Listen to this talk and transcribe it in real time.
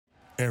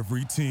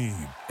Every team,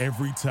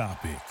 every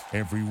topic,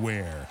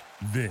 everywhere.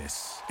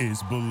 This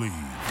is Believe.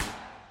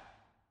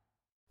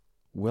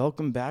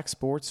 Welcome back,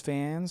 sports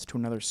fans, to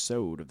another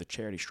Sode of the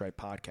Charity Stripe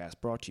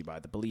podcast, brought to you by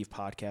the Believe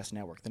Podcast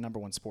Network, the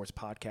 #1 sports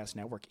podcast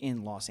network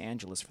in Los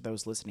Angeles. For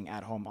those listening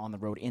at home, on the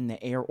road, in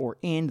the air, or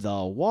in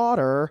the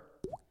water,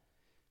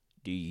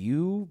 do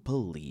you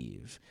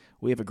believe?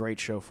 We have a great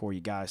show for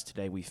you guys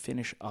today. We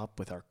finish up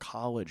with our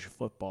college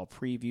football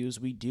previews.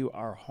 We do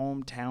our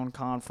hometown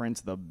conference,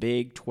 the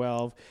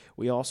Big-12.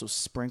 We also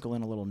sprinkle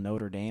in a little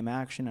Notre Dame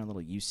action and a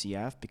little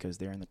UCF because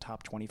they're in the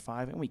top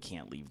 25, and we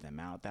can't leave them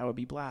out. That would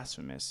be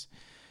blasphemous.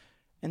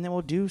 And then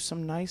we'll do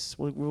some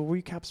we'll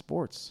recap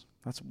sports.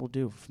 That's what we'll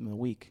do from the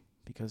week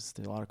because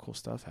a lot of cool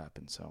stuff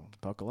happened. So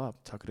buckle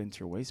up, tuck it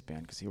into your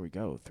waistband because here we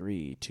go.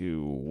 3,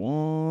 2,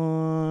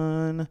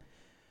 1...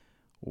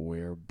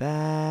 We're back.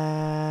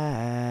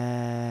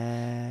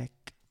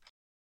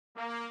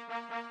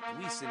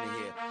 We sitting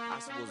here,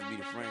 I'm supposed to be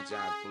the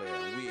franchise player,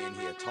 and we're in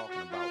here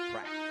talking about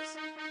practice. 5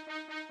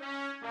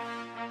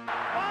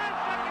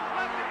 seconds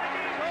left in the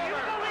game. Do you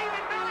believe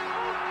in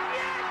miracles?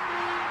 Yes!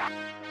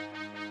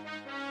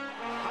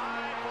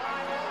 High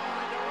fly ball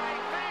into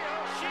right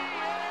field. She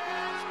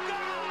is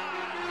gone!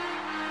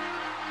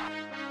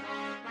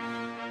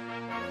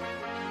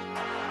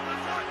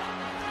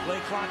 Play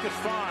clock at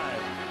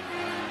 5.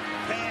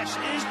 Pass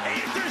is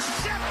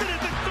intercepted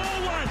at the goal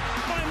line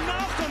by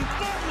Malcolm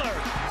Butler.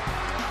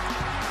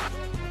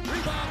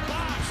 Rebound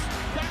box.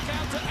 Back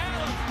out to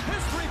Allen.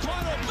 His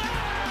three-pointer.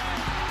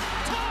 Bang!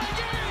 Tie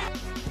game.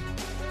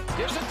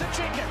 Gives it to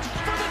Jenkins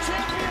for the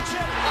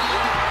championship.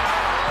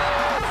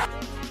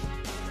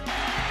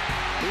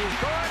 He's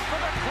going for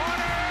the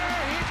corner.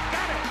 He's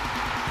got it.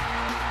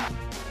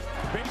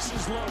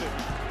 Bases loaded.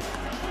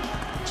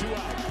 2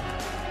 out.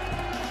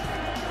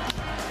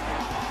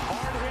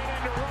 Hard hit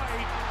into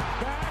right.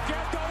 Back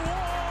at the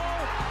wall.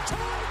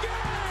 Tie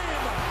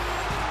game.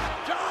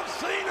 John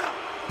Cena.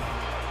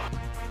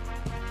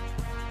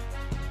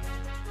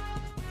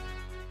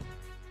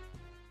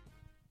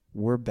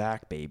 We're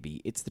back,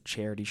 baby. It's the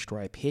Charity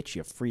Stripe. Hit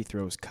you free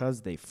throws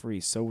cause they free.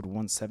 Sode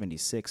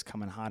 176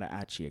 coming hotter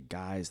at you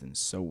guys than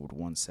Sode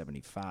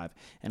 175.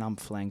 And I'm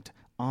flanked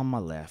on my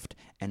left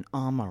and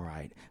on my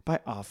right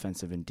by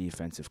offensive and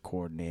defensive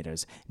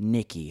coordinators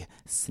Nikki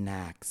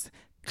Snacks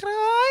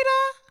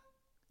Kreider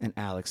and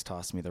Alex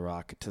Toss Me the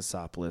Rock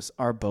Tassopoulos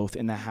are both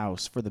in the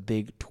house for the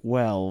Big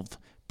 12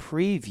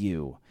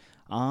 preview.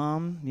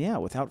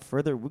 Without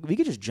further, we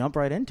could just jump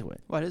right into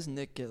it. Why does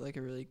Nick get like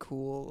a really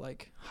cool,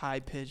 like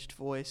high-pitched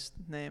voice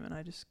name, and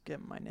I just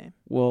get my name?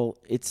 Well,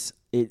 it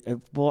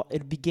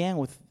began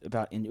with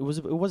it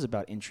was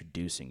about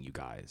introducing you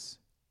guys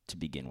to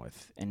begin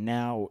with, and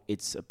now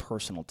it's a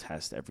personal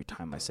test every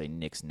time I say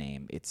Nick's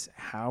name. It's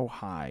how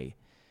high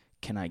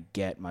can I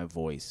get my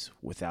voice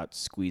without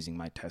squeezing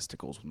my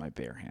testicles with my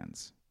bare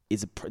hands?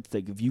 It's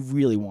like if you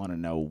really want to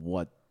know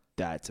what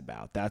that's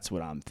about, that's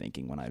what I'm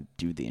thinking when I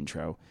do the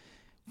intro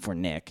for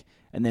Nick.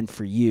 And then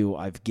for you,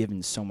 I've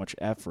given so much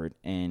effort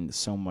and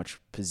so much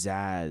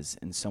pizzazz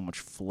and so much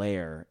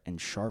flair and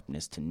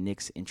sharpness to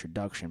Nick's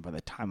introduction. By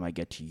the time I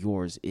get to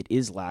yours, it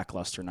is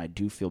lackluster, and I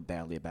do feel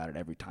badly about it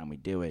every time we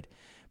do it.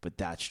 But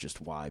that's just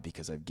why,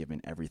 because I've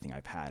given everything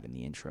I've had in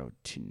the intro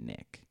to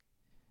Nick.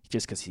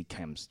 Just because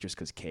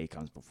K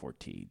comes before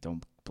T.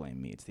 Don't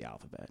blame me. It's the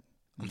alphabet.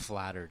 I'm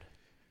flattered.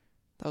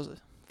 That was a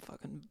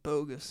fucking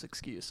bogus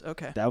excuse.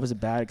 Okay. That was a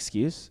bad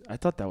excuse? I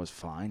thought that was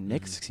fine.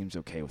 Nick seems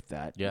okay with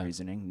that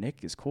reasoning.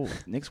 Nick is cool.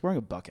 Nick's wearing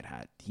a bucket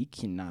hat. He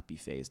cannot be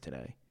phased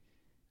today.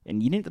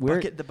 And you didn't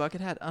the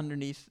bucket hat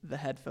underneath the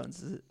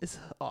headphones is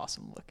an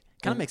awesome look.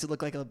 Kind of makes it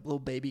look like a little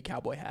baby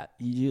cowboy hat.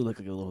 You do look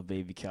like a little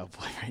baby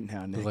cowboy right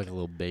now, Nick. Look like a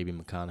little baby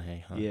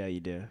McConaughey, huh? Yeah, you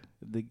do.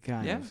 The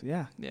kind of.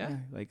 Yeah.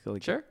 Like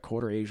sure.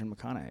 Quarter Asian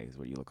McConaughey is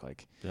what you look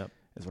like. Yep.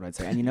 Is what I'd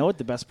say. And you know what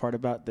the best part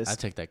about this? I'd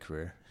take that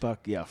career.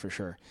 Yeah, for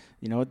sure.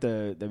 You know what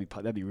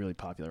that'd be really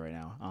popular right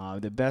now.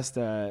 The best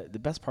part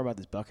about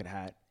this bucket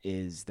hat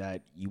is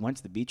that you went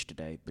to the beach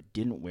today, but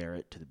didn't wear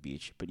it to the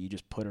beach, but you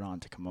just put it on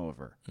to come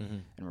over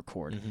and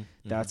record.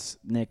 That's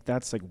Nick.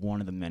 That's like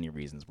one of the many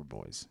reasons we're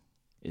boys,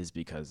 is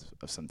because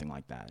of something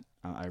like that.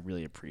 I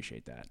really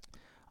appreciate that.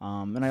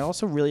 And I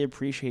also really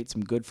appreciate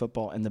some good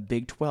football, and the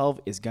Big 12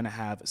 is going to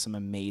have some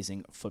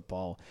amazing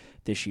football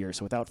this year.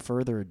 So without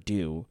further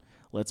ado,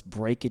 let's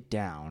break it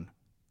down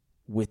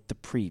with the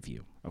preview.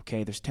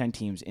 Okay, there's 10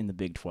 teams in the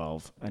Big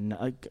 12. And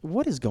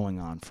what is going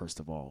on, first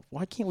of all?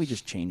 Why can't we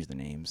just change the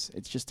names?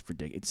 It's just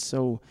ridiculous. It's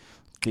so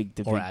big.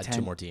 Or add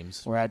 2 more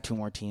teams. Or add 2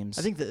 more teams.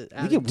 I think that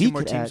adding 2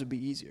 more teams would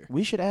be easier.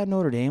 We should add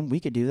Notre Dame. We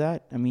could do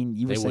that. I mean,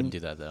 they wouldn't do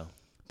that, though.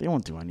 They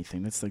won't do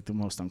anything. That's like the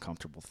most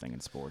uncomfortable thing in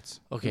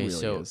sports. Okay, really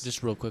so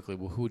just real quickly,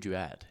 who would you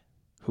add?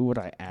 Who would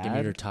I add? Give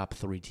me your top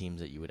 3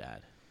 teams that you would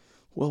add.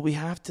 Well, we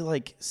have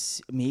to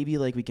maybe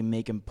we can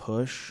make them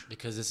push.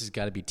 Because this has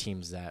got to be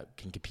teams that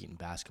can compete in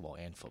basketball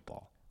and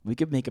football. We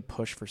could make a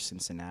push for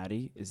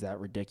Cincinnati. Is that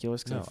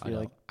ridiculous? No,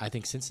 I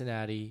think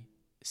Cincinnati,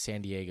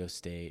 San Diego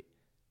State.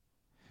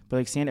 But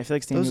I feel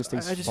like San Diego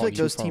State's I just feel like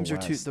those far teams are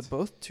west. they're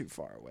both too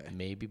far away.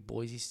 Maybe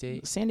Boise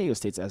State. San Diego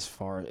State's as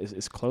far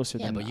is closer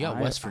Yeah, than but you got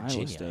West Iowa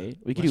Virginia. State.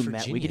 We could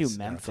West do we could do Virginia's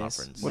in our Memphis.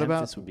 conference. What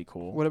Memphis about- would be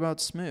cool. What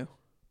about SMU?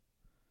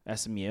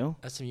 SMU?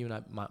 SMU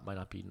might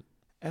not be.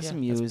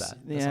 SMU is that's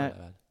yeah. not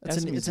bad. It's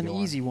SMU is an a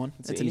good easy one.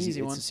 It's an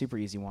easy one. It's a super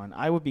easy one.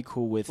 I would be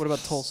cool with. What about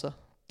Tulsa?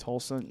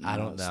 Tulsa? I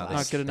don't know. it's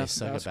Not good enough They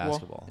suck in at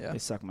basketball. Yeah. They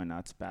suck my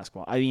nuts.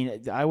 Basketball. I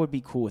mean, I would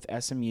be cool with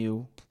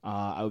SMU.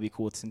 I would be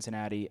cool with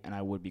Cincinnati, and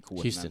I would be cool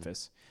with Houston.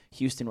 Memphis.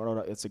 Houston,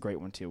 it's a great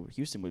one too.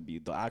 Houston would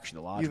be actually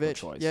the U logical of H.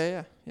 choice.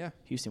 Yeah.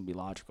 Houston would be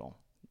logical.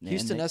 And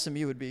Houston,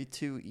 SMU would be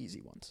two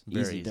easy ones.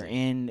 Very easy. They're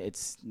in.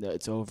 It's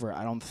over.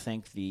 I don't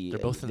think They're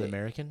both in the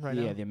American right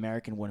now. Yeah, the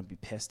American wouldn't be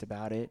pissed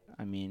about it.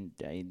 I mean,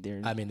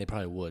 they're. I mean, they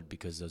probably would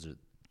because those are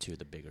two of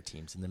the bigger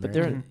teams in the but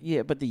American.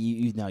 but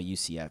the now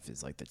UCF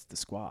is like that's the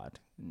squad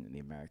in the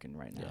American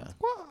right now.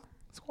 Yeah.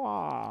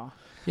 Squad.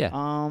 Yeah.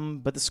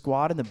 But the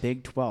squad in the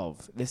Big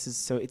 12,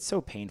 it's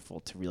so painful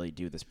to really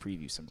do this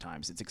preview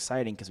sometimes. It's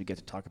exciting because we get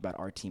to talk about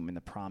our team and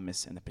the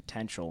promise and the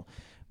potential.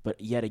 But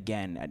yet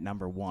again, at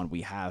number 1,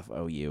 we have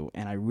OU.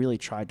 And I really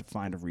tried to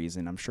find a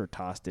reason. I'm sure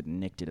Toss did and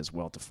Nick did as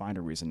well to find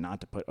a reason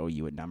not to put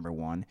OU at number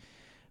 1.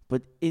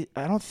 But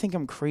I don't think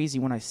I'm crazy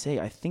when I say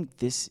I think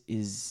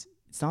it's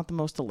not the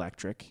most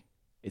electric.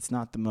 It's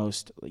not the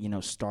most,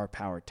 star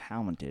power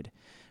talented.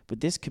 But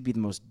this could be the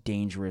most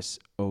dangerous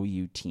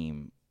OU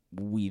team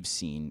we've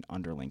seen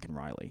under Lincoln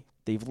Riley.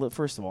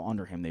 First of all,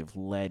 under him, they've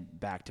led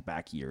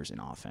back-to-back years in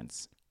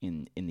offense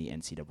in the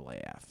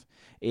NCAAF.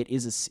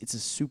 It's a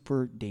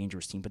super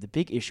dangerous team. But the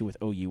big issue with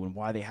OU and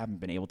why they haven't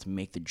been able to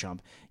make the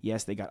jump,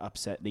 yes, they got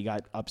upset. They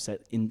got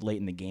upset late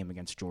in the game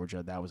against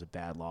Georgia. That was a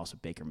bad loss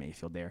of Baker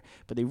Mayfield there.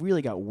 But they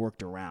really got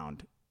worked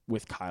around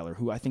with Kyler,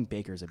 who I think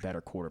Baker is a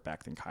better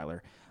quarterback than Kyler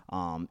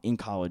in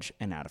college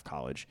and out of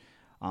college.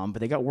 But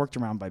they got worked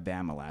around by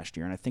Bama last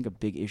year, and I think a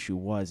big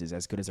issue is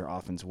as good as their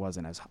offense was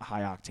and as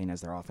high-octane as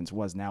their offense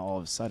was, now all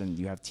of a sudden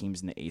you have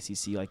teams in the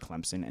ACC like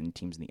Clemson and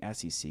teams in the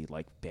SEC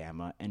like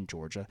Bama and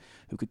Georgia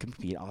who could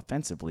compete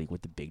offensively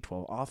with the Big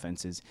 12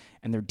 offenses,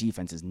 and their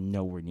defense is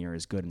nowhere near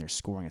as good, and they're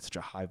scoring at such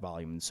a high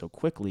volume and so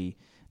quickly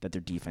that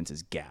their defense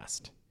is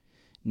gassed.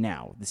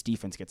 Now, this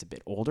defense gets a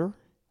bit older,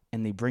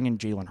 and they bring in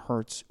Jalen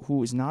Hurts,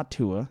 who is not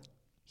Tua.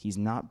 He's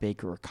not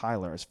Baker or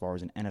Kyler as far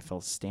as an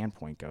NFL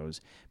standpoint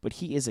goes, but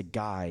he is a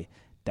guy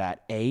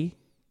that,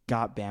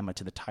 got Bama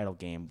to the title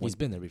game. He's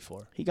been there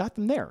before. He got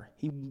them there.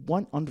 He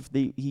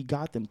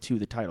got them to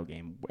the title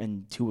game,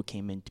 and Tua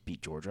came in to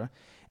beat Georgia.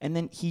 And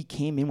then he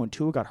came in when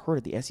Tua got hurt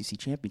at the SEC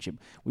championship.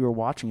 We were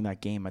watching that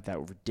game at that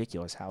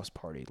ridiculous house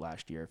party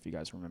last year, if you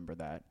guys remember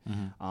that.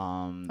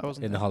 Mm-hmm. I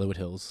wasn't In there. the Hollywood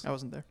Hills. I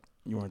wasn't there.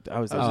 You weren't. I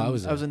was. I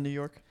was in New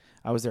York.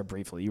 I was there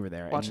briefly. You were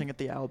there. Watching at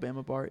the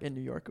Alabama bar in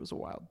New York. It was a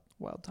wild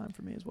time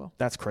for me as well.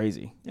 That's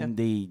crazy. Yeah.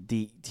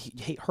 And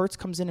Hurts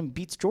comes in and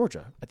beats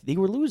Georgia. They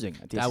were losing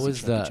at the That SEC was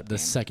championship the game.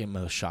 second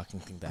most shocking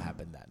thing that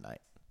happened that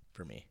night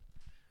for me.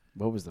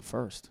 What was the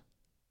first?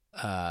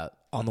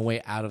 On the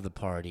way out of the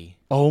party.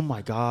 Oh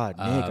my God,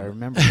 Nick! I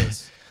remember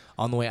this.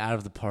 On the way out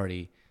of the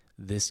party,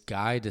 this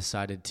guy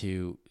decided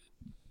to,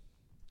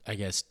 I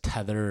guess,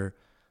 tether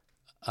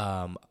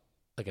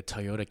like a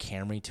Toyota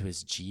Camry to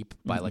his Jeep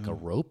by like a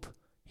rope.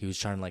 He was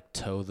trying to like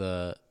tow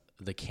the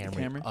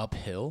Camry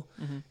uphill,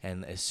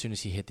 and as soon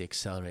as he hit the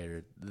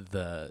accelerator,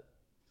 the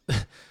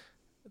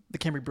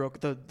Camry broke.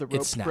 The rope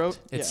it snapped. broke.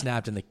 It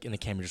snapped, and the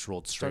Camry just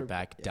rolled straight Started-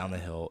 back down the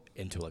hill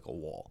into like a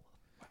wall,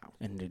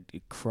 And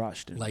it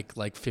crushed. And,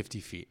 like 50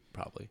 feet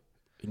probably.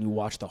 and you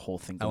watched the whole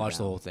thing. I watched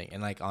the down. whole thing,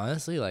 and like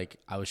honestly, like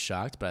I was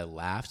shocked, but I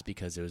laughed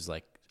because it was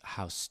like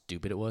how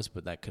stupid it was,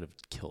 but that could have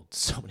killed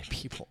so many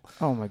people.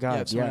 Oh my Yeah, God!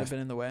 if someone Yeah, had been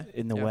in the way.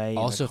 in the Yeah. way. in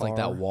Also, the if like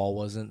that car, wall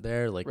wasn't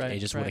there, like Right, it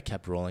just would have right.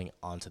 kept rolling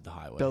onto the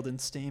highway. Building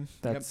steam.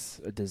 That's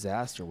a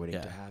disaster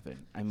waiting to Yeah.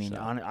 happen. I mean, So-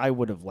 I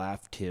would have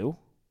laughed too.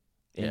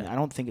 And Yeah. I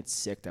don't think it's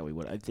sick that we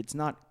would. It's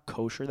not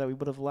kosher that we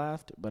would have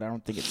laughed, but I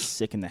don't think it's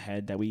sick in the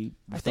head that we.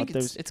 I thought think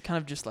there's it's kind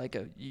of just like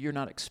you're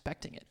not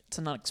expecting it. It's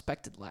an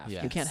unexpected laugh.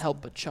 Yeah. You can't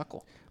help but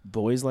chuckle.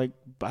 boys like.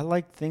 I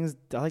like things.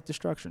 I like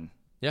destruction.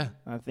 Yeah,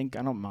 I think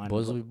I don't mind.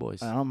 boys will be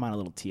boys. I don't mind a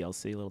little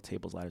TLC, little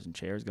tables, ladders, and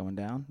chairs going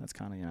down. That's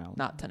kind of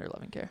Not tender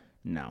loving care.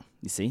 No,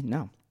 you see,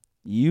 no.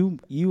 You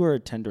are a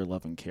tender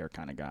love and care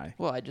kind of guy.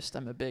 Well,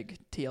 I'm a big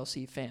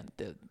TLC fan.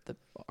 The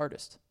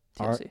artist.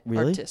 Art- TLC.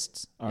 really?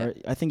 Artists. Yeah.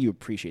 I think you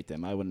appreciate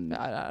them. I wouldn't.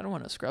 I don't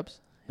want no scrubs.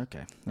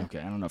 Okay. I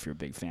don't know if you're a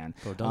big fan.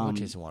 Bro, don't go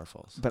chasing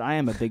waterfalls. But I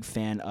am a big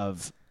fan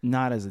of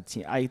not as a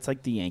team. It's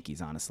like the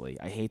Yankees, honestly.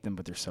 I hate them,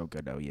 but they're so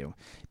good. OU.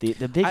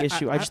 The big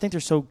issue. I just think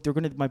they're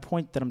gonna. My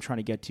point that I'm trying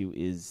to get to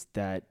is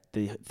that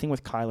the thing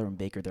with Kyler and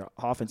Baker, their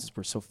offenses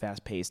were so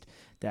fast paced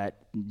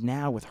that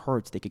now with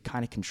Hurts they could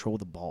kind of control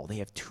the ball. They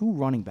have two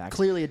running backs.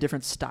 Clearly a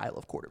different style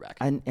of quarterback.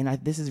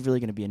 This is really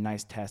going to be a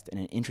nice test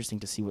and interesting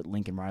to see what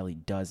Lincoln Riley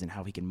does and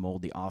how he can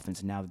mold the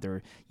offense. Now that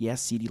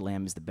CeeDee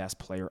Lamb is the best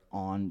player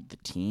on the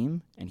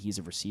team and he's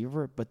a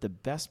receiver, but the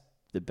best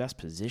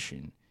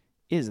position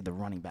is the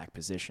running back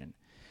position.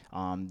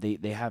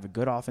 They have a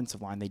good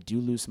offensive line. They do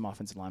lose some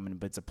offensive linemen,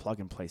 but it's a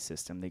plug-and-play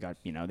system. They got,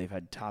 they've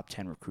had top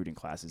 10 recruiting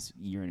classes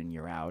year in and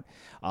year out.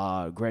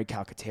 Greg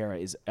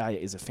Calcaterra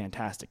is a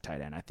fantastic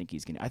tight end. I think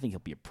he'll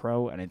be a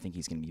pro, and I think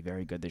he's going to be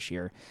very good this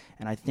year.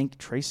 And I think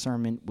Trey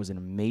Sermon was an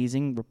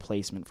amazing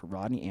replacement for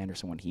Rodney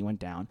Anderson when he went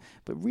down.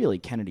 But really,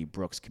 Kennedy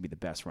Brooks could be the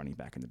best running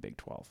back in the Big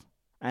 12.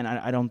 And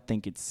I don't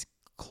think it's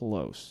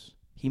close.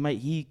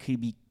 He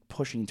could be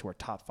pushing into our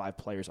top 5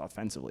 players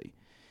offensively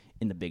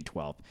in the Big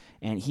 12.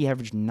 And he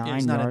averaged 9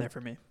 yards. He's not in there for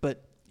me,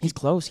 but he's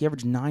close. He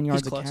averaged 9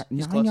 yards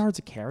yards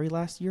a carry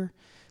last year,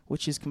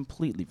 which is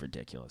completely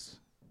ridiculous.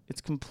 It's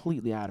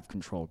completely out of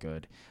control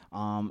good.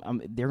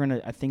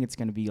 I think it's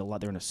gonna be a lot.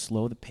 They're gonna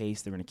slow the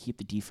pace. They're gonna keep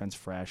the defense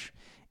fresh.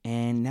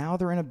 And now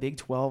they're in a Big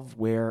 12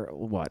 where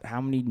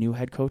how many new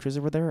head coaches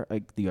over there?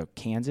 Like you got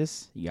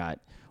Kansas, you got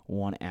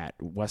one at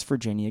West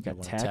Virginia, you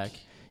got Tech,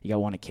 you got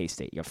one at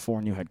K-State. You got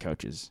 4 new head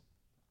coaches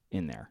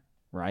in there,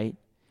 right?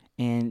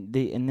 And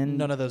then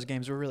none of those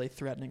games were really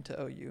threatening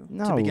to OU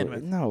to begin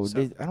with. No,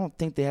 so. I don't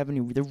think they have any.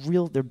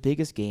 Their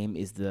biggest game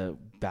is the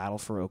battle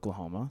for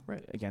Oklahoma,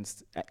 right?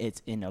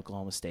 It's in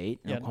Oklahoma State.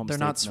 Yeah, Oklahoma they're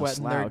not State's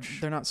sweating.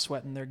 They're not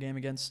sweating their game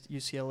against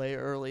UCLA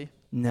early.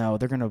 No,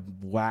 they're gonna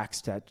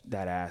wax that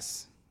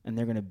ass, and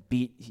they're gonna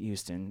beat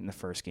Houston in the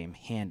first game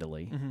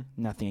handily. Mm-hmm.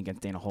 Nothing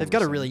against Dana Holgorsen. They've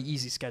got a really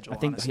easy schedule. I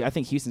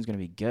think Houston's gonna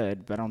be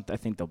good, but I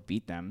think they'll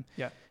beat them.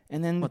 Yeah.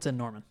 And then what's in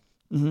Norman?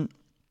 Mm-hmm.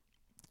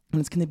 And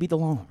it's gonna beat the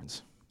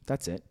Longhorns.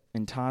 That's it.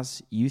 And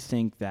Taz, you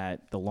think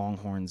that the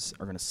Longhorns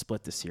are going to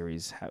split the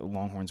series?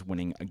 Longhorns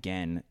winning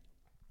again?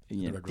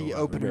 The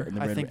opener.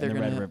 I think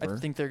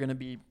they're going to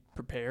be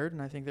prepared,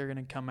 and I think they're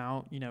going to come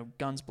out,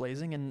 guns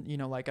blazing. And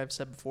like I've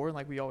said before, and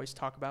like we always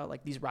talk about,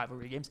 like these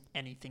rivalry games,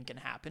 anything can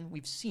happen.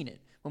 We've seen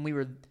it when we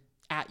were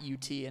at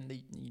UT, and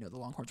the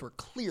Longhorns were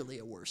clearly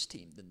a worse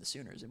team than the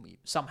Sooners, and we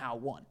somehow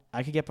won.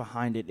 I could get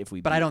behind it if we.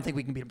 But I don't think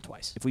we can beat them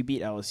twice. If we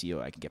beat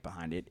LSU, I can get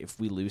behind it. If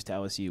we lose to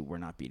LSU, we're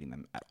not beating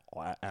them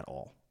at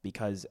all.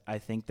 Because I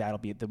think that'll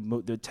be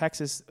the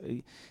Texas.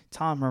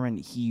 Tom Herman,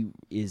 he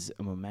is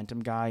a momentum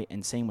guy,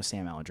 and same with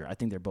Sam Ehlinger. I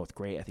think they're both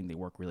great. I think they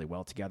work really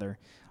well together.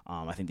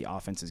 I think the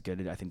offense is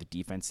good. I think the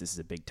defense, this is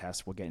a big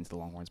test. We'll get into the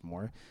Longhorns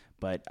more.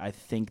 But I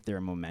think they're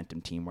a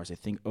momentum team, whereas I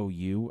think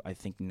OU,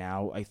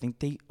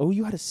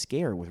 OU had a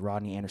scare with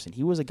Rodney Anderson.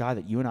 He was a guy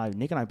that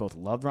Nick and I both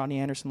loved Rodney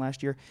Anderson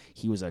last year.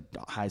 He was a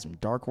Heisman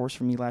dark horse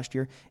for me last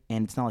year,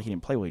 and it's not like he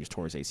didn't play well. He just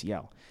tore his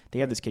ACL. They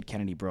have this kid,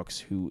 Kennedy Brooks,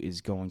 who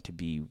is going to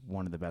be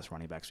one of the best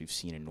running backs we've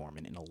seen in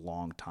Norman in a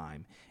long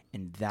time.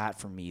 And that,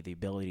 for me, the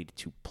ability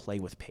to play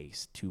with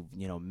pace,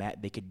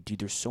 they could do.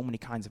 There's so many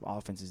kinds of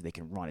offenses they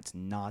can run. It's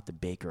not the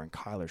Baker and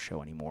Kyler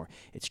show anymore.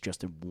 It's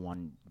just a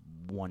one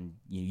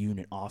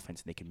unit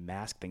offense. They can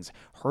mask things.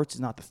 Hurts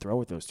is not the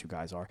thrower those two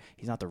guys are.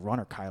 He's not the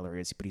runner Kyler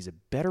is, but he's a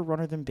better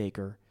runner than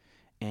Baker,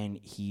 and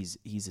he's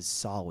a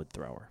solid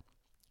thrower.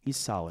 He's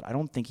solid. I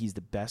don't think he's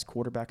the best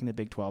quarterback in the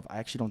Big 12. I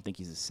actually don't think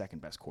he's the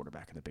second best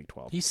quarterback in the Big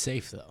 12. He's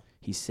safe though.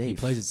 He's safe. He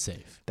plays it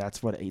safe.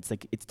 That's what it's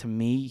like. It's to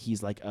me.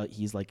 He's like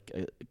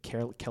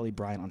Kelly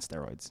Bryant on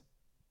steroids.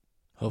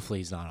 Hopefully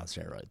he's not on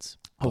steroids.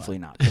 Hopefully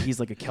not. But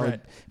he's like a Kelly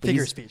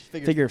figure of speech.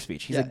 Figure of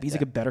speech. He's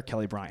like a better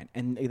Kelly Bryant.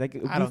 And I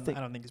don't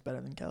think he's better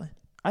than Kelly.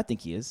 I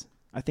think he is.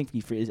 I think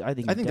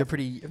they're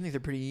pretty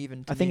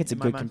even. I think it's a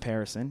good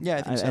comparison. Yeah,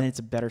 I think so. And it's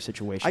a better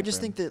situation. I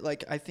just think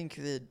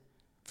that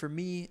for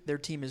me, their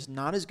team is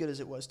not as good as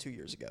it was 2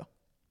 years ago.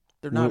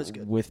 They're not as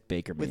good with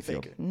Baker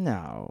Mayfield.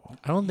 No,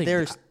 I don't think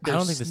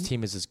this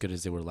team is as good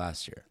as they were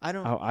last year.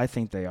 I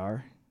think they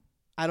are.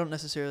 I don't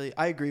necessarily.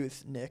 I agree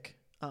with Nick.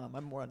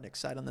 I'm more on Nick's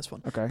side on this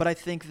one. Okay, but I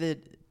think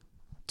that,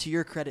 to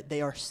your credit,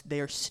 they are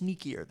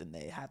sneakier than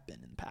they have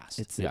been in the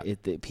past.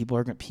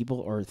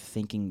 People are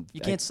thinking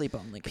you can't sleep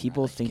on Lincoln.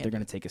 People think they're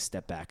going to take a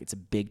step back. It's a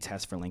big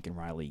test for Lincoln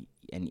Riley,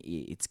 and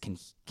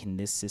can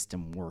this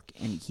system work?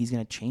 And he's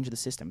going to change the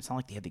system. It's not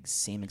like they have the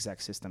same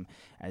exact system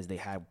as they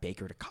had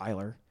Baker to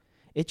Kyler.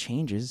 It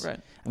changes. Right.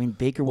 I mean,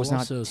 Baker was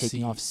not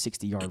taking off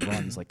 60-yard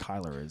runs like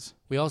Kyler is.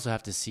 We also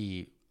have to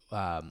see,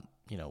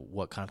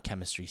 what kind of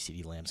chemistry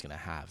CeeDee Lamb's going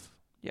to have.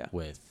 Yeah.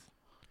 With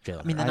Jalen.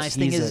 I mean, the nice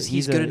thing is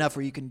he's good enough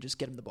where you can just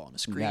get him the ball on a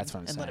screen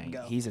and let him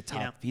go. He's a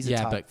top.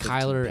 But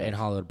Kyler and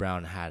Hollywood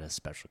Brown had a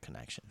special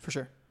connection. For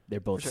sure. They're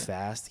both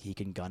fast. He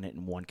can gun it,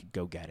 and one could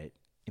go get it.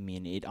 I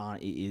mean,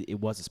 it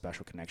was a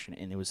special connection,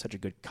 and it was such a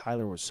good.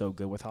 Kyler was so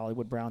good with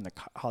Hollywood Brown that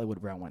Hollywood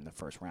Brown went in the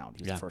first round.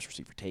 He was the first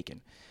receiver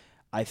taken.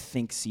 I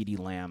think CeeDee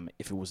Lamb,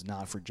 if it was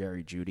not for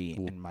Jerry Jeudy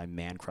and my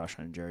man crush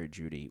on Jerry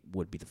Jeudy,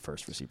 would be the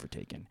first receiver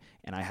taken.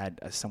 And I had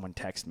someone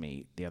text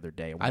me the other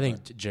day. I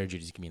think Jerry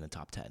Jeudy's gonna be in the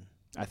top 10.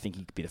 I think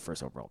he could be the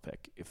first overall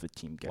pick if the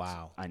team gets.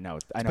 Wow. I know.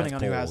 Depending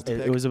on who has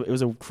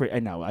the pick. I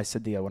know. I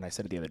said when I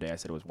said it the other day, I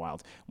said it was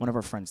wild. One of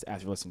our friends,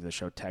 after listening to the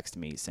show, texted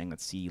me saying that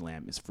CeeDee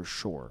Lamb is for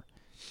sure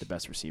the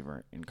best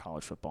receiver in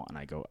college football, and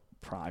I go,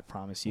 I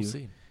promise you. We'll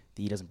see.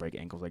 He doesn't break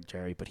ankles like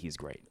Jerry, but he's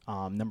great.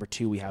 Number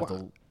 2, we have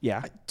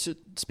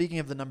speaking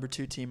of the number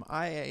 2 team,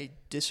 I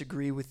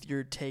disagree with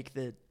your take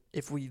that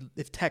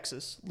if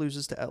Texas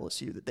loses to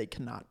LSU, that they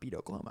cannot beat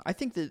Oklahoma. I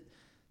think that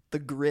the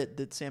grit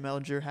that Sam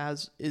Ehlinger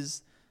has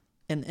is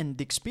and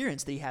the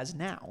experience that he has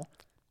now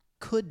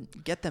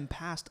could get them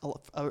past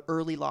a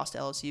early loss to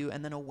LSU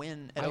and then a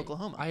win at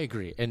Oklahoma. I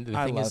agree, and the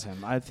I thing love is,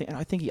 him. I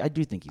think he's you're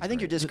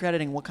great.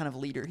 discrediting what kind of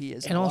leader he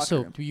is. and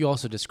also you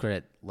also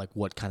discredit like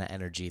what kind of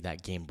energy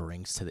that game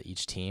brings to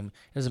each team.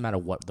 It doesn't matter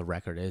what the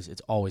record is;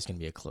 it's always going to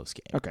be a close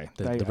game. Okay,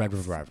 the Red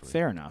River rivalry.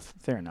 Fair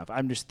enough.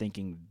 I'm just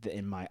thinking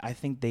I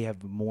think they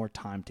have more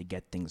time to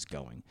get things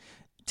going.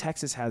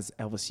 Texas has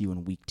LSU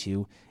in week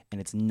 2, and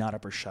it's nut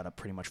up or shut up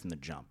pretty much from the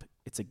jump.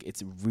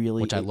 It's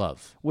really which I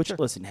love.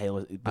 Listen, hey,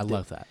 I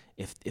love that.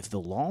 If the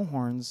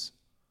Longhorns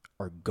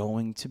are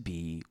going to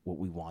be what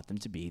we want them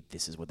to be,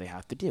 this is what they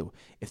have to do.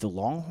 If the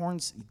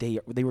Longhorns they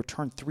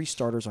return 3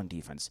 starters on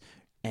defense.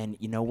 And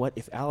you know what?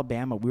 If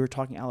Alabama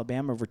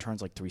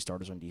returns like 3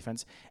 starters on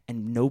defense,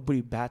 and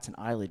nobody bats an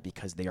eyelid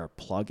because they are a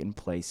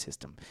plug-and-play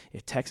system.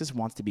 If Texas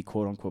wants to be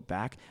quote-unquote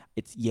back,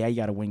 it's you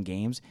got to win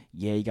games.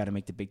 You got to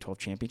make the Big 12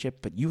 championship,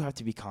 but you have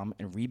to become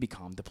and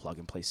re-become the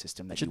plug-and-play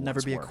system that should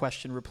never be a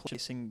question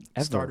replacing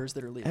starters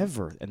that are leaving.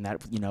 Ever. And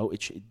that,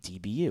 it should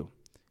DBU.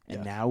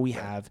 And now we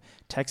have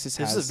Texas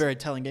This is a very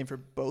telling game for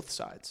both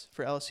sides,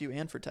 for LSU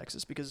and for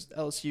Texas, because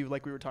LSU,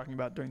 like we were talking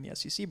about during the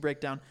SEC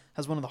breakdown,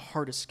 has one of the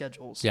hardest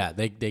schedules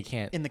they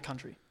can't in the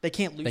country. They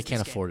can't lose. They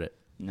can't afford it.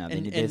 No,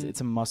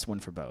 it's a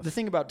must-win for both. The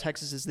thing about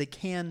Texas is they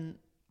can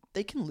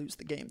lose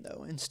the game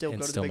though and still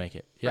make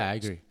it. Yeah, I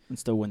agree. And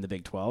still win the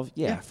Big 12.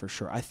 Yeah, for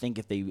sure. I think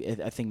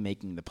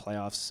making the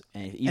playoffs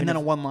and then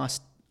a one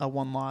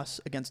loss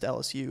against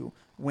LSU,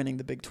 winning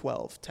the Big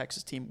 12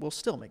 Texas team will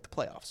still make the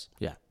playoffs.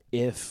 Yeah.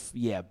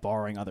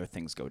 Barring other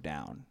things go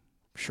down,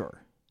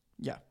 sure.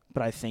 Yeah.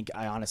 But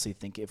I honestly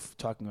think if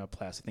talking about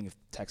playoffs, I think if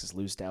Texas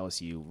loses to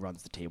LSU,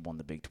 runs the table in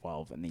the Big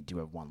 12, and they do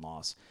have 1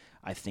 loss,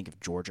 I think if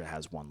Georgia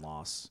has 1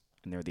 loss,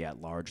 and they're the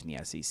at-large in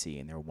the SEC,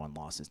 and their 1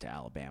 loss is to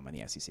Alabama in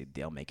the SEC,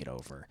 they'll make it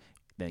over.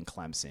 Then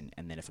Clemson,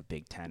 and then if a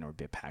Big 10 or a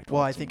Big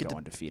Pac-12 team go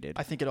undefeated.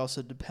 I think it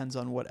also depends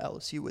on what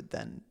LSU would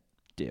then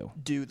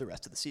do the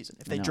rest of the season.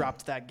 If they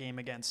dropped that game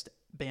against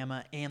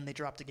Bama and they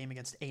dropped a game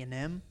against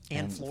A&M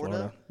and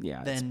Florida,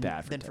 then it's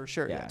bad for for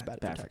sure. It's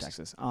bad for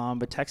Texas.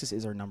 But Texas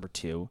is our number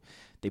 2.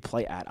 They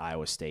play at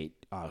Iowa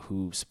State,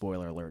 who,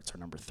 spoiler alert, is our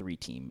number 3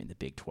 team in the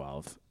Big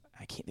 12.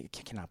 I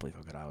cannot believe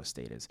how good Iowa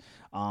State is.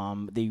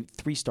 The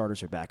 3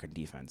 starters are back on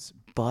defense,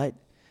 but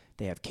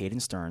they have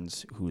Caden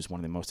Stearns, who's one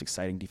of the most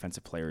exciting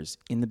defensive players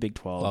in the Big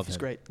 12. He's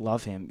great.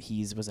 Love him.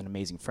 He was an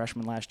amazing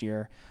freshman last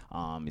year.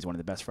 He's one of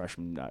the best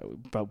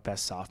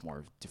best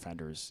sophomore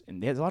defenders.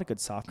 And there's a lot of good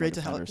sophomore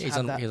defenders. He's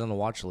on the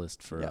watch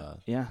list for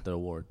the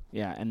award.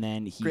 Yeah, and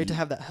then great to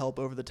have that help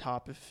over the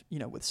top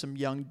with some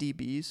young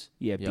DBs.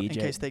 Yeah, BJ, in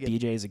case they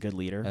BJ is a good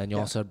leader. And you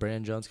also have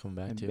Brandon Jones coming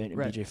back too.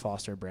 BJ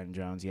Foster, Brandon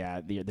Jones.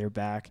 Yeah, they're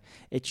back.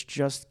 It's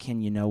just,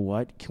 can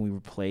we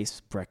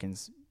replace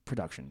Brecken's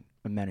production?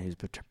 Menahu's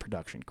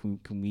production.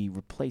 Can we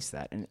replace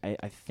that? And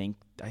I think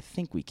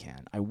we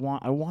can. I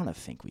want to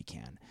think we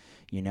can.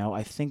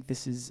 I think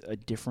this is a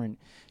different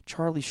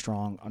Charlie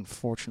Strong.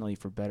 Unfortunately,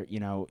 for better,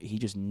 he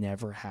just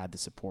never had the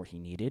support he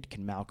needed.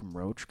 Can Malcolm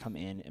Roach come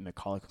in and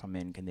McCullough come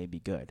in? Can they be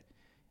good?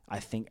 I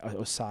think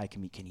Osai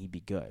can he be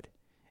good?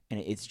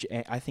 And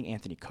I think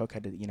Anthony Cook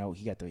had to.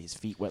 He got his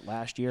feet wet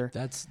last year.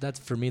 That's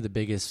for me the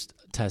biggest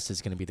test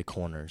is going to be the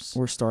corners.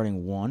 We're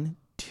starting 1,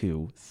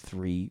 2,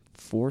 3,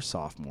 4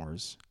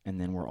 sophomores, and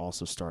then we're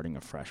also starting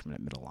a freshman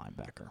at middle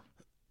linebacker.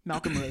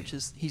 Malcolm Roach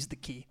he's the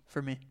key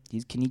for me.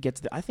 Can he get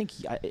to the? I think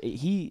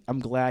I'm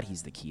glad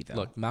he's the key though.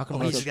 Look,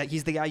 Malcolm Roach.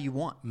 He's the guy you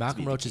want.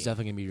 Malcolm Roach is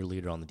definitely gonna be your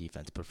leader on the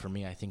defense, but for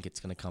me, I think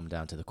it's gonna come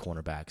down to the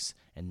cornerbacks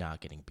and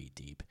not getting beat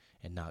deep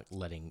and not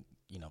letting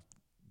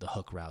the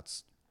hook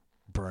routes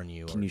burn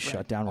you. Can you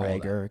shut down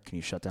Rager? Can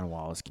you shut down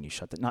Wallace? Can you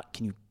shut that?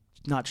 Can you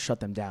not shut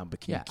them down?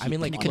 But can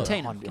you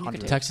contain them?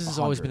 Texas has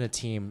always been a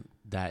team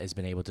that has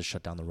been able to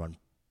shut down the run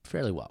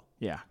fairly well.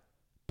 Yeah,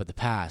 but the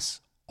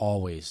pass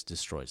always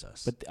destroys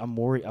us. But I'm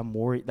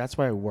worried. That's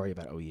why I worry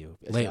about OU.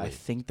 Lately. I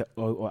think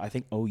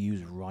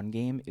OU's run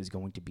game is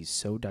going to be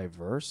so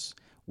diverse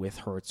with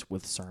Hurts,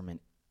 with Sermon,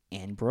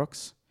 and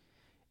Brooks.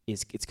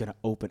 It's going to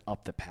open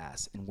up the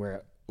pass, and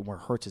where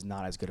Hurts is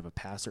not as good of a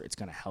passer, it's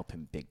going to help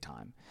him big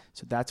time.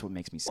 So that's what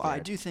makes me scared. Well, I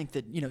do think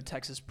that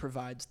Texas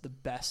provides the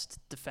best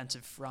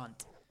defensive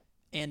front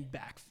and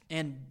back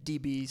and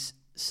DBs,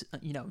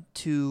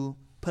 to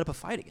put up a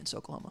fight against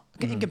Oklahoma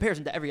in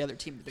comparison to every other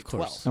team in the Big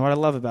 12. And what I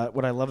love about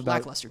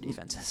lackluster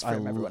defenses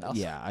from everyone else.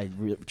 Yeah,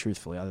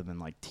 truthfully, other than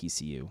like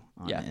TCU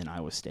and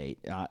Iowa State,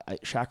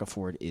 Shaka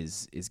Ford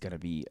is going to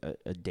be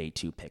a day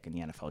 2 pick in the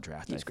NFL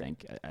draft. I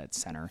think at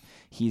center,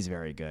 he's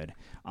very good.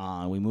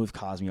 We moved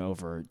Cosme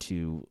over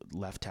to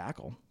left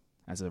tackle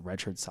as a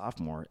redshirt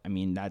sophomore. I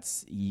mean,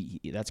 that's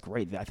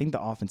great. I think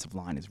the offensive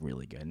line is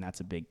really good, and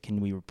that's a big. Can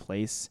we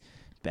replace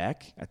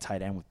Beck at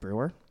tight end with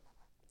Brewer?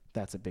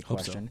 That's a big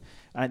question.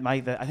 So.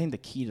 I think the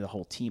key to the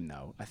whole team,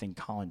 though, I think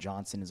Colin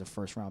Johnson is a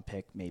first-round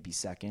pick, maybe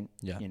second.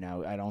 Yeah.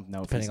 I don't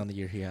know. Depending on the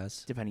year he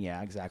has.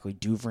 Yeah, exactly.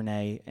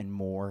 Duvernay and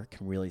Moore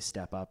can really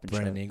step up. And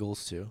Brennan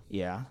Eagles, too.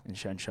 Yeah, and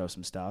show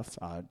some stuff.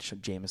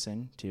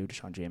 Jameson, too,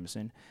 Deshaun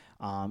Jameson.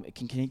 Can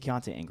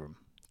Keontae Ingram,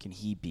 can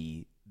he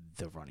be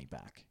the running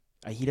back?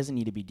 He doesn't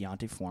need to be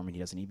Deontay Foreman. He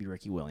doesn't need to be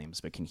Ricky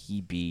Williams. But can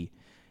he be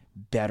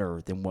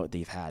better than what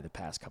they've had the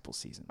past couple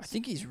seasons? I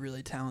think he's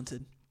really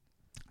talented.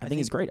 I think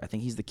he's great. I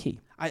think he's the key.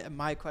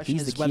 My question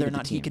is whether or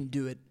not he can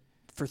do it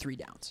for 3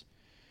 downs.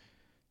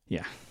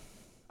 Yeah.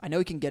 I know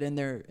he can get in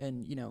there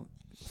and,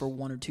 for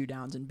 1 or 2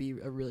 downs and be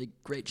a really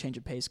great change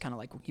of pace, kind of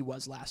like he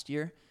was last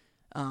year.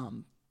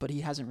 But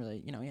he hasn't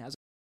really, he hasn't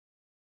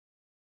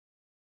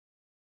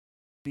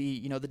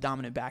be, the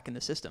dominant back in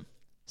the system.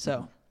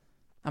 So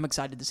I'm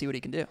excited to see what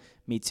he can do.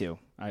 Me too.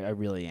 I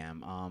really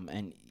am.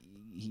 And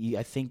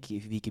I think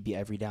if he could be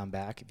every down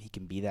back, if he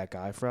can be that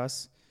guy for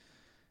us,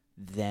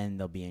 then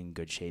they'll be in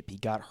good shape. He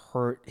got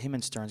hurt. Him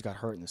and Stearns got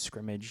hurt in the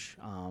scrimmage,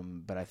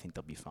 but I think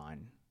they'll be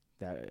fine.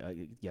 That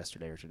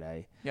yesterday or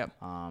today. Yep.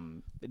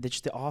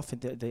 Just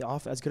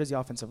as good as the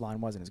offensive line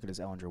was and as good as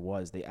Ehlinger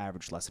was, they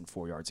averaged less than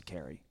 4 yards a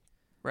carry.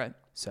 Right.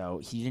 So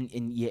he didn't.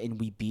 And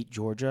we beat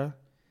Georgia,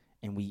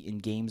 and in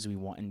games we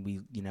won, and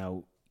we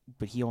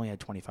but he only had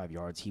 25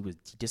 yards. He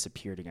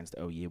disappeared against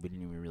OU. We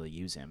didn't even really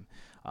use him.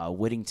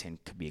 Whittington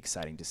could be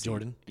exciting to see.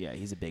 Jordan. Yeah,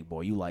 he's a big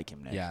boy. You like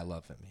him, Nick? Yeah, I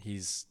love him.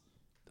 He's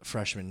a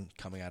freshman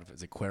coming out of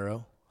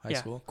Cuero High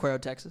School.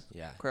 Cuero, Texas.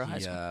 Yeah, Cuero High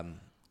School.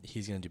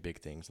 He's gonna do big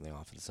things on the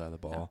offensive side of the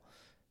ball.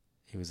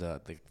 Yeah. He was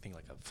like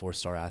a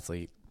 4-star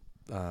athlete,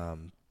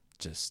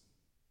 just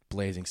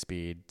blazing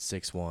speed,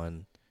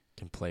 6'1",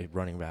 can play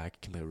running back,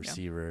 can play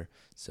receiver.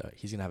 So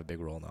he's gonna have a big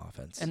role in the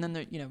offense. And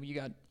then you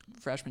got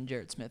freshman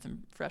Jarrett Smith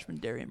and freshman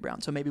Darian Brown.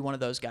 So maybe one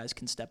of those guys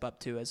can step up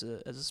too as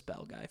a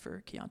spell guy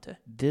for Keontae.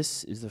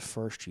 This is the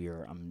first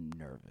year I'm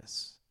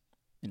nervous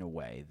in a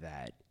way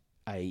that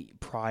I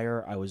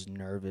was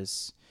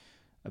nervous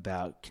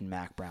about can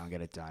Mac Brown get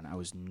it done. I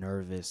was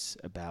nervous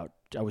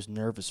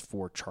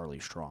for Charlie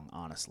Strong,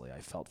 honestly.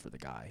 I felt for the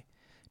guy.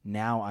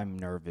 Now I'm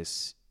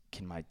nervous,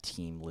 can my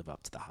team live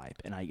up to the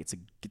hype? And it's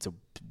a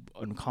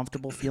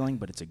uncomfortable feeling,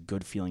 but it's a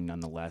good feeling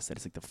nonetheless. That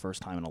it's like the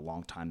first time in a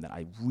long time that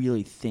I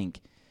really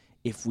think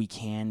if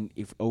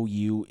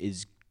OU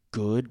is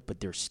good,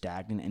 but they're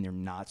stagnant and they're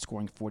not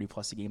scoring 40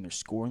 plus a game, they're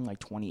scoring like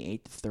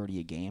 28 to 30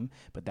 a game,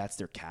 but that's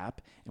their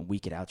cap, and we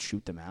could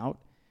outshoot them out.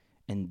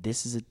 And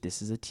this is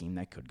a team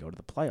that could go to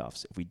the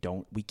playoffs. If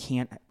we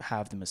can't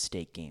have the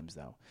mistake games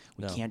though.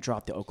 We can't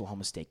drop the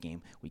Oklahoma State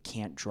game. We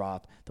can't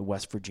drop the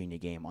West Virginia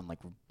game on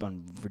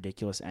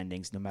ridiculous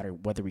endings. No matter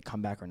whether we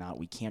come back or not,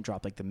 we can't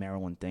drop the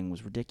Maryland thing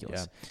was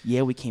ridiculous.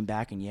 Yeah, we came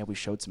back and we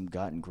showed some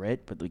gut and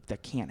grit, but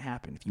that can't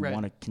happen if you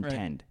want to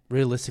contend. Right.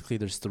 Realistically,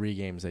 there's 3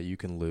 games that you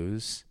can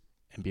lose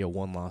and be a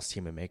 1-loss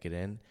team and make it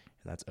in, and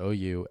that's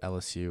OU,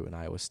 LSU, and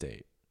Iowa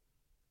State.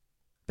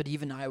 But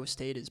even Iowa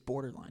State is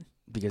borderline.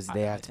 Because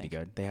they have to be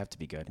good. They have to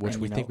be good. Which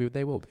we think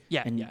they will be.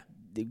 Yeah, and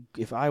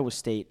if Iowa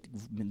State,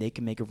 they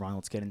can make a run,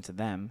 let's get into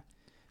them.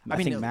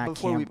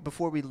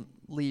 Before we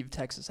leave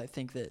Texas, I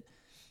think that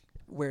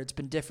where it's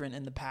been different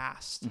in the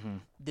past,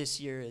 this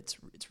year it's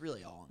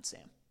really all on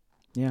Sam.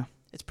 Yeah.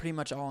 It's pretty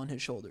much all on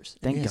his shoulders.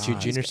 Thank God. It's your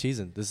junior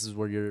season. This is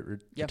where your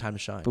time to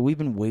shine. But we've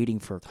been waiting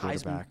for a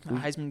quarterback.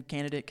 Heisman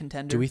candidate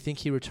contender. Do we think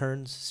he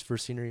returns for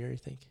senior year, you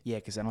think? Yeah,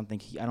 because I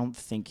don't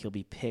think he'll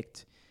be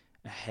picked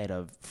ahead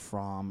of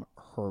Fromm,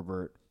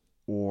 Herbert,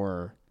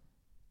 or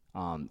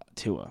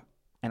Tua.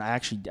 And I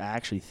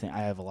actually think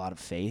I have a lot of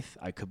faith.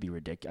 I could be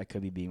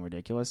being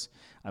ridiculous.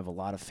 I have a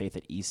lot of faith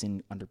that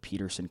Eason under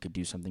Peterson could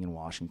do something in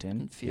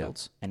Washington.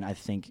 Fields. And I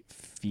think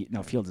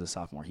Fields is a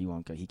sophomore. He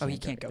won't go. He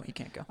can't go. He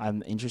can't go.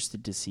 I'm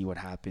interested to see what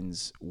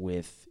happens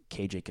with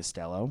KJ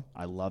Costello.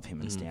 I love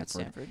him in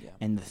Stanford. Yeah.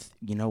 And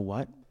you know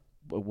what?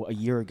 A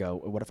year ago,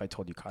 what if I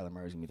told you Kyler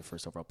Murray was going to be the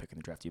first overall pick in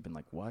the draft? You'd been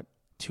like, what?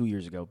 2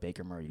 years ago,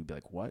 Baker Murray, you'd be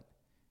like, what?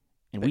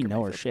 And we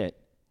know our shit.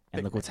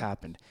 And look what's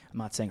happened. I'm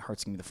not saying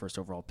Hurts can be the first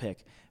overall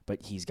pick,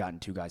 but he's gotten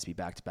 2 guys to be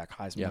back-to-back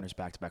Heisman winners,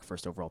 back-to-back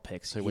first overall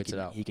picks. So he waits it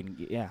out. He can,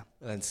 yeah.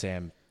 And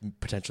Sam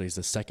potentially is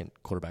the second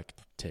quarterback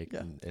take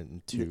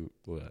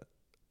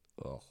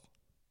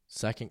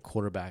second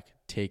quarterback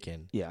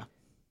taken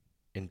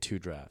in 2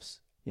 drafts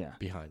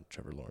behind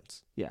Trevor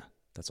Lawrence. Yeah.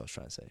 That's what I was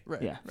trying to say.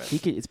 Right. Yeah.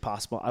 Right. It's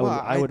possible.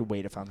 I would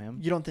wait if I'm him.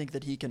 You don't think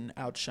that he can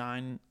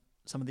outshine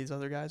some of these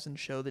other guys and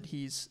show that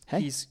he's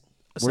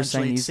we're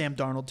saying essentially Sam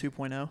Darnold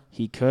 2.0?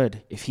 He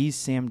could. If he's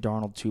Sam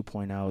Darnold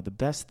 2.0, the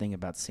best thing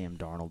about Sam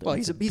Darnold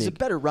he's a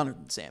better runner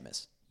than Sam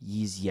is.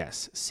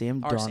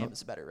 Sam Darnold. Sam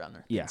is a better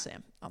runner than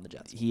Sam on the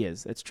Jets. He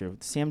is. That's true.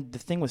 The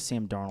thing with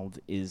Sam Darnold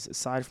is,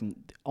 aside from the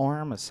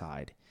arm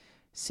aside,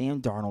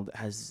 Sam Darnold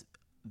has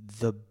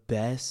the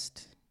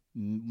best,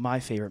 my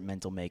favorite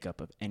mental makeup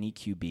of any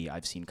QB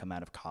I've seen come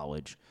out of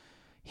college,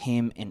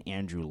 him and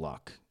Andrew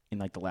Luck in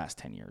the last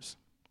 10 years.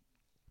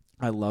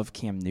 I love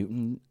Cam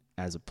Newton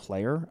as a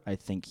player. I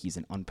think he's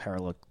an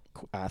unparalleled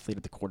athlete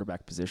at the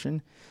quarterback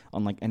position,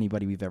 unlike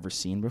anybody we've ever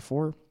seen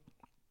before.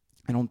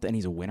 And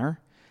he's a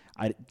winner.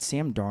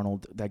 Sam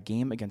Darnold, that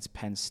game against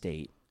Penn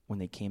State when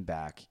they came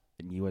back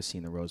in USC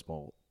in the Rose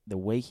Bowl, the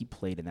way he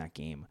played in that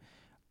game,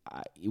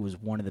 it was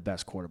one of the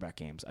best quarterback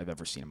games I've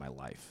ever seen in my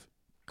life,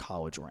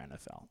 college or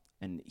NFL.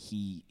 And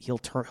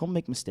he'll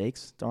make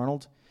mistakes,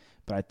 Darnold,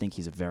 but I think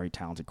he's a very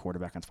talented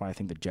quarterback. That's why I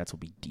think the Jets will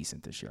be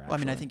decent this year. Well,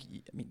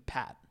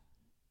 Pat.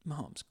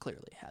 Mahomes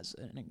clearly has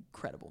an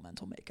incredible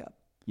mental makeup.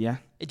 Yeah.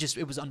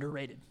 It was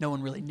underrated. No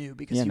one really knew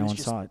because no one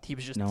saw it. He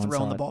was just No one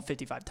throwing saw the it. ball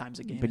 55 times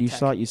a game. But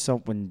you saw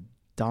when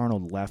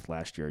Darnold left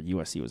last year,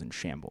 USC was in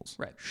shambles.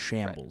 Right.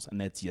 Shambles. Right. And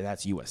that's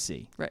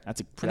USC. Right.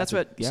 That's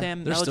what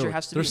Sam Mellinger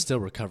has to They're be. still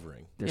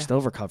recovering. They're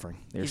still recovering.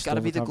 He's got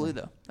to be the glue,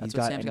 though. That's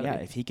what Sam's got to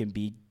be. If he can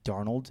be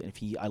Darnold,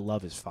 and I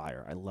love his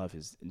fire. I love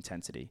his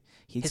intensity.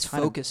 His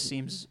focus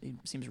seems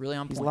really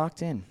on point. He's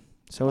locked in.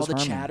 So all is the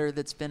Herman. chatter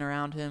that's been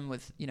around him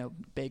with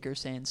Baker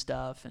saying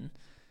stuff and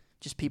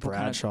just people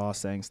Bradshaw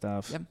saying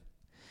stuff. Yep.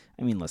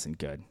 I mean, listen,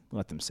 good.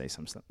 Let them say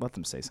something. Let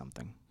them say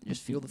something.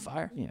 Just feel the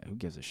fire. Yeah, who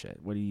gives a shit?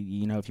 What do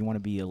you if you want to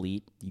be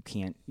elite, you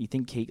can't. You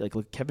think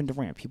look, Kevin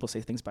Durant. People say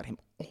things about him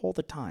all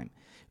the time,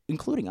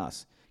 including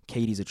us.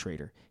 KD's a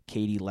traitor.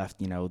 KD left,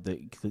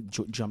 the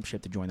jump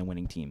ship to join the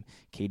winning team.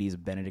 KD is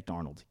Benedict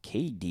Arnold.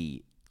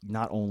 KD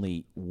not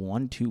only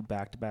won 2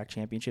 back-to-back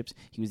championships,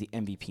 he was the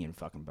MVP in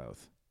fucking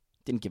both.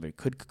 Didn't give it.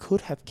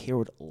 Could have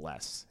cared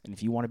less. And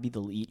if you want to be the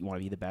elite, you want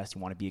to be the best,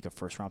 you want to be like a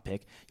first-round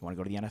pick, you want to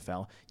go to the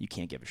NFL, you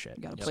can't give a shit.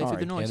 You got to play through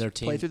the noise. And their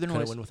team play through the noise.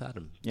 Couldn't win without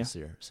him this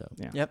year. So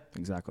Yeah. Yep.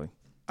 Exactly.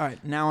 All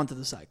right, now onto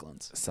the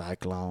Cyclones.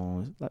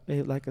 Cyclone,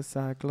 like a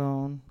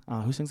cyclone.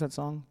 Who sings that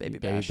song? Baby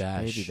Bash.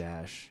 Baby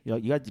Bash.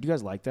 Did you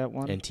guys like that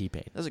one? And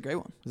T-Pain. That was a great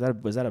one.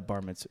 Was that a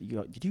bar mitzvah?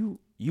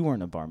 You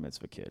weren't a bar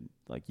mitzvah kid.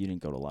 Like you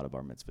didn't go to a lot of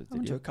bar mitzvahs, I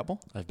went did to you? a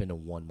couple. I've been to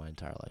one my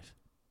entire life.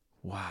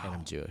 Wow. And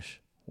I'm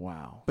Jewish.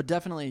 Wow. But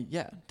definitely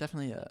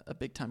a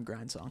big-time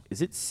grind song.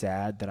 Is it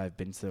sad that I've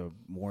been to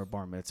more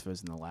bar mitzvahs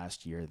in the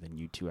last year than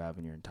you two have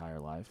in your entire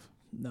life?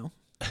 No.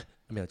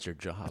 I mean, that's your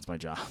job. That's my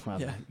job.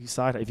 Yeah. You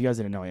saw it. If you guys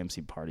didn't know, I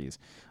MC parties.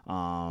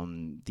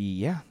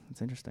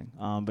 It's interesting.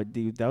 But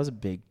that was a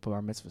big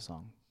bar mitzvah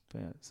song.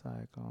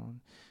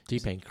 Cyclone.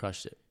 T-Pain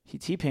crushed it.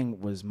 T-Pain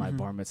was my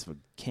bar mitzvah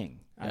king.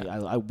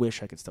 Yeah. I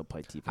wish I could still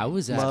play T-Pain.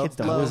 Kids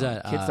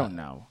don't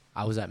know.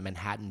 I was at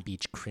Manhattan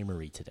Beach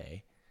Creamery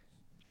today.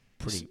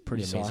 Pretty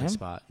You saw amazing him?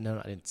 spot. No,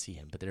 I didn't see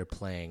him, but they were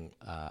playing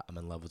I'm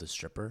in Love with a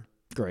Stripper.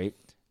 Great.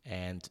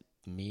 And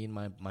me and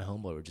my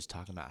homeboy were just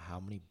talking about how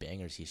many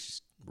bangers he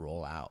just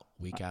roll out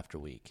week after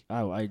week.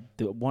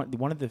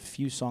 One of the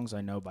few songs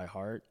I know by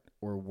heart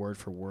or word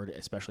for word,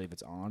 especially if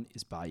it's on,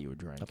 is "Buy You a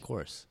Drink." Of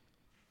course.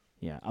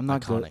 Yeah, I'm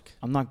not Iconic. good.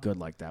 I'm not good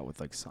like that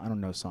with I don't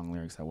know song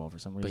lyrics that well for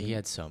some reason. But he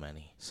had so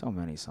many. So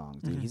many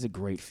songs, dude. He's a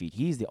great feature.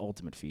 He's the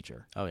ultimate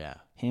feature. Oh yeah.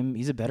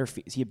 He's a better.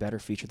 Is he a better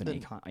feature than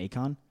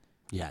Akon?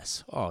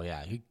 Yes. Oh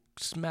yeah. He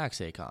smacks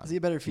Akon. Is he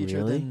a better feature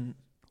Really? than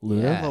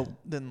Luda? Yeah.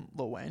 than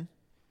Lil Wayne?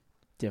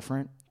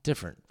 Different.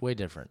 Way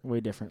different. Way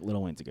different.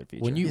 Lil Wayne's a good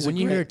feature. When you He's a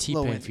hear a great- Lil T-Pain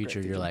Wayne's a great feature,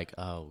 you're feature. like,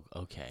 oh,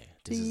 okay.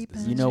 This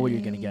you know what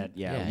you're gonna get.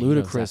 Yeah, Yeah, you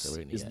know Ludacris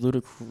exactly what you're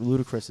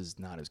gonna Ludacris is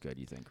not as good.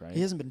 You think, right?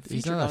 He hasn't been featured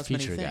He's not a on as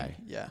many feature things. guy.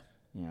 Yeah.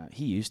 Yeah,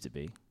 he used to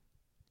be.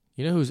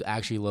 You know who's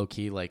actually low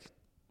key like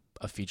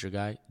a feature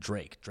guy?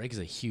 Drake. Drake is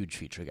a huge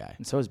feature guy.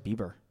 And so is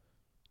Bieber.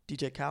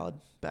 DJ Khaled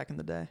back in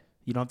the day.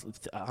 You don't have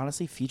to,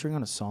 honestly, featuring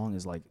on a song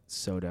is like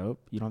so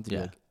dope. You don't have to do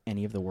Yeah. like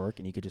any of the work,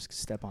 and you could just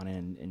step on it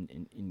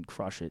and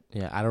crush it.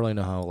 Yeah, I don't really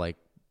know how like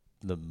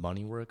the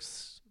money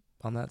works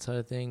on that side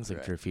of things. Like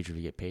Right. if you're a feature,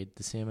 you get paid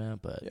the same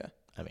amount. But Yeah.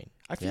 I mean,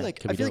 I feel yeah, like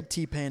could be dope.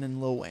 T-Pain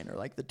and Lil Wayne are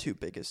like the two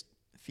biggest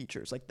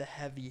features, like the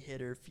heavy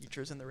hitter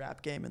features in the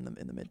rap game in the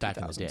mid 2000s. Back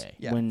in the day.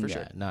 Yeah, When- for yeah,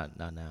 sure. not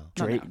now. Not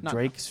Drake, now.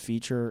 Drake's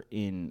feature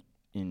in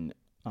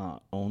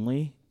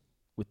Only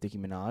with Nicki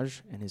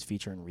Minaj and his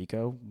feature in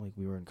Rico, like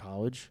we were in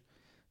college.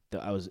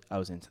 I was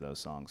into those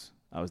songs.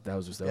 That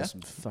was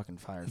some fucking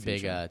fire.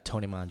 Big feature.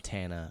 Tony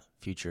Montana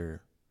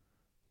feature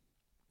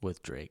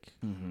with Drake.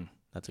 Mm-hmm.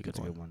 That's a good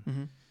one.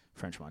 Mm-hmm.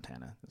 French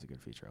Montana. That's a good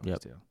feature. I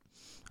Yep. always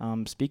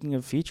do. Speaking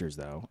of features,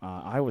 though,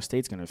 Iowa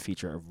State's going to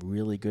feature a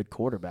really good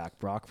quarterback,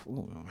 Brock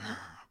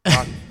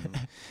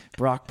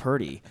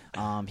Purdy.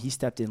 He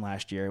stepped in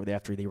last year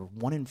after they were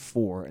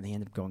 1-4 and they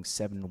ended up going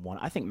 7-1.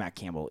 I think Matt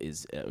Campbell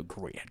is a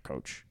great head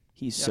coach.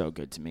 He's so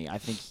good to me. I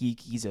think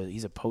he's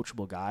a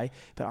poachable guy.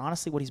 But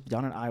honestly, what he's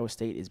done at Iowa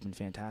State has been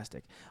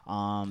fantastic. He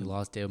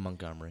lost David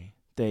Montgomery.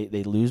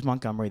 They lose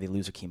Montgomery. They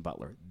lose Hakeem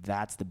Butler.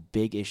 That's the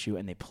big issue,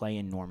 and they play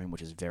in Norman,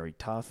 which is very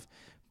tough.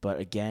 But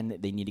again,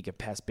 they need to get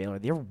past Baylor.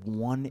 They're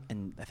 1-15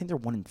 or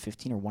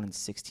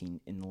 1-16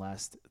 in the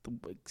last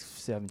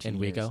 17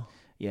 In years. Waco?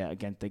 Yeah,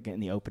 again, they get in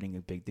the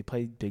opening. They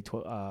play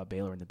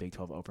Baylor in the Big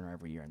 12 opener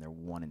every year, and they're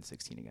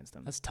 1-16 against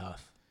them. That's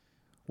tough.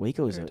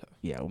 Waco is Very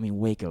tough. I mean,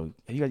 Waco.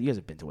 You guys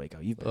have been to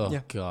Waco. You've been. Oh Yeah.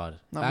 God!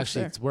 Not much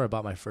Actually, there. it's where I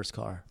bought my first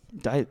car.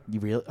 You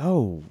really?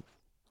 Oh,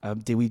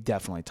 we've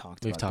definitely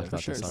talked. We've talked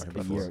about about this this sure. on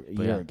a here year,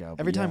 before. a year ago.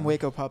 Every but time yeah.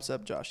 Waco pops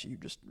up, Josh, you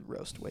just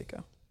roast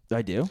Waco.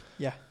 I do.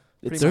 Yeah.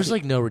 There's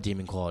like no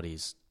redeeming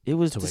qualities It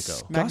was to Waco.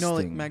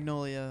 disgusting.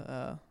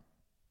 Magnolia.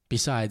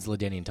 besides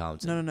LaDainian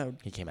Thompson. No.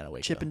 He came out of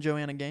Waco. Chip and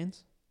Joanna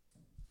Gaines.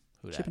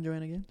 Who Chip dat? and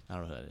Joanna Gaines. I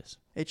don't know who that is.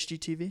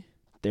 HGTV.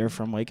 They're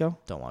from Waco.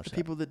 Don't watch The that.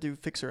 people that do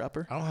Fixer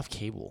Upper. I don't have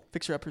cable.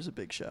 Fixer Upper's a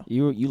big show.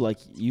 Were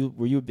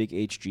you a big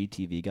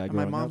HGTV guy And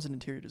growing my mom's up? an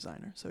interior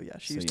designer, so yeah,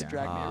 she So used to yeah.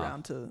 drag me Ah.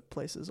 around to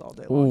places all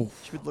day long.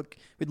 Oof.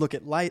 We'd look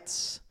at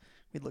lights,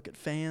 we'd look at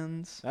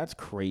fans, That's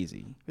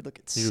crazy. we'd look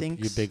at You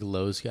sinks. big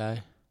Lowe's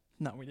guy?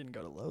 No, we didn't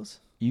go to Lowe's.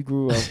 You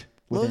grew up.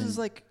 Lowe's is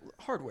like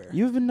hardware.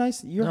 You have been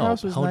nice. Your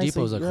house was Home nice.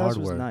 Depot's like your house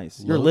was hardware.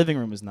 nice. Your living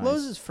room is nice.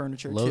 Lowe's is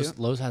furniture too.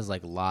 Lowe's has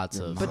like lots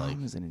Your of mom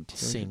like is an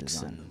interior sinks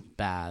designer. and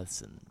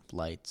baths and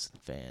lights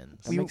and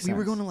fans. That makes We were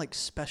sense. going to like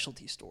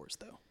specialty stores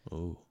though.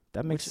 Ooh.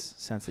 That makes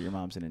sense that your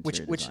mom's an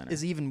interior Which designer.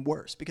 is even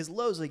worse because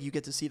Lowe's, like, you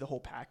get to see the whole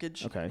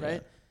package. Okay. Right? Yeah.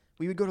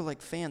 We would go to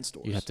like fan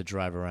stores. You have to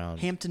drive around.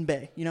 Hampton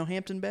Bay. You know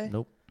Hampton Bay?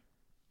 Nope.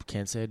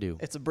 Can't say I do.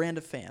 It's a brand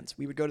of fans.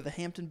 We would go to the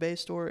Hampton Bay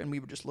store and we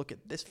would just look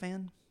at this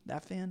fan,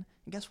 that fan,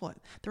 and guess what?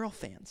 They're all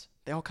fans.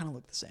 They all kind of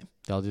look the same.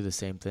 They all do the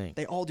same thing.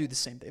 They all do the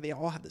same thing. They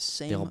all have the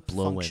same They all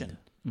blow function.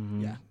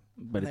 Mhm. Yeah.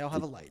 But They all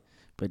have a light.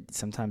 But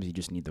sometimes you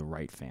just need the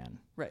right fan.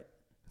 Right.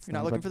 It's You're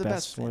not looking about for the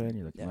best fan.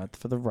 You're looking Yeah.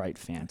 for the right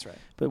fan. That's right.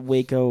 But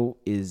Waco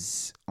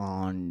is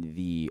on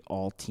the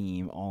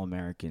all-team,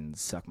 all-American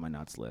suck my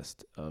nuts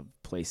list of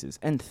places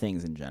and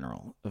things in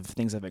general, of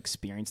things I've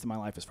experienced in my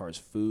life as far as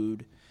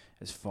food,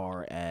 as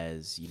far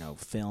as,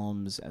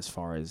 films, as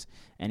far as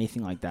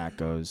anything like that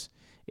goes.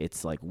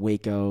 It's like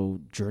Waco,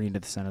 Journey to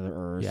the Center of the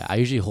Earth. Yeah, I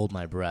usually hold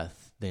my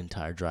breath the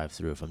entire drive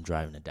through. If I'm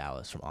driving to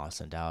Dallas, from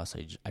Austin to Dallas,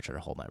 I try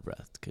to hold my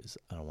breath because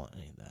I don't want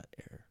any of that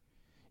air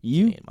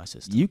in my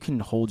system. You can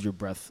hold your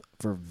breath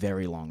for a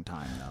very long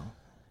time, though.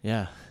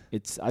 Yeah.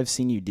 I've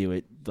seen you do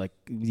it. Like,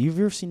 you've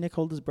ever seen Nick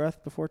hold his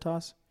breath before,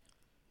 Toss?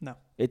 No.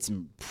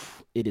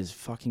 It is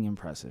fucking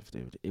impressive,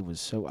 dude. It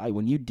was so.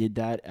 When you did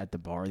that at the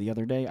bar the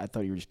other day, I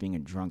thought you were just being a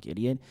drunk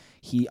idiot.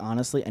 He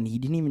honestly, and he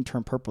didn't even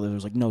turn purple. There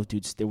was like, no,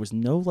 dude. There was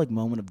no like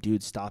moment of,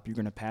 dude, stop. You're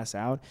gonna pass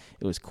out.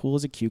 It was cool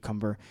as a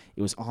cucumber.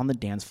 It was on the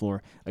dance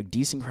floor. A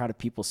decent crowd of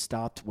people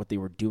stopped what they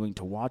were doing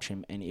to watch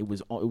him, and it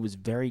was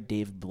very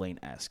David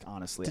Blaine-esque.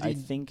 Honestly,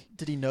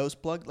 Did he nose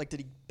plug? Like,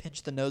 did he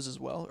pinch the nose as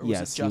well, or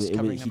yes, was it just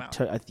covering them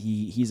out?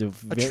 He's a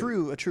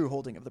true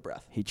holding of the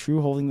breath. He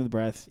true holding of the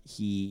breath.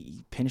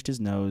 He pinched his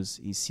nose.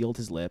 He sealed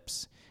his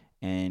lips,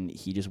 and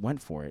he just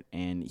went for it.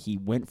 And he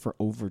went for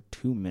over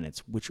 2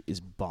 minutes, which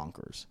is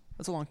bonkers.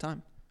 That's a long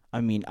time.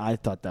 I mean, I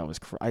thought that was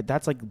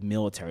that's like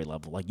military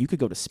level. Like, you could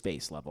go to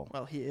space level.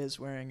 Well, he is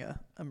wearing a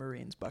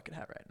Marine's bucket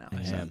hat right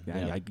now.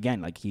 Yeah.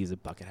 Again, like, he's a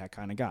bucket hat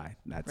kind of guy.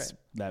 That's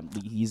right.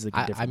 that he's like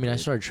a different. I mean, I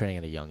breed. started training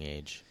at a young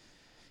age.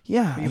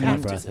 Yeah, You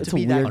have to it's a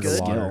be that weird good.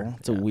 skill.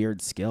 It's a Yeah.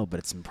 weird skill, but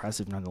it's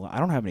impressive nonetheless. I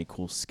don't have any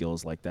cool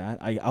skills like that.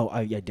 I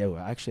do.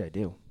 Actually, I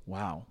do.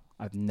 Wow,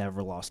 I've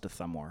never lost a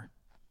thumb war.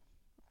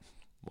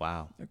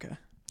 Wow. Okay.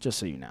 Just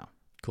so you know.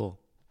 Cool.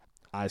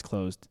 Eyes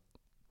closed,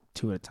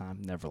 2 at a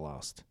time, never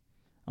lost.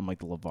 I'm like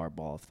the LeVar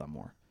Ball of thumb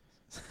war.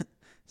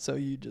 So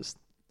you just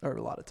are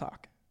a lot of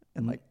talk,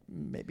 and like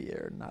maybe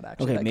you're not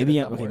actually. Okay, that good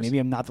at thumb okay, wars. maybe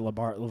I'm not the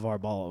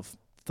LeVar Ball of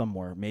thumb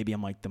war. Maybe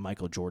I'm like the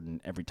Michael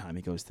Jordan every time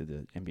he goes to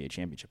the NBA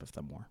championship of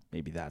thumb war.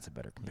 Maybe that's a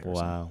better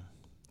comparison. Wow.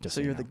 Just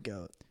So you you're know. the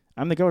GOAT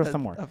I'm the GOAT of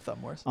thumb war. of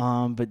thumb wars.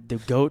 But the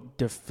GOAT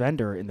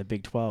defender in the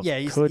Big 12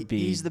 could be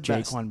he's the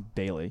best. Jaquan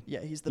Bailey. Yeah,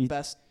 he's the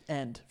best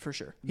end for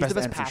sure. He's Best the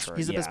best end for pass. sure.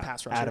 He's the best Yeah.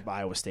 pass rusher. Out of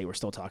Iowa State, we're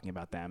still talking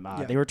about them.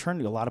 Yeah. They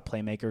returned a lot of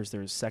playmakers. They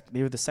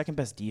were the second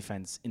best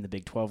defense in the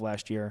Big 12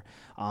 last year.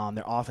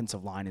 Their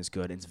offensive line is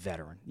good. It's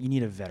veteran. You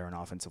need a veteran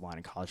offensive line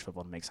in college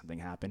football to make something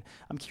happen.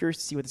 I'm curious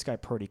to see what this guy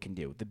Purdy can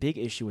do. The big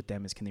issue with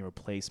them is, can they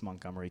replace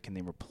Montgomery? Can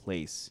they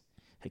replace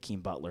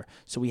Hakeem Butler?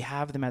 So we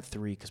have them at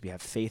 3 because we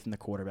have faith in the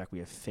quarterback. We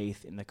have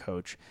faith in the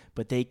coach.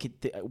 But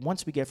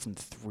once we get from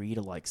 3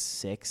 to like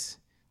 6,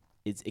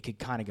 it could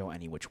kind of go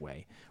any which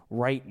way.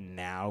 Right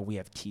now, we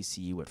have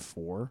TCU at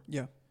 4.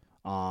 Yeah.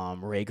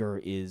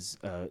 Rager is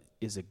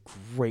a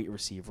great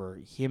receiver.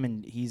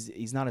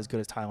 He's not as good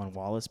as Tylan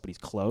Wallace, but he's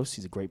close.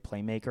 He's a great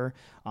playmaker.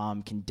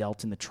 Can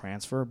Delton, the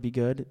transfer, be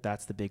good?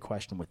 That's the big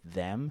question with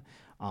them.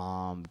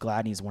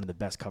 Gladney is one of the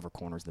best cover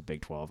corners of the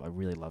Big 12. I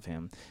really love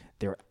him.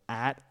 They're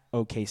at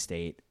OK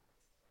State,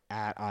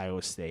 at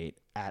Iowa State,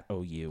 at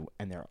OU,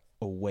 and they're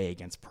away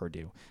against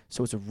Purdue.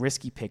 So it's a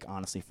risky pick,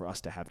 honestly, for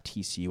us to have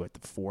TCU at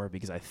the 4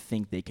 because I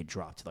think they could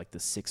drop to like the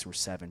 6 or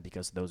 7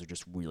 because those are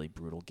just really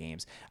brutal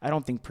games. I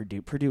don't think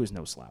Purdue is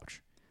no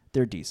slouch.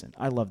 They're decent.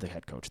 I love the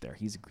head coach there.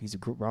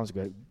 Brown's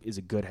is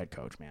a good head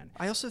coach, man.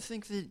 I also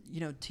think that,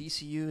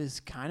 TCU has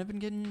kind of been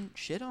getting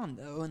shit on,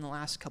 though, in the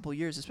last couple of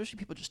years, especially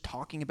people just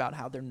talking about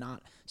how they're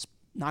not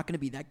going to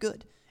be that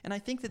good. And I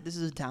think that this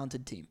is a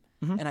talented team.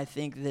 Mm-hmm. And I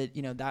think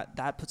that,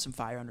 that puts some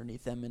fire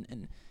underneath them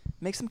and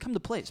makes them come to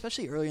play,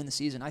 especially early in the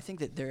season. I think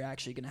that they're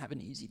actually going to have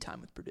an easy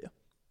time with Purdue.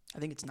 I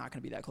think it's not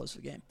going to be that close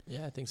of a game.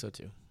 Yeah, I think so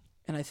too.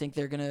 And I think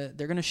they're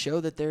gonna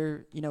show that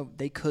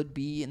they could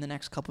be in the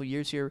next couple of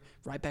years here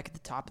right back at the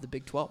top of the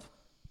Big 12.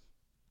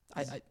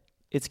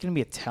 It's going to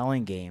be a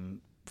telling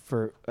game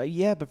for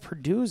but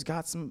Purdue's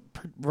got some.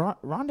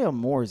 Rondale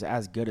Moore is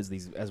as good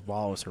as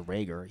Wallace or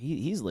Rager.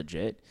 He's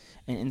legit,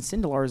 and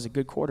Sindelar is a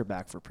good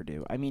quarterback for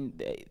Purdue. I mean,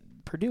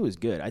 Purdue is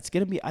good. It's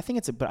going to be. I think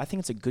it's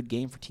a good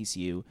game for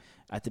TCU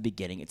at the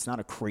beginning. It's not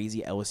a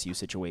crazy LSU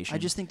situation. I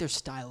just think their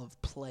style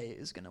of play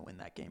is going to win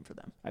that game for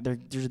them. They're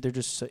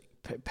just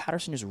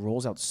Patterson just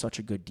rolls out such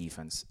a good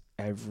defense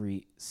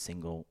every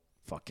single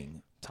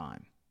fucking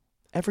time.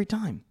 Every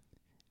time.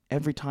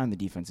 Every time the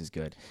defense is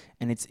good.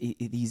 And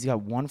he's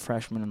got one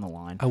freshman on the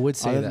line. I would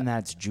say Other than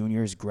that, it's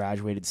juniors,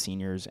 graduated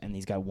seniors, and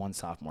he's got one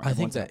sophomore. I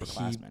think that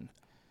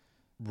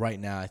right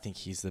now, I think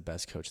he's the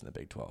best coach in the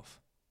Big 12.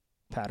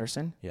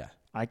 Patterson? Yeah.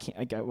 I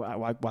can't.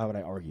 Why would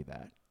I argue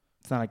that?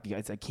 It's not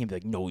like I can't be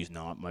like, no, he's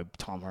not. My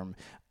Tom Herman.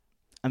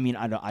 I mean,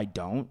 I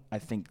don't. I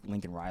think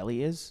Lincoln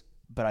Riley is,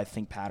 but I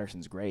think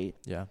Patterson's great.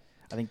 Yeah.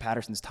 I think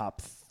Patterson's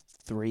top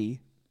 3,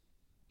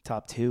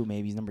 top 2,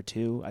 maybe he's number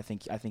 2. I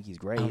think he's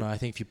great. I don't know. I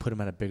think if you put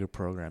him at a bigger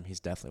program, he's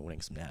definitely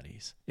winning some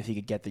natties. If he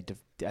could get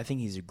I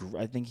think he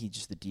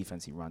just the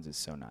defense he runs is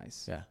so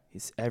nice. Yeah.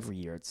 Every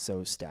year it's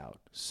so stout,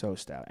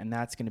 and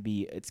it's gonna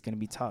be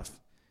tough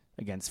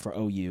for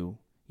OU.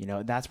 You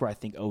know, that's where I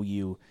think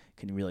OU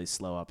can really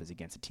slow up is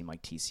against a team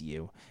like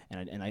TCU,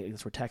 and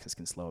that's where Texas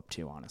can slow up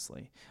too,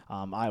 honestly.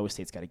 Iowa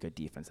State's got a good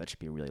defense. That should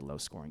be a really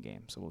low-scoring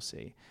game, so we'll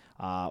see.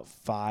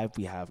 5,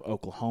 we have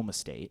Oklahoma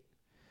State.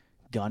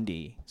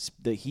 Gundy,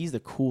 he's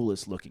the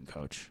coolest-looking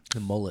coach. The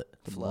mullet.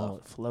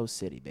 Flow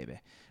City, baby.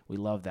 We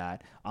love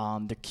that.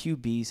 The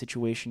QB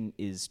situation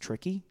is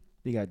tricky.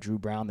 They got Drew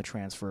Brown, the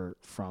transfer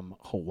from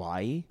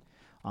Hawaii.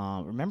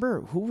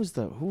 Remember, what was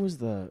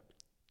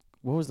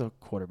the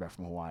quarterback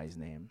from Hawaii's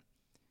name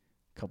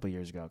a couple of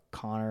years ago?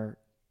 Connor.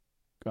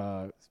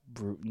 No,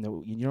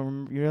 you don't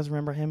remember? You guys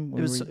remember him?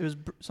 It was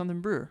something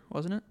Brewer,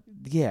 wasn't it?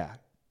 Yeah,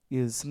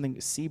 it was something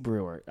C.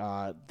 Brewer.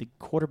 The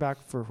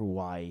quarterback for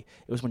Hawaii.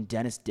 It was when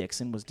Dennis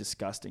Dixon was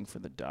disgusting for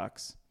the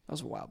Ducks. That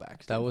was a while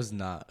back. That was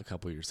not a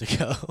couple years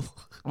ago.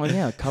 Oh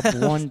yeah, a couple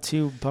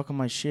 1-2 buck on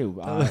my shoe.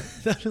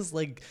 That was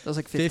like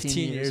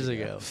 15 years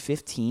ago.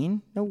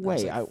 15? No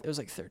way. It was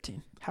like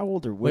 13. How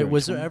old are we? Wait,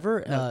 was there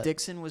ever? No,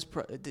 Dixon was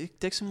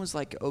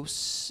like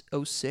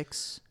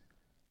 06,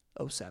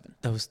 07.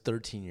 That was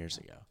 13 years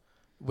ago.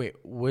 Wait,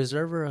 was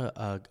there ever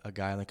a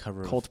guy on the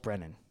cover? Colt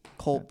Brennan.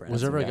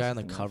 Was there ever a guy on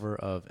the cover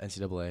of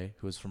NCAA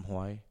who was from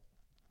Hawaii?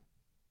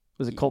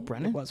 Was it Colt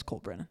Brennan? It was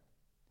Colt Brennan.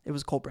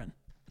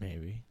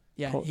 Maybe.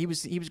 Yeah, he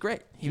was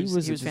great. He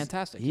was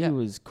fantastic. He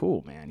was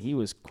cool, man. He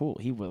was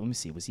cool. Let me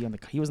see. Was he on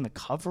the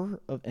cover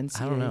of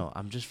NCAA? I don't know.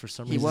 I'm just for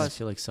some reason I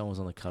feel like someone was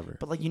on the cover.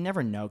 But like you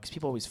never know because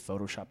people always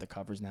Photoshop the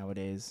covers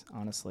nowadays.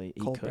 Honestly,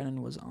 Colt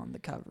Brennan was on the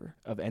cover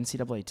of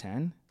NCAA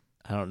 10.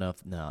 I don't know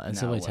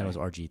NCAA 10 was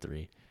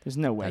RG3. There's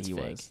no way That's he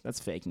fake. was. That's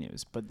fake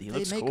news. But he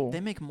looks cool. They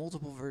make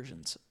multiple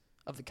versions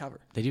of the cover.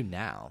 They do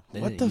now.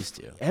 They didn't used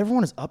to.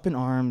 Everyone is up in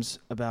arms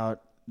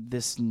about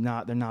this.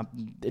 They're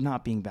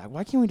not being back.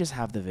 Why can't we just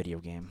have the video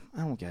game?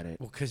 I don't get it.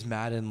 Well, because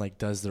Madden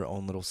does their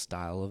own little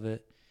style of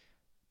it,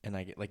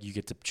 and you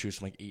get to choose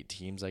from 8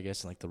 teams, I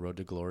guess, and the Road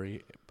to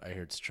Glory. I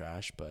hear it's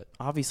trash, but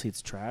obviously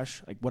it's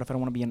trash. Like, what if I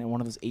don't want to be in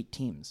one of those 8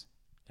 teams?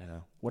 I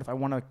know. What if I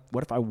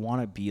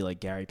want to be like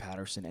Gary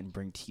Patterson and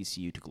bring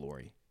TCU to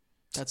glory?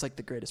 That's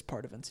the greatest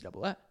part of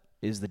NCAA.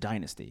 Is the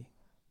dynasty,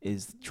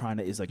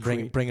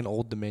 bring an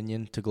Old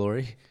Dominion to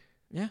glory.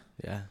 Yeah,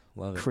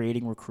 love it.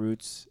 Creating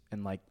recruits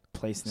and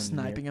placing them,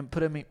 sniping him,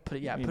 putting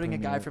a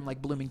guy from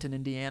Bloomington,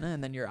 Indiana,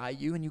 and then you're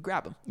IU and you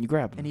grab him.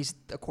 And he's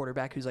a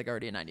quarterback who's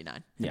already a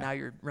 99. And now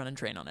you're running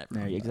train on it.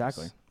 Yeah,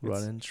 exactly.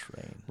 Running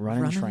train.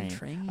 Running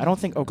train. I don't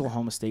think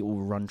Oklahoma State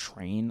will run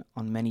train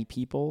on many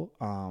people.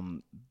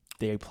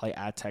 They play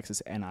at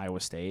Texas and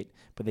Iowa State,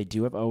 but they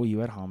do have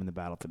OU at home in the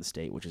battle for the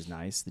state, which is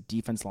nice. The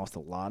defense lost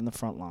a lot in the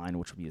front line,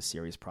 which will be a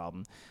serious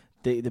problem.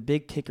 The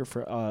big kicker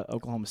for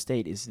Oklahoma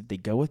State is if they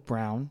go with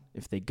Brown,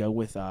 if they go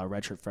with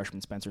redshirt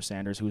freshman Spencer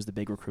Sanders, who is the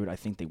big recruit, I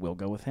think they will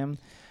go with him.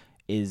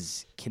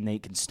 Can he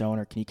connect with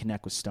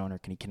Stoner?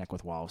 Can he connect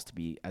with Wallace to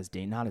be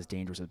not as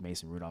dangerous as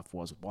Mason Rudolph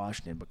was with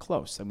Washington, but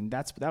close? I mean,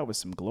 that was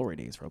some glory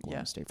days for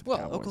Oklahoma State. For the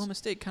Cowboys. Oklahoma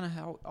State kind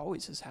of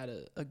always has had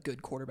a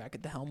good quarterback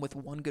at the helm with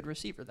one good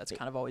receiver. That's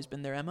kind of always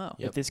been their MO.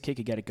 Yep. If this kid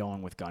could get it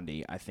going with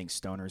Gundy, I think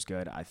Stoner's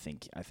good. I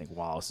think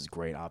Wallace is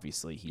great.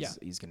 Obviously,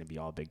 he's going to be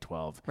all Big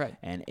 12. Right.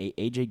 And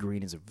AJ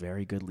Green is a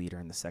very good leader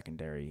in the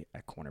secondary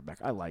at cornerback.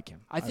 I like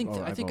him. I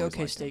think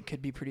OK State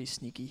could be pretty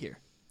sneaky here.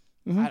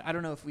 Mm-hmm. I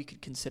don't know if we could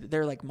consider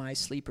they're like my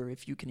sleeper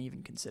if you can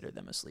even consider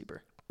them a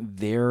sleeper.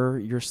 They're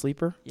your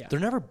sleeper? Yeah. They're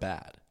never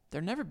bad.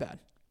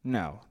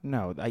 No.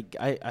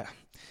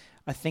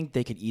 I think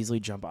they could easily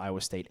jump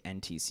Iowa State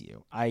and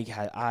TCU.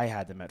 I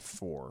had them at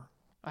 4.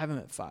 I have them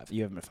at 5.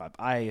 You have them at 5.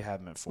 I have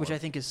them at 4. Which I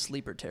think is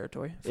sleeper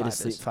territory. It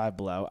is 5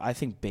 below. I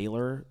think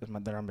Baylor,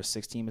 their number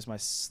 6 team, is my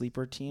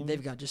sleeper team.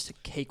 They've got just a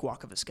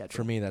cakewalk of a schedule.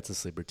 For me, that's a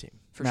sleeper team.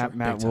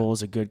 Matt Rule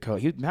is a good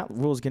coach. Matt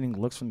Rule is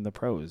getting looks from the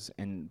pros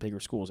and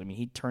bigger schools. I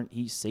mean,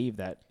 he saved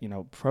that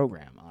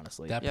program.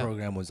 Honestly, that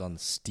program was on the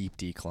steep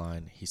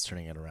decline. He's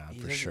turning it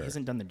around for sure. He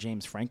hasn't done the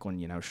James Franklin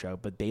show,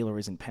 but Baylor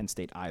isn't Penn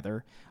State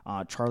either.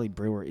 Charlie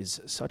Brewer is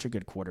such a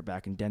good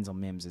quarterback, and Denzel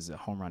Mims is a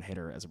home run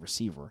hitter as a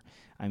receiver.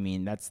 I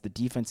mean, the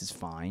defense is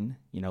fine.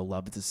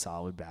 Love is a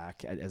solid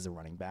back as a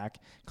running back.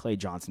 Clay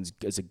Johnson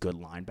is a good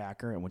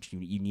linebacker, in which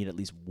you need at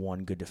least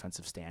one good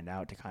defensive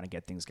standout to kind of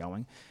get things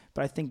going.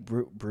 But I think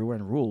Brewer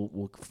and Rule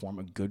will form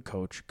a good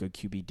coach, good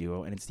QB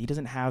duo, and he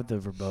doesn't have the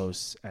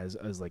verbose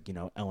as like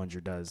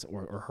Ehlinger does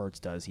or Hurts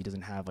does. He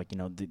doesn't have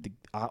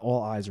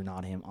all eyes are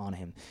not on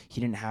him. He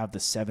didn't have the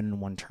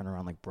 7-1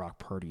 turnaround like Brock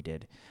Purdy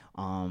did.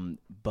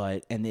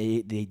 But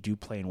they do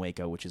play in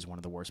Waco, which is one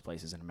of the worst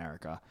places in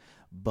America.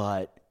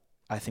 But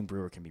I think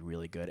Brewer can be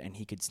really good, and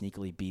he could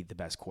sneakily be the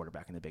best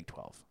quarterback in the Big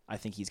 12. I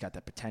think he's got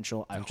that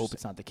potential. I hope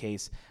it's not the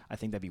case. I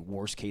think that'd be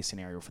worst case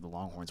scenario for the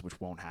Longhorns,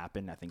 which won't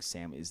happen. I think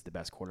Sam is the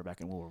best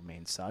quarterback and will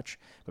remain such.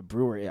 But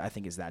Brewer, I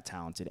think, is that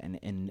talented, and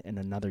in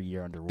another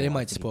year under Rule, they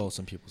might spoil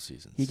some people's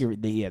seasons.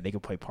 They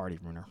could play party,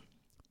 Bruner.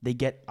 They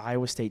get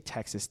Iowa State,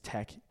 Texas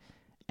Tech,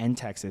 and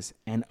Texas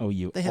and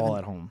OU all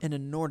at home. An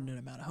inordinate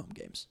amount of home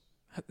games.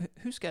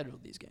 Who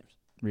scheduled these games?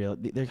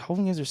 Really, their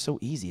home games are so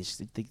easy. It's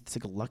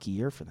like a lucky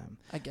year for them.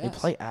 I guess they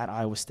play at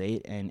Iowa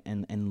State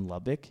and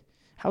Lubbock.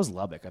 How's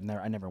Lubbock?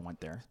 I never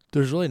went there.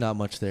 There's really not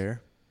much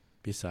there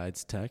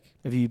besides Tech.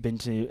 Have you been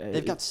to?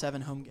 They've got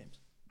 7 home games.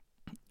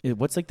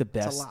 What's like the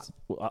best? It's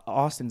a lot.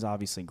 Austin's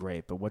obviously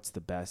great, but what's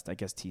the best? I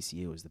guess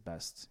TCU is the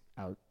best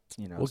out.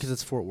 Well, because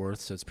it's Fort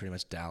Worth, so it's pretty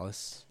much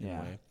Dallas. Yeah. In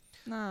a way.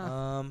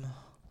 Nah.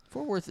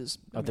 Fort Worth is.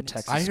 The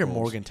Texas. I hear schools.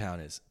 Morgantown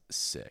is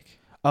sick.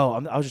 Oh,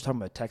 I was just talking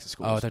about Texas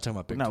schools. Oh, they're talking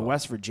about Big 12. No,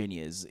 West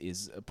Virginia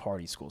is a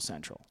party school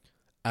central.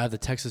 Out of the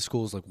Texas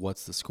schools, like,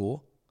 what's the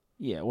school?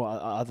 Yeah, well,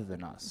 other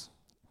than us.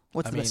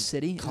 What's the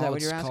city? Is that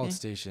what you're asking? College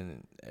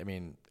Station,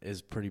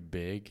 is pretty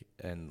big,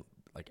 and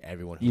like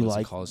everyone who lives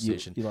in College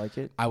Station. You like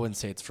it? I wouldn't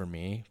say it's for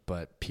me,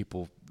 but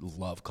people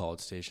love College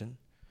Station.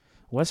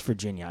 West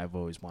Virginia, I've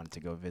always wanted to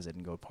go visit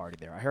and go party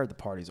there. I heard the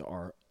parties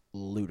are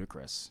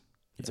ludicrous.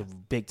 It's a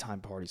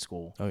big-time party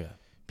school. Oh, yeah.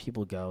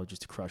 People go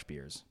just to crush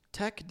beers.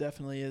 Tech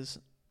definitely is.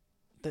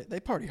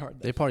 They party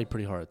hard. They party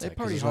pretty hard at Tech. They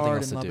party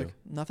hard in Lubbock.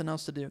 Nothing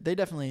else to do. They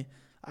definitely,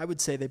 I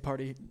would say they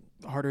party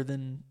harder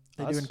than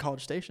they do in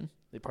College Station.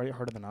 They party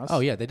harder than us? Oh,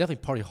 yeah. They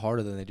definitely party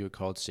harder than they do at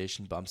College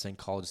Station, but I'm saying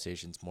College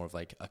Station's more of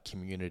like a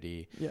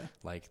community. Yeah.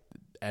 Like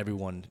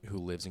everyone who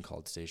lives in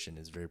College Station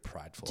is very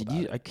prideful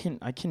I can't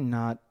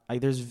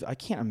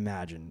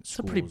imagine It's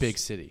a pretty big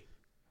city.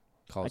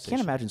 I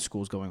can't imagine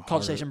schools going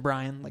College Station,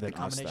 Bryan, like the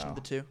combination of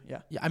the two.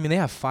 Yeah. Yeah, they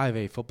have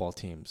 5A football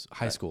teams,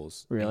 high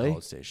schools. Really? In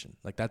College Station.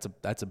 Like that's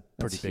a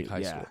pretty big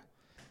high school.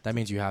 That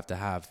means you have to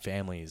have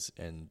families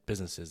and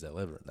businesses that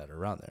are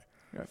around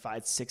there.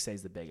 6A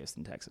is the biggest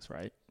in Texas,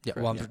 right? Yeah.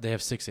 Well, they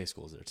have 6A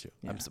schools there too.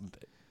 Yeah.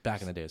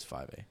 Back in the day, it was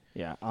 5A.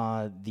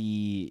 Yeah.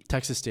 The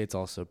Texas State's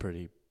also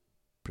pretty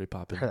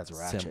popular. I heard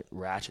that's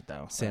ratchet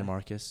though. San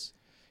Marcos.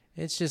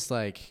 It's just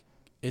like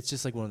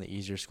one of the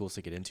easier schools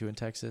to get into in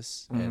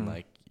Texas, and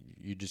like.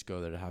 You just go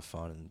there to have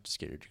fun and just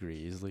get your degree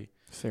easily.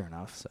 Fair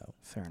enough.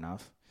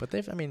 But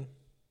they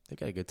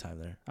got a good time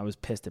there. I was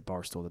pissed at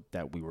Barstool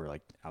that we were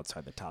like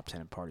outside the top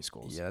 10 in party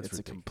schools. Yeah, it's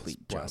a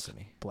complete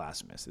blasphemy.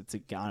 Blasphemous. It's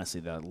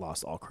honestly that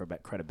lost all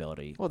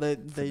credibility. Well, they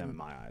them in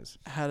my eyes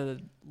had a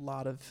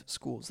lot of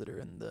schools that are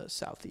in the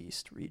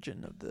southeast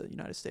region of the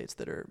United States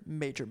that are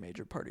major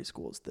party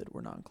schools that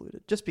were not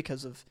included just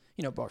because of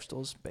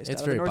Barstool's based.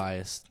 It's out very of the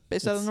biased.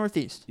 Based out of the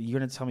Northeast.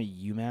 You're gonna tell me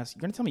UMass?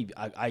 You're gonna tell me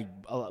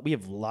we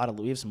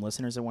have some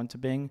listeners that went to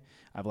Bing.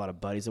 I have a lot of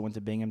buddies that went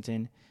to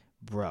Binghamton,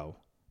 bro.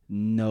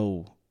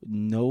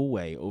 No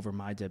way over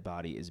my dead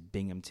body is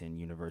Binghamton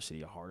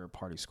University a harder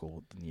party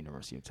school than the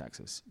University of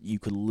Texas. You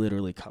could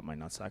literally cut my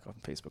nutsack off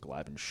on Facebook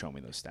Live and show me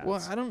those stats.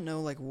 Well, I don't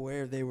know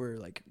where they were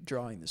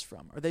drawing this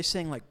from. Are they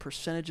saying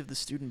percentage of the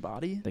student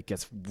body that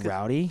gets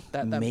rowdy?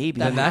 Maybe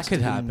that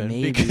could happen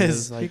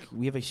because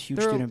we have a huge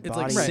student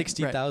body. It's like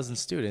 60,000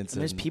 students.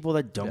 And there's people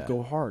that don't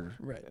go hard.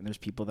 Right. And there's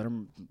people that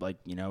are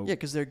Yeah,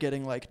 because they're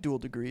getting dual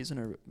degrees and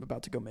are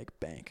about to go make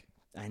bank.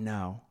 I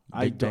know.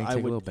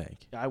 Little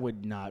bank. I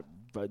would not.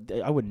 But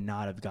I would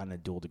not have gotten a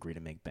dual degree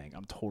to make bank.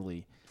 I'm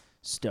totally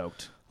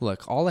stoked.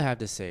 Look, all I have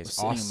to say is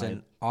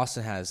Austin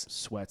has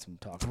sweats and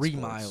talking 3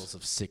 sports. miles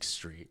of 6th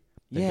Street.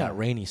 They got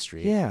Rainy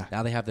Street. Yeah.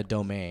 Now they have the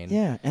Domain.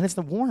 Yeah, and it's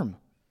the warm.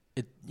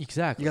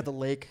 Exactly. You got the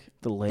lake.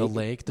 The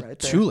lake. Right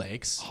 2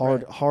 lakes.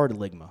 Hard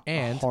ligma.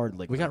 And hard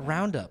ligma. We got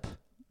Roundup.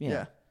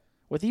 Yeah.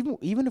 With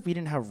even if we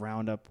didn't have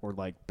Roundup or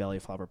belly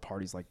flopper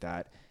parties like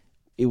that,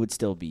 it would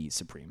still be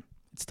supreme.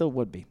 It still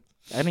would be.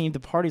 I mean, the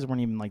parties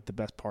weren't even the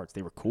best parts.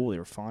 They were cool, they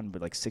were fun,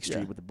 but 6th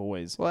Street with the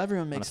boys. Well,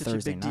 everyone makes such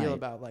Thursday a big deal night.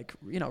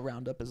 about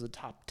Roundup as a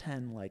top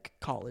 10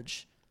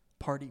 college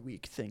party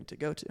week thing to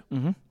go to.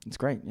 Mm-hmm. It's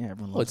great. Yeah,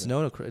 everyone loves it.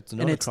 It's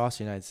known across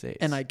the United States.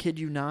 And I kid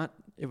you not,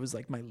 it was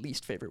my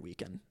least favorite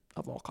weekend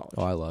of all college.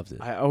 Oh, I loved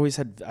it.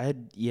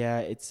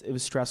 It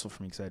was stressful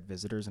for me because I had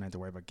visitors and I had to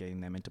worry about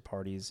getting them into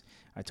parties.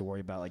 I had to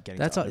worry about getting.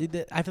 That's all.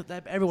 I feel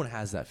that everyone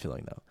has that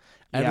feeling though.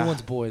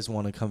 Everyone's boys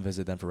want to come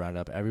visit them for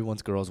Roundup.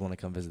 Everyone's girls want to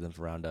come visit them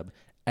for Roundup.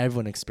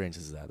 Everyone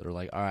experiences that. They're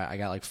like, all right, I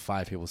got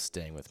 5 people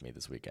staying with me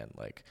this weekend.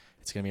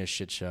 It's gonna be a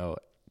shit show,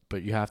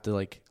 but you have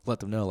to let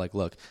them know,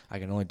 look, I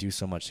can only do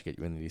so much to get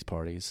you into these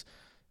parties.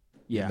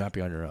 You might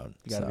be on your own.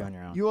 You got to be on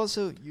your own.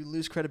 You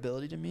lose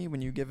credibility to me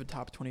when you give a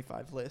top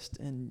 25 list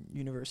and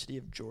University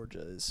of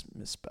Georgia is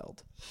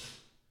misspelled.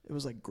 It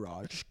was like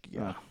Graj.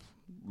 Yeah.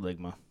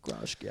 Ligma.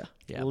 Graj, yeah.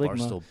 Yeah, Ligma.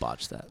 Barstool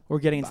botched that. We're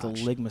getting into the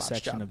Ligma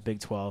section job. of Big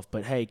 12.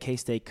 But, hey,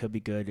 K-State could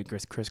be good.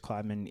 Chris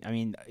Kleiman, I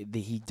mean,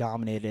 he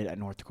dominated at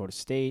North Dakota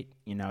State.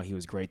 You know, he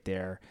was great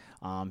there.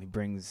 He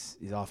brings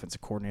his offensive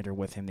coordinator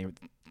with him.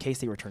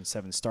 K-State returned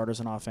 7 starters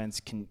on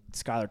offense. Can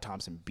Skylar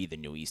Thompson be the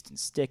new Easton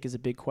Stick is a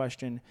big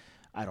question.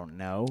 I don't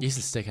know.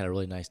 Easton Stick had a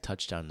really nice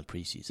touchdown in the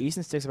preseason.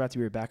 Easton Stick's about to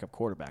be your backup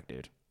quarterback,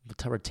 dude. But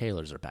Trevor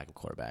Taylor's our backup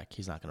quarterback.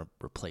 He's not going to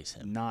replace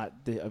him.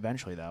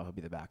 Eventually, though, he'll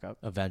be the backup.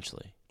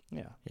 Eventually.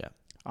 Yeah. Yeah.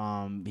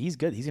 He's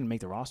good. He's going to make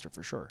the roster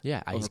for sure.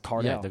 Yeah. Over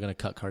Cardell. Yeah, they're going to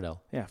cut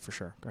Cardell. Yeah, for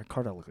sure.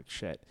 Cardell looked like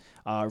shit.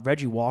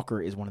 Reggie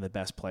Walker is one of the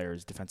best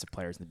defensive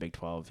players in the Big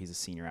 12. He's a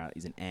senior out.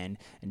 He's an N.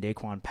 And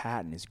Daquan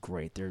Patton is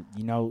great. They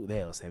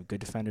have good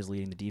defenders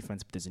leading the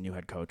defense, but there's a new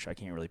head coach. I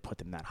can't really put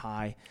them that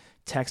high.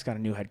 Tech's got a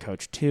new head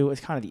coach too.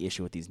 It's kind of the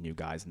issue with these new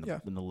guys in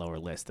the lower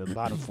list. The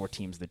bottom 4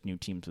 teams, the new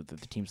teams with the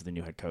teams with the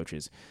new head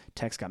coaches.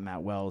 Tech's got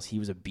Matt Wells. He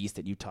was a beast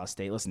at Utah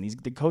State. Listen,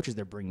 the coaches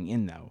they're bringing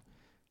in though.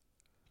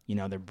 You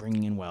know, they're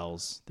bringing in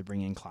Wells, they're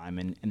bringing in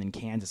Kleiman, and then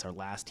Kansas, our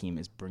last team,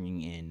 is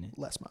bringing in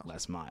Les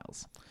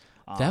Miles.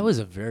 That was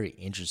a very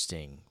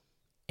interesting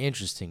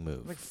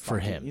move for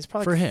him. He's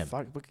probably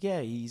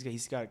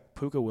he's got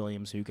Puka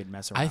Williams who could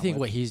mess around. I think with.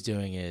 what he's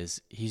doing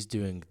is he's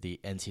doing the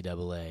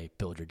NCAA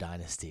build your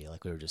dynasty,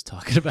 like we were just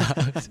talking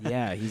about.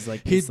 Yeah, he's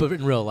but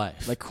in real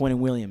life, like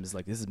Quentin Williams,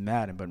 like this is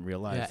Madden, but in real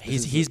life. Yeah,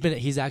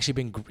 he's actually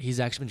been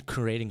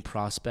creating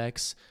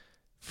prospects.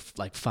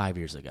 Like 5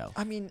 years ago.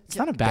 I mean, it's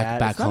not a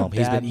back home.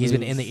 He's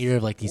been in the ear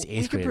of like these 8th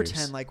graders. We could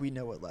pretend like we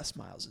know what Les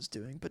Miles is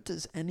doing, but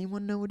does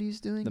anyone know what he's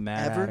doing? The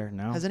Mad Hatter,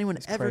 no. Has anyone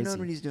ever known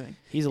what he's doing?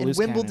 He's a in loose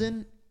Wimbledon,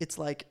 cannon. it's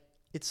like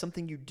it's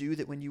something you do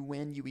that when you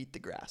win, you eat the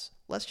grass.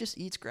 Les just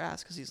eats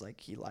grass because he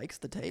likes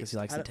the taste. Because he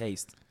likes the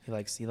taste.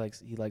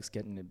 He likes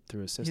getting it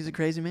through his system. He's a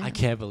crazy man. I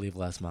can't believe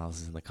Les Miles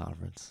is in the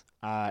conference.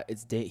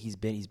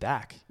 He's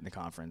back in the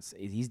conference.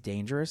 He's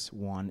dangerous.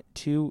 1,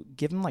 2.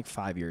 Give him like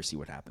 5 years, see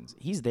what happens.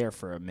 He's there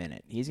for a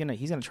minute. He's gonna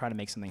try to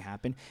make something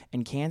happen.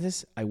 And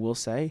Kansas, I will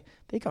say,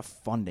 they got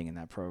funding in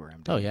that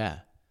program. Dude. Oh yeah,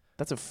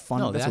 that's a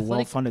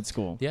well-funded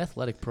school. The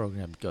athletic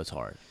program goes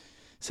hard.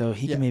 So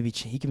he can maybe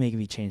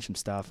change some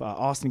stuff.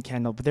 Austin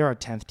Kendall, but they're our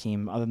 10th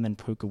team. Other than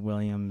Puka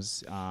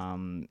Williams,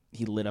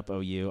 he lit up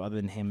OU. Other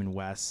than him and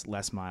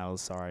Les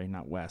Miles,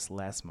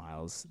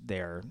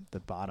 they're the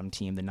bottom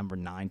team, the number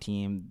 9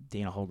 team.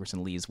 Dana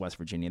Holgerson leaves West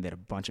Virginia. They had a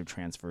bunch of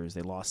transfers.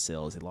 They lost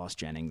Sills. They lost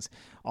Jennings.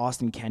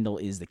 Austin Kendall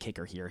is the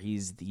kicker here.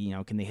 He's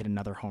can they hit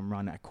another home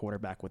run at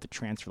quarterback with a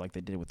transfer like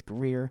they did with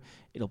Greer?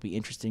 It'll be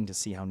interesting to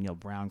see how Neil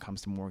Brown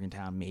comes to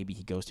Morgantown. Maybe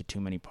he goes to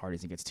too many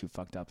parties and gets too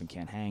fucked up and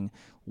can't hang.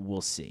 We'll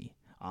see.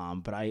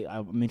 But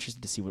I'm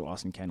interested to see what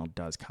Austin Kendall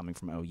does coming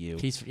from OU.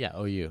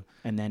 OU.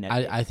 And then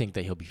I think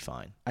that he'll be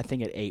fine. I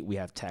think at 8 we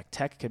have Tech.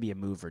 Tech could be a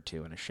move or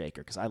two and a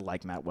shaker because I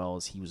like Matt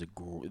Wells. He was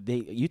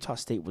Utah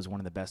State was one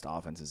of the best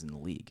offenses in the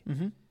league.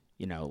 Mm-hmm.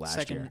 You know,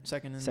 last year,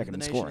 second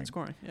in scoring.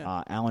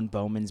 Yeah. Alan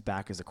Bowman's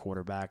back as a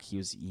quarterback.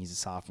 He's a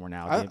sophomore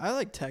now. I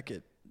like Tech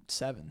at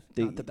 7.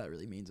 Not that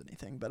really means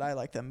anything, but I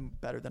like them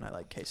better than I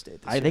like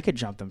K-State. They could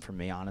jump them for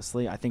me,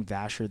 honestly. I think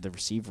Vasher, the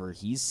receiver,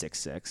 he's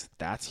 6'6".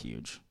 That's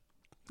huge.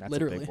 That's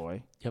literally a big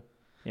boy. Yep.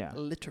 Yeah.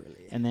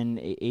 Literally. And then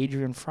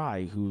Adrian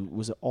Fry, who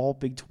was all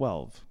Big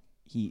 12.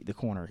 The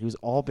corner. He was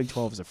all Big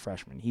 12 as a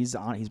freshman. He's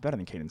better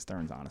than Caden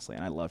Stearns, honestly,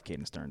 and I love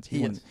Caden Stearns.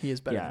 He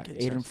is better than Caden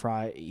Stearns. Adrian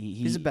Fry.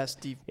 He's the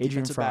best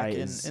defensive back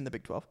in the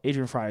Big 12.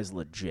 Adrian Fry is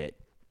legit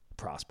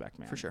prospect,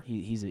 man. For sure.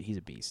 He's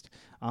a beast.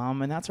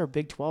 And that's our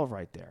Big 12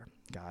 right there,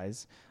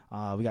 guys.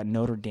 We got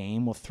Notre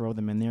Dame. We'll throw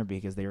them in there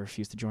because they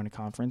refuse to join a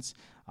conference.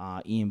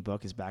 Ian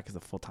Book is back as a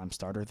full-time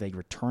starter. They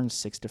return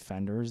 6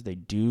 defenders. They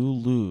do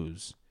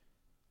lose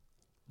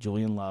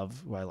Julian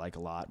Love, who I like a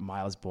lot,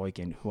 Miles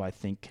Boykin, who I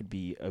think could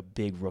be a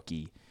big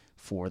rookie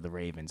for the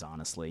Ravens,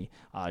 honestly.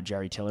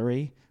 Jerry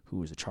Tillery,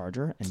 who is a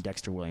Charger, and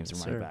Dexter Williams, the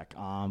running back.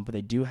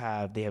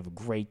 But they have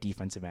great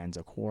defensive ends.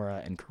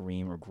 Okora and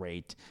Kareem are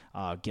great.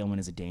 Gilman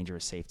is a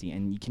dangerous safety,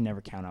 and you can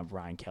never count out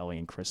Brian Kelly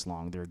and Chris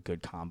Long. They're a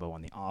good combo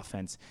on the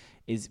offense.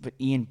 But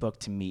Ian Book,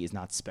 to me, is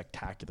not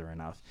spectacular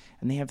enough.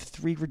 And they have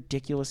 3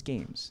 ridiculous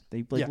games.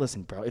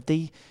 Listen, bro, if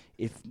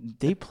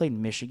they played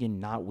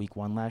Michigan not week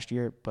 1 last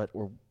year, but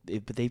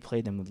they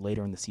played them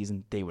later in the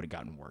season, they would have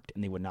gotten worked,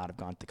 and they would not have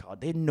gone to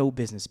college. They had no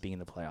business being in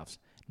the playoffs.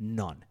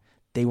 None.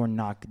 They were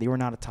not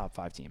a top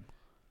 5 team.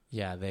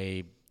 Yeah,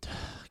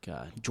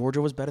 God.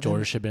 Georgia was better.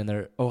 Georgia should have been in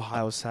there.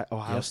 Ohio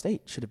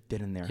State should have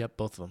been in there. Yep,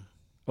 both of them.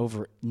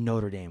 Over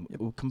Notre Dame.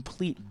 Yep.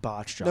 Complete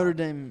botch job. Notre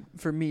Dame,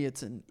 for me,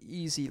 it's an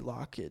easy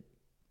lock at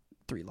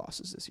 3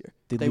 losses this year.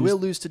 They will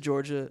lose to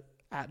Georgia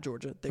at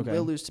Georgia. They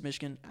will lose to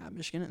Michigan at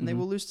Michigan, and they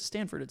will lose to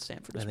Stanford at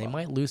Stanford as well. And they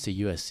might lose to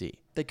USC.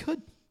 They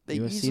could. They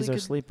USC's our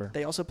sleeper.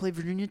 They also play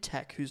Virginia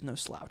Tech, who's no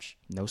slouch.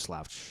 No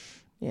slouch.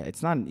 Yeah,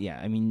 it's not. Yeah,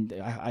 I mean,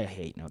 I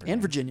hate Notre Dame.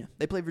 And Virginia.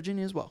 They play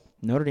Virginia as well.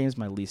 Notre Dame is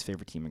my least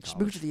favorite team in college. Just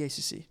move to the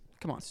ACC.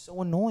 Come on. It's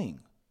so annoying.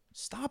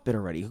 Stop it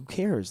already. Who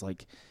cares?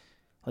 Like,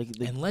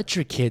 And let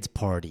your kids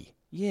party.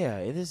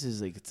 Yeah, this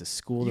is like it's a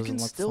school. You can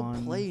look still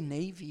fun. play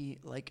Navy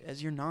like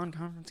as your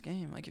non-conference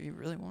game, like if you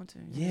really want to.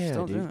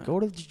 Yeah, dude. Go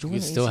to join You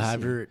the still ACC.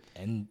 have your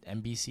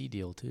NBC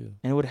deal too.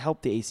 And it would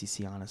help the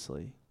ACC,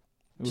 honestly.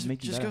 It would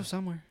make you just better. go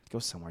somewhere. Go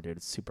somewhere, dude.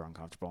 It's super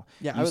uncomfortable.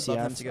 Yeah, I would love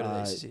them to go to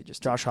the ACC.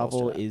 Just Josh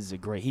Hubbell is a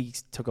great. He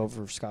took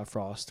over for Scott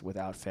Frost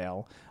without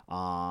fail.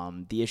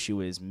 The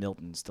issue is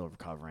Milton's still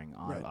recovering,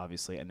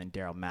 obviously, and then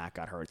Daryl Mack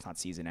got hurt. It's not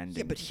season ending.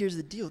 Yeah, but here's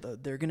the deal, though.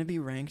 They're going to be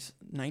ranked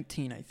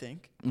 19, I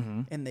think,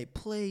 and they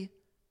play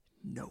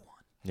no one.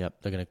 Yep,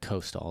 they're gonna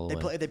coast all the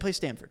way. They play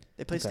Stanford.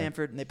 They play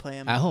Stanford, and they play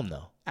him at home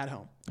though. At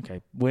home.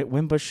 Okay,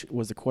 Wimbush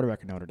was the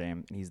quarterback at Notre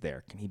Dame, and he's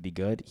there. Can he be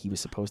good? He was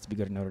supposed to be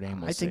good at Notre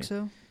Dame. I think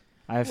so.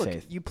 I have Look,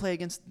 faith. You play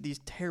against these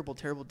terrible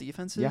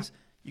defenses. Yeah.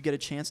 You get a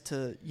chance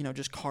to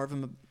just carve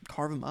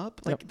them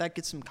up. Like that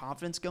gets some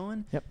confidence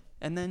going. Yep.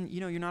 And then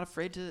you're not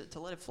afraid to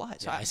let it fly.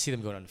 So I see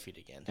them going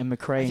undefeated again. And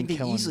McCray and they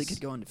Killens easily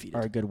could go undefeated.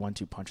 Are a good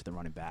 1-2 punch at the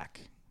running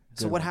back.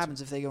 So what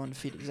happens if they go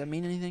undefeated? Does that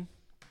mean anything?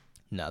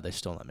 No, they're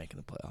still not making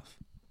the playoff.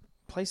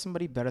 Play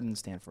somebody better than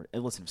Stanford.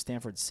 Listen, if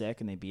Stanford's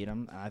sick and they beat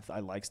them,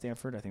 I like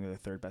Stanford. I think they're the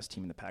third best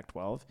team in the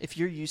Pac-12. If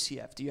you're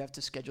UCF, do you have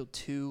to schedule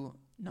 2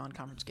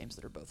 non-conference games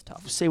that are both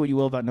tough? Say what you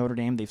will about Notre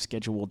Dame, they've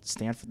scheduled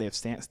Stanford. They have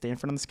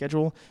Stanford on the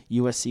schedule,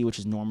 USC, which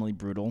is normally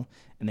brutal,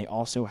 and they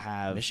also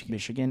have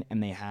Michigan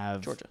and they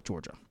have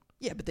Georgia.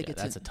 Yeah, but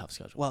that's a tough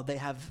schedule. Well, they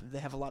have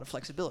a lot of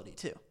flexibility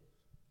too.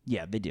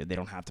 Yeah, they do. They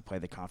don't have to play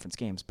the conference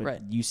games,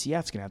 but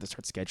UCF's gonna have to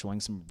start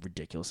scheduling some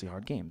ridiculously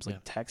hard games. Like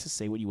Texas,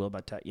 say what you will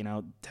about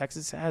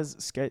Texas has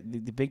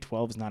the Big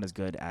 12 is not as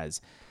good as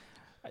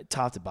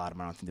top to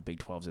bottom. I don't think the Big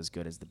 12 is as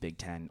good as the Big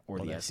 10 or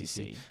the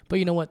SEC. But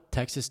you know what?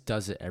 Texas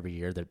does it every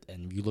year,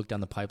 and you look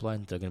down the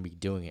pipeline, they're going to be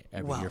doing it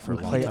every year for a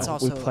long time.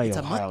 We play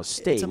Ohio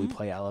State. We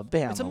play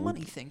Alabama. It's a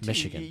money thing too.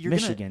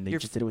 Michigan. They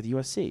just did it with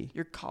USC.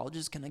 Your college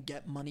is going to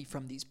get money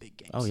from these big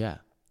games. Oh yeah.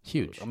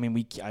 Huge. I mean,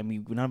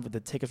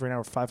 the tickets right now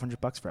are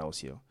 $500 for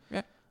LSU. Yeah,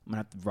 I'm gonna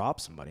have to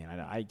rob somebody,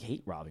 and I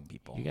hate robbing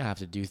people. You're gonna have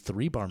to do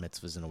 3 bar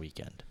mitzvahs in a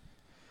weekend.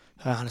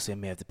 Honestly, I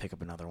may have to pick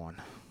up another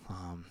one.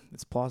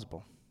 It's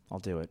plausible. I'll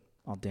do it.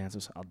 I'll dance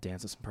with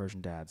some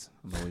Persian dads.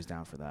 I'm always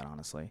down for that,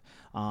 honestly.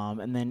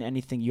 And then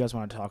anything you guys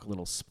want to talk a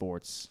little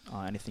sports?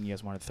 Anything you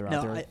guys want to throw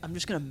out there? No, I'm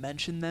just gonna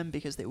mention them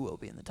because they will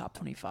be in the top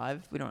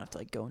 25. We don't have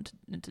to go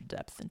into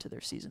depth into their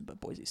season, but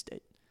Boise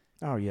State.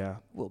 Oh yeah.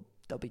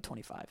 They'll be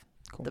 25.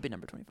 Cool. They'll be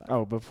number 25.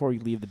 Oh, before we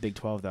leave the Big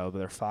 12, though,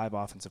 there are 5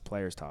 offensive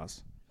players,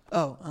 Toss.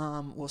 Oh,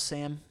 well,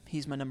 Sam,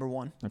 he's my number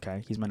 1.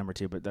 Okay, he's my number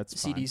 2, but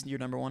that's fine. CD's your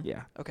number 1?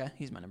 Yeah. Okay,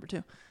 he's my number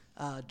 2.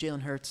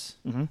 Jalen Hurts,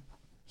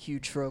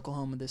 huge for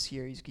Oklahoma this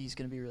year. He's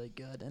going to be really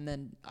good. And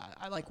then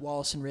I like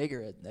Wallace and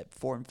Rager at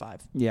 4 and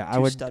 5.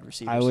 Yeah, stud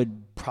receivers. I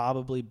would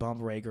probably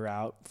bump Rager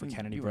out for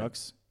Kennedy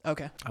Brooks.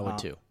 Okay. I would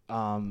too.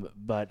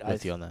 But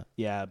with you on that.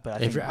 Yeah,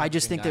 but I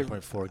just think that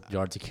 9.4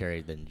 yards a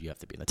carry, then you have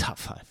to be in the top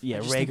 5. Yeah,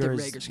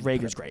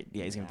 Rager's great.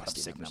 Yeah, he's gonna put up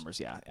sick numbers.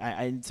 Yeah,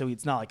 so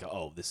it's not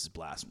like this is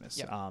blasphemous.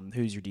 Yeah.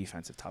 Who's your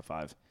defensive top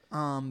 5?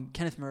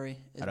 Kenneth Murray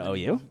out of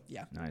OU.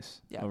 Yeah,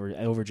 nice. Yeah,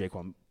 over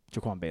Jaquan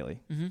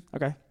Bailey.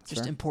 Okay,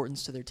 just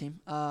importance to their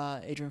team.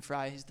 Adrian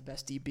Fry, he's the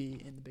best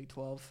DB in the Big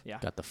 12. Yeah,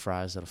 got the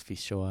fries that'll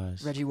feast your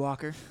eyes. Reggie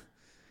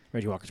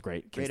Walker's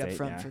great. Great up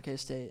front for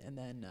K-State, and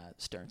then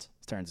Stearns.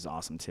 Stearns is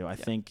awesome too. I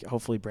think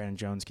hopefully Brandon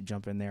Jones could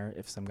jump in there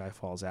if some guy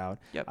falls out.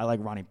 Yep. I like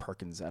Ronnie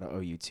Perkins out of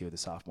OU too, the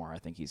sophomore. I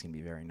think he's going to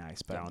be very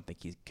nice, but I don't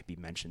think he could be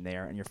mentioned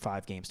there. And your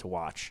 5 games to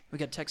watch. We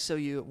got Texas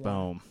OU at 1.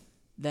 Boom.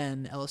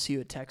 Then LSU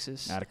at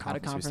Texas. Out of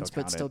conference,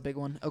 but still a big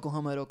one.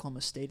 Oklahoma at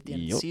Oklahoma State at the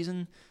end of the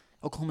season.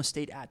 Oklahoma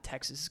State at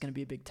Texas is going to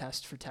be a big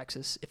test for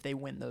Texas if they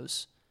win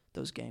those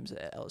games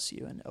at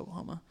LSU and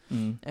Oklahoma.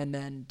 And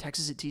then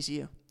Texas at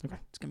TCU. Okay.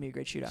 It's going to be a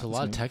great shootout. There's a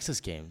lot of Texas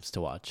games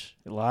to watch.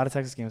 A lot of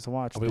Texas games to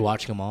watch. Are we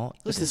watching them all?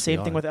 It's the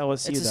same thing with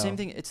LSU, It's the same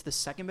thing. It's the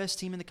second best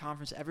team in the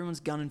conference. Everyone's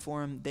gunning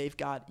for them. They've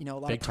got, a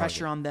lot of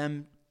pressure on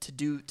them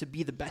to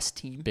be the best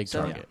team. Big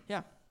target.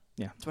 Yeah.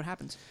 That's what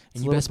happens.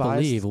 And you best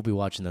believe we'll be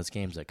watching those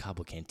games at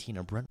Cabo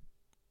Cantina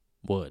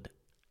Brentwood.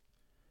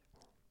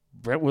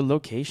 Brentwood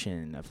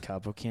location of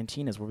Cabo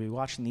Cantinas. We'll be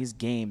watching these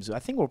games. I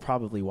think we'll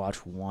probably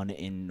watch one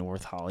in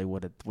North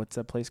Hollywood. What's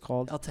that place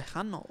called? El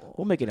Tejano.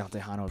 We'll make it El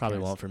Tejano. Probably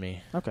won't for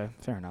me. Okay,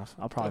 fair enough.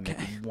 I'll probably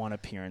make one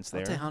appearance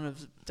there. El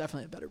Tejano's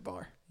definitely a better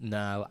bar.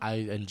 No, I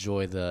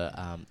enjoy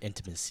the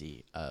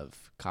intimacy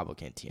of Cabo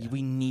Cantina.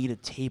 We need a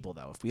table,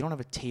 though. If we don't have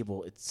a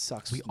table, it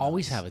sucks. We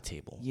always have a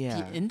table.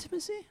 Yeah. The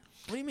intimacy?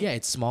 What do you mean? Yeah,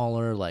 it's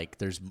smaller. Like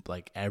there's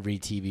every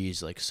TV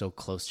is so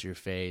close to your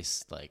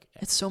face.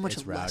 It's so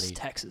much less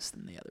Texas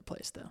than the other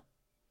place, though.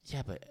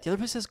 Yeah, but the other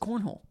place has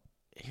cornhole.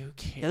 Who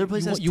cares? The other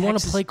place has you want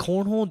to play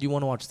cornhole? Do you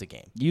want to watch the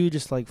game? You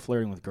just like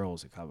flirting with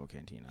girls at Cabo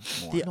Cantina.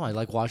 No, I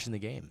like watching the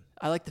game.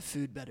 I like the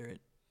food better at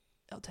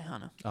El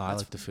Tejano. Oh, I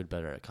like the food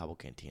better at Cabo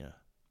Cantina.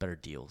 Better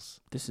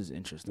deals. This is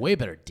interesting. Way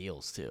better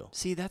deals too.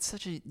 See, that's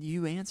such a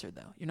you answer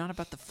though. You're not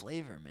about the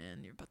flavor,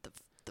 man. You're about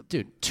the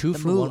dude. 2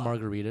 for $1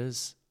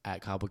 margaritas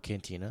at Cabo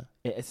Cantina.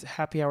 It's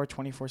happy hour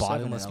 24/7.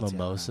 Bottomless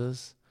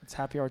mimosas. It's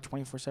happy hour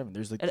 24/7.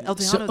 There's like At El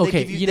Tejano, they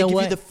give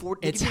you,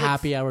 It's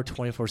happy hour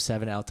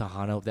 24/7 El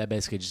Tejano. That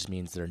basically just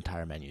means their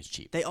entire menu is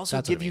cheap. They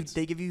also give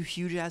you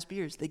huge ass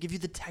beers. They give you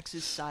the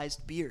Texas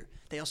sized beer.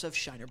 They also have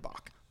Shiner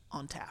Bock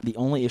on tap. The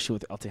only issue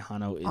with El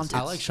Tejano is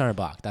I like Shiner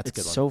Bock. That's a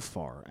good one. It's so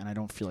far, and I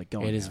don't feel like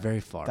going. It is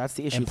very far. That's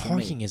the issue. And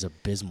parking is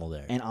abysmal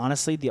there. And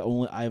honestly,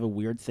 I have a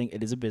weird thing.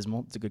 It is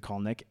abysmal. It's a good call,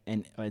 Nick.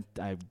 And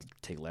I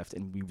take left,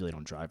 and we really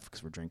don't drive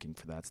because we're drinking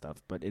for that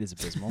stuff. But it is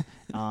abysmal.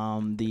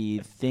 The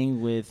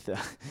thing with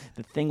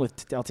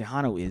El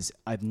Tejano is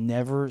I've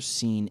never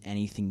seen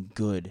anything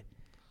good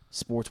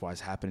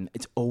sports-wise happen.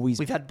 It's always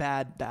we've had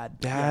bad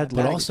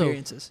but also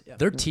experiences. Yeah.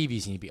 Their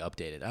TVs need to be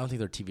updated. I don't think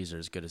their TVs are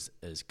as good as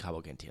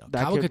Cabo Cantina.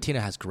 Cabo Cantina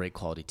has great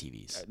quality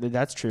TVs.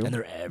 That's true. And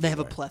they're everywhere. They have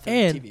a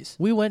plethora of TVs.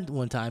 We went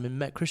one time and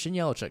met Christian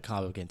Yelich at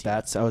Cabo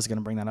Cantina. I was going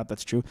to bring that up.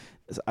 That's true.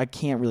 I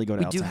can't really go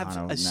to El Tejano do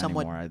have a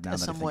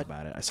somewhat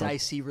about it.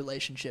 dicey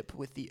relationship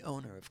with the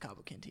owner of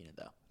Cabo Cantina,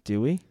 though. Do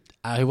we?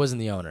 He wasn't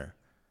the owner.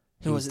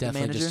 He was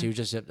definitely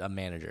just a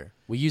manager.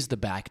 We used the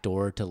back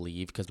door to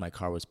leave because my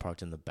car was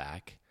parked in the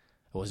back.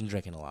 I wasn't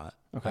drinking a lot.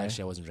 Okay.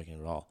 Actually, I wasn't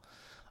drinking at all.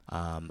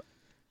 I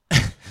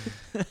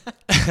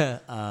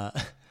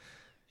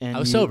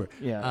was sober.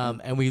 Yeah.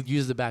 And we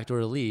used the back door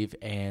to leave,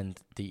 and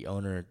the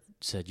owner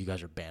said, "You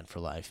guys are banned for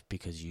life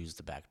because you used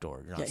the back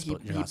door. You're not he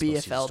supposed to use the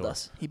BFL'd store."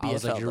 us. He I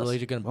was like, BFL'd "You're really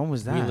us. gonna?" When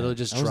was that? We literally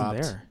just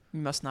dropped. There. You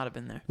must not have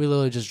been there. We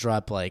literally just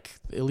dropped like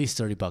at least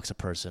 $30 a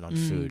person on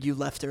food. You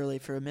left early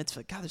for a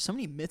mitzvah. God, there's so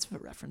many mitzvah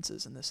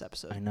references in this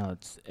episode. I know.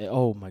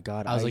 Oh my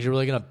God. I was like, "You're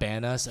really gonna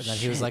ban us?" And then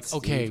he was like, Steve,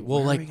 "Okay,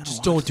 well, like,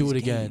 just don't do it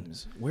again."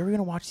 Where are we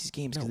gonna watch these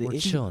games? No, we're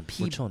chilling.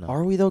 We're chilling now.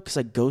 Are we though? Because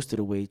I ghosted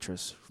a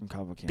waitress from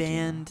Cabo Cantina.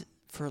 Banned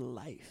for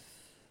life.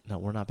 No,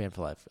 we're not banned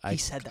for life. He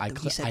said that.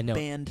 He said I know.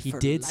 banned He for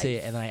did life. say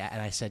it, and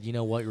I said, "You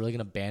know what? You're really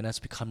gonna ban us?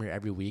 We come here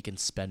every week and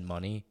spend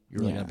money.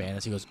 You're really gonna ban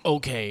us?" He goes,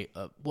 "Okay,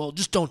 well,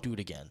 just don't do it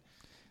again."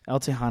 El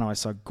Tejano, I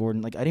saw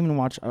Gordon. Like I didn't even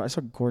watch. I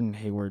saw Gordon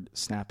Hayward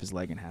snap his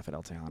leg in half at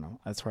El Tejano.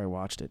 That's where I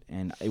watched it,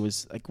 and it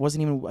was like I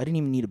didn't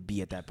even need to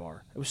be at that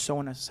bar. It was so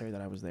unnecessary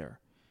that I was there.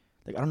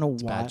 Like I don't know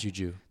why. Bad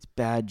juju. It's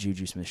bad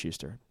juju,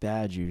 Smith-Schuster.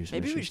 Bad juju, Smith-Schuster.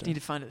 Maybe we just need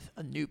to find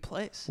a new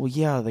place. Well,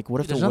 yeah. Like what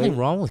if There's nothing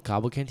wrong with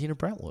Cabo Cantina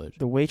Brentwood.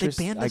 The waitress,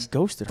 They banned I us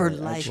ghosted for her.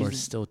 life. We're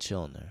still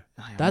chilling there.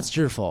 I That's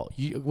your fault.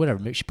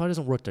 Whatever. She probably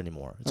doesn't work there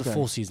anymore. It's a Okay.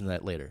 full season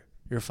later.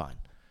 You're fine.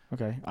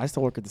 Okay, I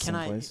still work at the same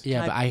place.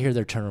 Yeah, but I hear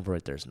their turnover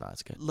rate there is not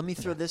as good. Let me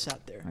throw this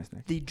out there. Nice,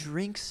 Nick. The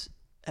drinks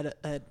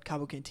at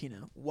Cabo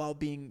Cantina, while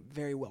being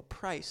very well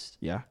priced,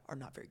 Yeah. are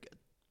not very good.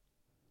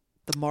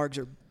 The margs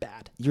are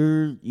bad.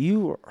 They're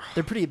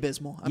pretty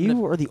abysmal.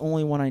 You are the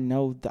only one I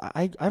know that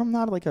I'm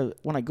not like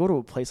when I go to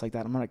a place like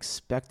that, I'm not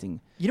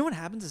expecting. You know what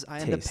happens is I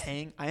end taste.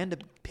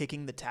 up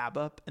picking the tab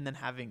up and then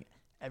having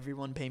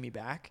everyone pay me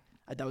back.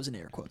 That was in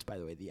air quotes, by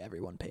the way, the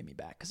everyone pay me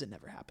back, because it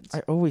never happens. I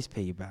always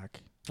pay you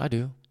back. I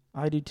do.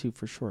 I do too,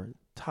 for sure.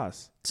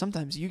 Tuss.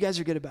 Sometimes you guys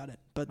are good about it,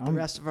 but the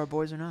rest of our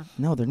boys are not.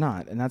 No, they're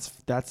not, and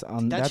that's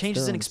on. That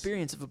changes an their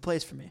experience of a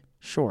place for me.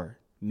 Sure,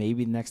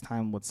 maybe next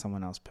time let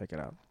someone else pick it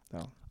up.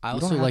 Though I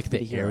also like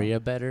the area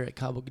better at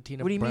Cabo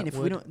Cantina. What do you mean? Brentwood.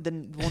 If we don't,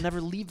 then we'll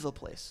never leave the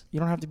place. You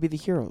don't have to be the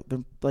hero.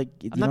 I'm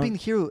not being the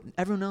hero.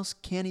 Everyone else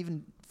can't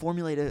even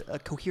formulate a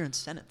coherent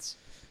sentence.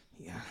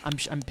 Yeah,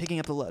 I'm picking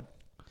up the load.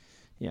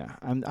 Yeah,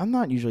 I'm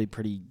not usually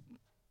pretty.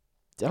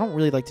 I don't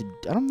really like to.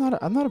 I'm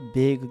not a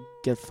big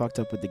get fucked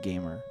up with the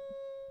gamer.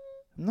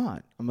 I'm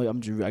not.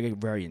 I get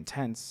very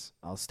intense.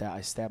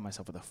 I stabbed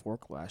myself with a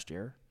fork last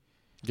year.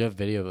 Do you have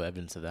video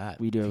evidence of that?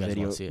 We do have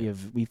video.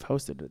 We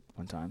posted it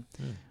one time.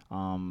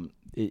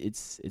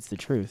 It's the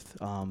truth.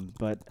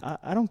 But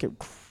I don't get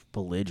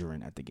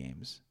belligerent at the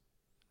games.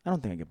 I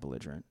don't think I get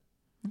belligerent.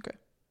 Okay.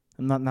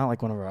 I'm not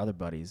like one of our other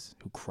buddies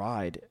who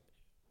cried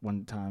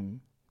one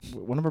time.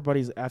 One of our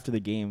buddies after the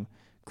game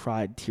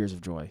cried tears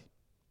of joy,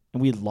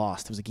 and we had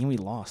lost. It was a game we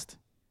lost.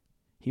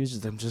 He was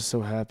just, I'm just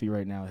so happy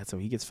right now. So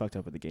he gets fucked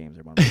up at the games.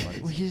 One of my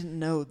buddies. We didn't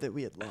know that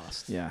we had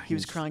lost. Yeah, he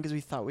was crying because we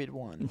thought we had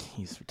won.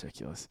 He's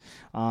ridiculous.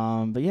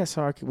 But yeah,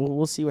 so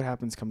we'll see what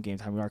happens come game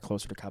time. We are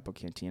closer to Capo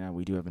Cantina.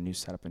 We do have a new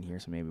setup in here,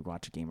 so maybe we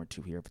watch a game or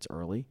two here if it's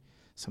early.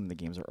 Some of the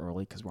games are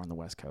early because we're on the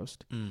West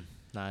Coast.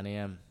 9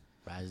 a.m.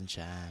 Rise and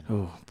shine.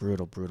 Oh,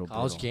 brutal.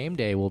 College game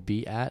day will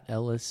be at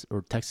Texas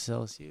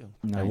LSU.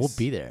 Nice. And we'll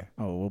be there.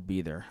 Oh, we'll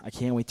be there. I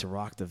can't wait to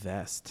rock the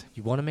vest.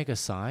 You want to make a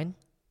sign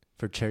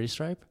for Cherry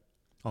Stripe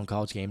on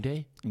college game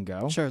day? And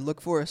go? Sure, look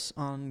for us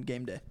on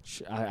game day.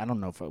 I don't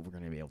know if we're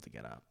going to be able to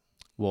get up.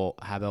 Well,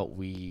 how about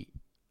we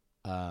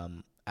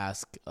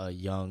ask a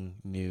young,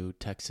 new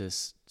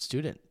Texas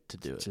student to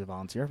do it? To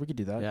volunteer? We could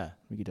do that. Yeah.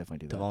 We could definitely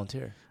do that. To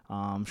volunteer.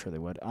 I'm sure they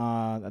would.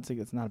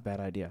 That's not a bad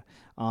idea.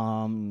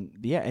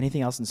 Yeah,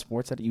 anything else in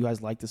sports that you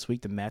guys like this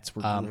week? The Mets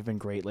have been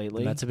great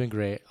lately. The Mets have been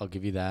great. I'll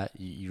give you that.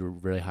 You were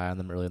really high on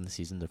them early in the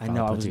season. I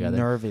know. I was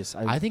nervous.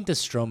 I think the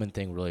Stroman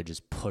thing really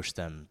just pushed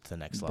them to the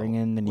next level. Bring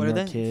in the New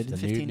York kid.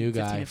 The new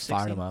guy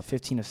fired him up.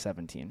 15 of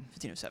 17.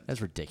 15 of 17.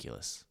 That's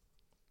ridiculous.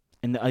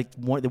 And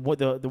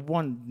the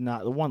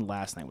one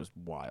last night was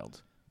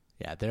wild.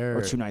 Yeah,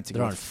 or 2 nights ago.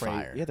 They're on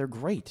fire. Yeah, they're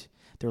great.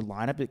 Their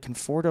lineup at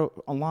Conforto,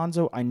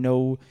 Alonso. I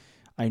know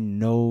I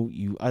know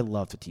you. I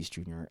love Tatis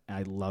Jr.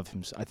 I love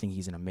him. I think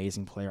he's an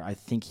amazing player. I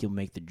think he'll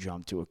make the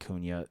jump to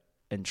Acuna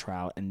and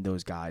Trout and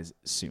those guys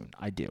soon.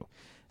 I do.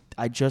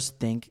 I just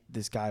think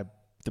this guy,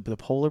 the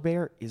polar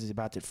bear, is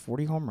about to hit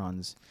 40 home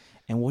runs,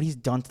 and what he's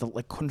done to the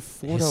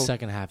Conforto. His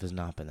second half has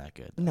not been that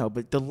good. No,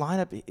 but the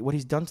lineup, what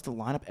he's done to the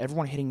lineup,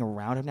 everyone hitting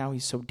around him now,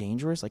 he's so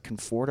dangerous. Like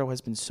Conforto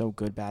has been so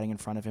good batting in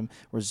front of him.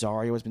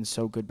 Rosario has been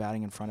so good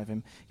batting in front of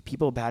him.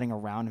 People batting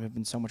around him have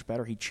been so much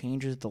better. He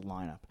changes the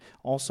lineup.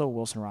 Also,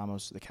 Wilson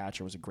Ramos, the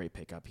catcher, was a great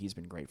pickup. He's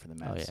been great for the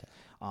Mets.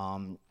 Oh,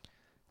 yeah.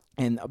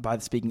 And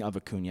speaking of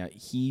Acuna,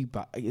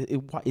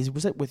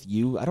 was it with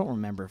you? I don't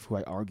remember who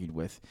I argued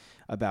with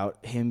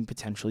about him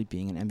potentially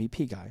being an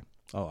MVP guy.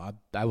 Oh,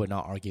 I would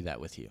not argue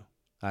that with you.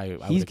 I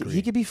would agree.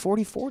 He could be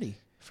 40-40.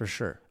 For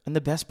sure. And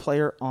the best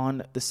player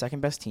on the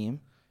second best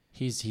team.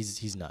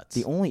 He's nuts.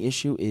 The only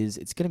issue is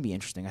it's going to be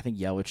interesting. I think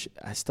Yelich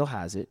still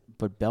has it,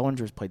 but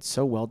Bellinger's played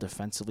so well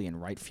defensively in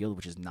right field,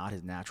 which is not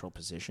his natural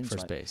position.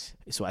 First base.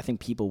 So I think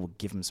people will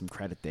give him some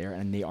credit there,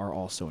 and they are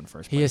also in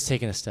first place. He has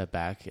taken a step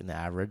back in the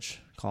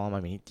average column.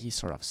 I mean, he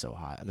started off so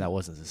hot, and that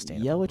wasn't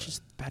sustainable. Yelich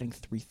is batting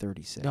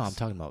 .336. No, I'm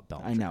talking about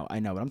Bellinger. I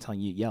know, but I'm telling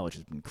you, Yelich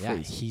has been crazy.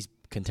 Yeah, he's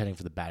contending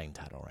for the batting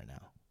title right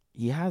now.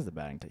 He has the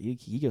batting title.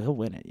 He'll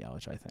win it,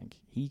 Yelich, I think.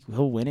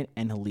 He'll win it,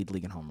 and he'll lead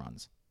league in home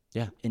runs.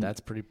 Yeah, and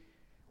that's pretty...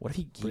 What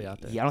if he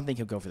out there. I don't think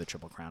he'll go for the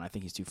Triple Crown. I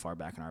think he's too far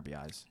back in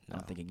RBIs. No. I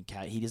don't think he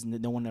can. He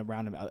doesn't. No one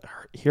around him.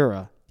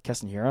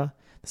 Keston Hira,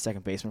 the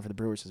second baseman for the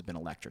Brewers, has been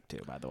electric too.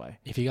 By the way,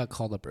 if he got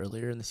called up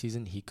earlier in the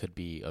season, he could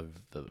be a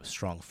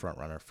strong front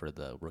runner for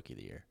the Rookie of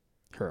the Year.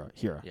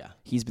 Hira. Yeah,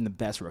 he's been the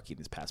best rookie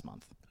this past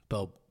month.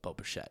 Bo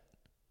Bichette.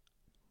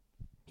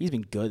 He's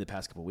been good the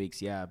past couple of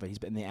weeks. Yeah, but he's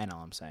been in the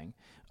NL. I'm saying.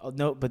 Oh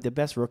no, but the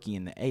best rookie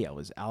in the AL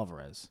is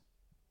Alvarez.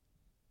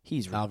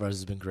 Alvarez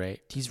has been great.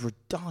 He's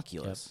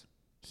ridiculous. Yep.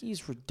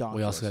 He's ridiculous.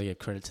 We also got to give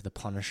credit to the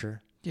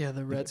Punisher. Yeah,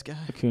 the Reds guy.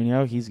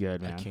 Acuna, he's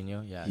good, man.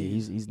 Acuna, yeah.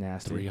 He's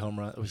nasty. 3 home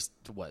runs.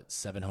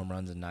 7 home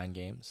runs in 9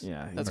 games?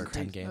 Yeah. That's or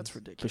 10 games. That's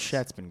ridiculous.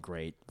 Bichette's been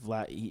great.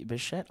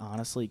 Bichette,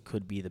 honestly,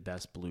 could be the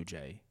best Blue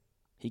Jay.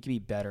 He could be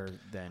better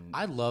than...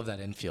 I love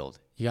that infield.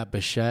 You got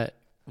Bichette,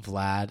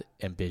 Vlad,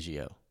 and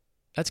Biggio.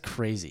 That's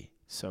crazy.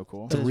 So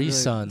cool. Three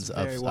sons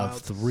of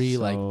 3,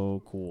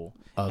 so cool.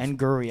 And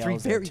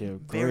Gurriel's there, too.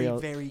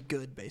 Very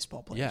good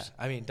baseball players. Yeah.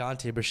 I mean,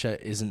 Dante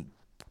Bichette isn't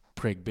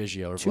Craig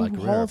Biggio or 2 Vlad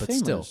Hall Guerrero, of but Famers.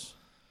 still.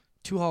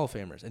 2 Hall of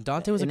Famers. And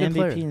Dante was a good MVP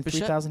player. and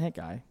 3,000 hit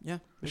guy. Yeah.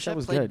 Bichette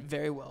was played good.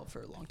 very well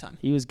for a long time.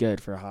 He was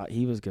good for a hot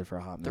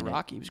minute. The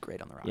Rocky was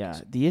great on the Rockies. Yeah.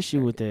 The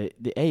issue with the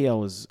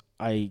AL is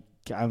I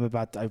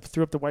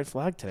threw up the white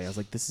flag today. I was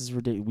like, this is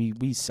ridiculous.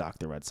 We suck,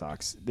 the Red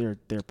Sox. They're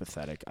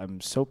pathetic. I'm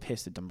so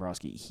pissed at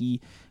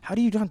Dombrowski. How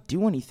do you not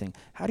do anything?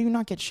 How do you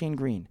not get Shane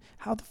Green?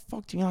 How the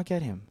fuck do you not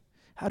get him?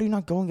 How do you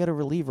not go and get a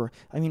reliever?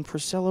 I mean,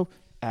 Porcello,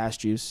 ass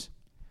juice.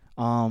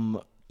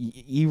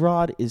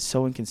 Erod is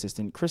so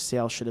inconsistent. Chris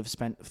Sale should have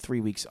spent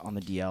 3 weeks on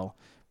the DL.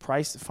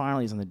 Price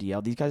finally is on the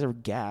DL. These guys are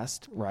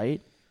gassed,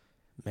 right?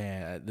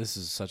 Man, this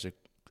is such a...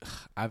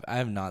 I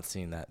have not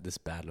seen this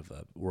bad of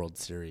a World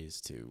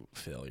Series to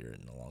failure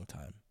in a long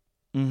time.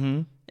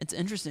 Mm-hmm. It's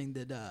interesting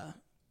that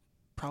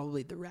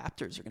probably the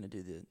Raptors are going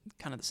to do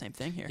the same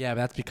thing here. Yeah,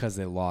 but that's because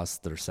they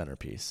lost their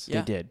centerpiece.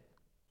 Yeah. They did.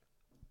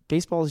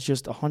 Baseball is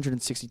just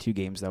 162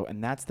 games, though,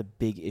 and that's the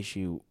big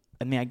issue.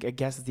 I mean, I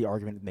guess it's the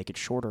argument to make it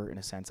shorter in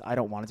a sense. I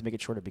don't want it to make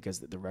it shorter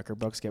because the record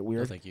books get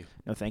weird.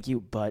 No, thank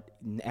you. But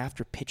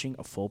after pitching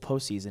a full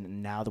postseason,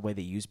 and now the way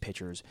they use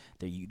pitchers,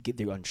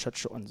 they're on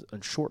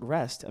short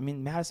rest. I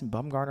mean, Madison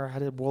Bumgarner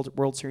had a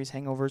World Series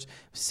hangovers.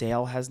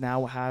 Sale has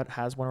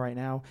one right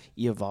now.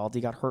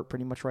 Eovaldi got hurt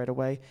pretty much right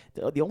away.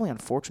 The only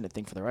unfortunate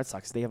thing for the Red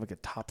Sox is they have like a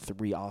top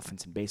 3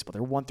 offense in baseball.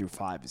 Their 1 through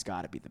 5 has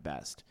got to be the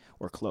best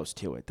or close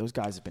to it. Those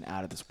guys have been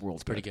out of this world.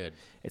 It's pretty good.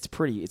 It's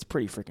pretty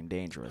freaking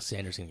dangerous.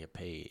 Sanders gonna get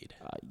paid.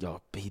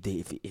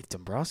 If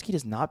Dombrowski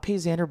does not pay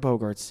Xander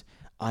Bogaerts,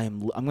 I'm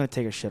going to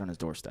take a shit on his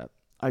doorstep.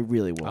 I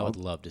really will. I would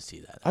love to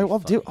see that. I'll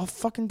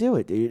fucking do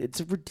it, dude.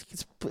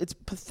 It's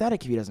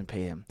pathetic if he doesn't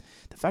pay him.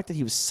 The fact that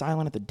he was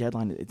silent at the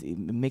deadline, it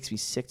makes me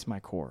sick to my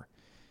core.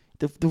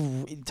 The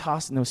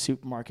toss in the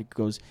supermarket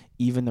goes,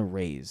 even the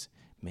Rays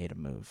made a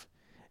move.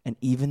 And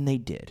even they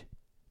did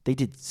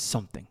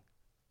something.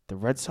 The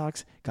Red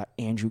Sox got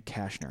Andrew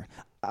Cashner.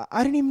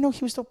 I didn't even know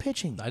he was still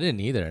pitching. I didn't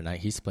either, and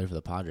he used to play for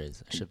the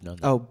Padres. I should have known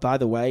that. Oh, by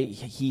the way,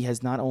 he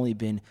has not only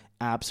been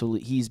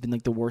he's been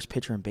like the worst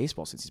pitcher in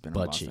baseball since he's been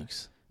on Boston.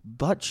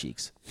 Butt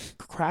cheeks.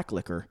 Crack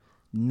liquor.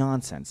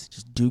 Nonsense.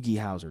 Just Doogie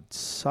Howser.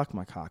 Suck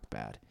my cock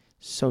bad.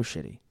 So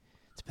shitty.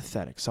 It's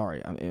pathetic.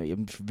 Sorry.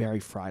 I'm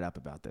very fried up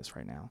about this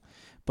right now.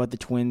 But the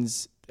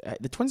Twins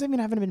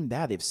haven't been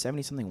bad. They have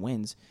 70-something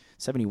wins,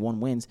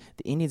 71 wins.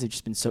 The Indians have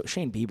just been so...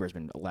 Shane Bieber's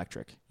been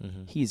electric.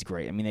 Mm-hmm. He's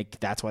great. I mean,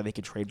 that's why they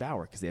could trade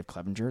Bauer, because they have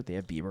Clevenger, they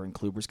have Bieber, and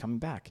Kluber's coming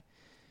back.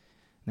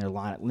 And their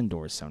line at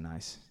Lindor is so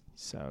nice.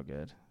 So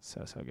good.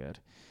 So good.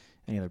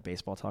 Any other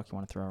baseball talk you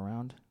want to throw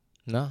around?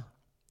 No.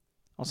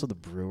 Also, the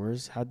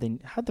Brewers. How'd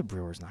the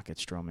Brewers not get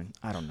Stroman?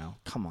 I don't know.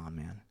 Come on,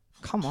 man.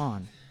 Come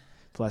on.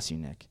 Bless you,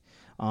 Nick.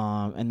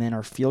 And then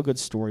our feel-good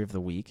story of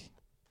the week.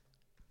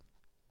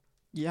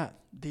 Yeah,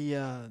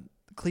 the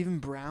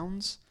Cleveland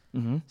Browns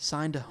Mm-hmm.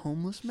 signed a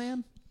homeless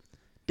man,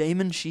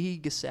 Damon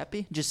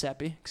Giuseppe,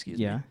 excuse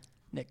me. Yeah.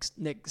 Nick,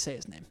 say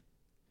his name.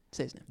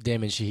 Say his name.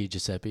 Damon Sheehy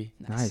Giuseppe.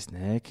 Nice,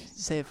 Nick.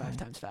 Say it 5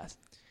 times fast.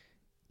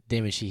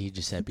 Damon Sheehy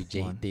Giuseppe. It's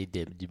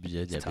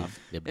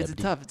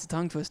a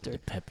tongue twister.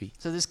 Pepe.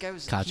 So this guy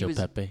was, Cacio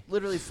Pepe.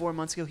 literally 4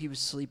 months ago, he was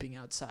sleeping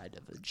outside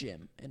of a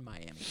gym in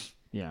Miami.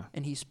 Yeah.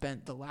 And he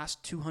spent the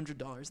last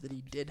 $200 that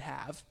he did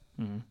have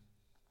Mm-hmm.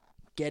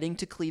 getting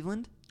to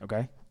Cleveland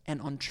Okay.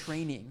 and on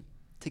training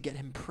to get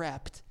him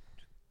prepped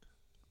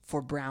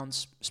for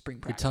Browns spring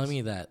You're practice. telling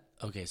me that,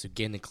 okay, so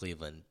getting to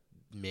Cleveland,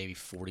 maybe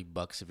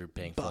 $40 if you're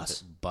paying Bus.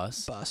 for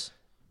bus.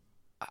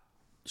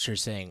 So you're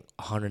saying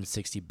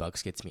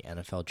 $160 gets me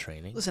NFL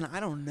training? Listen,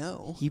 I don't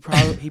know. He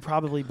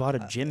probably bought a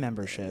gym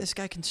membership. This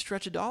guy can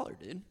stretch $1,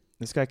 dude.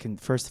 This guy can.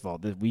 First of all,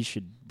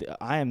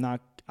 I'm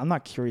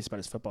not curious about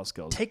his football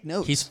skills. Take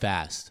notes. He's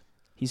fast.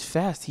 He's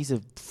fast. He's a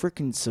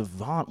freaking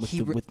savant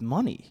with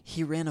money.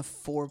 He ran a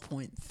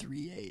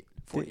 4.38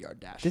 40-yard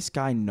dash. This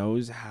guy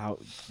knows how.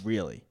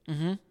 Really.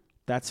 Mm-hmm.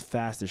 That's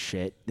fast as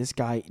shit. This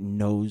guy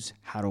knows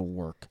how to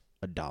work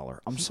 $1.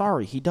 I'm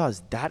sorry, he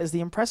does. That is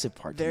the impressive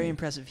part. Very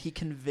impressive. He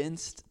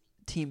convinced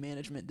team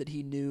management that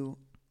he knew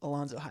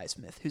Alonzo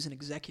Highsmith, who's an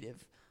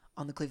executive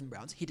on the Cleveland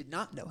Browns. He did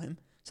not know him,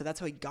 so that's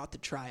how he got the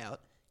tryout.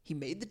 He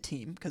made the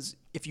team because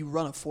if you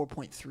run a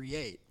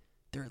 4.38,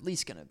 they're at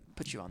least going to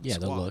put you on the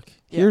squad. They'll look.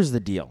 Yeah. Here's the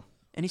deal.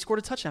 And he scored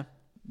a touchdown.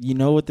 You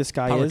know what this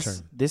guy Power is?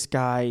 return. This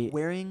guy.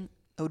 Wearing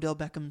Odell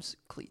Beckham's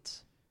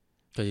cleats.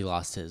 Because he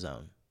lost his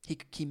own.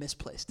 He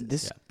misplaced his.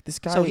 This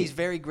guy. So he's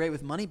very great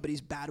with money, but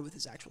he's bad with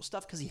his actual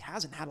stuff because he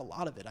hasn't had a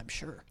lot of it, I'm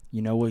sure.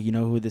 You know what? You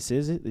know who this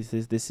is?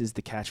 This is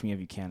the catch me if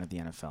you can of the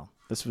NFL.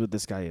 This is what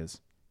this guy is.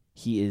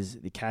 He is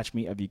the catch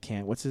me if you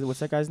can. What's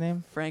that guy's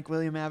name? Frank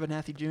William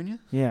Abernathy Jr.?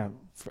 Yeah,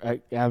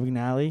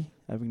 Abagnale.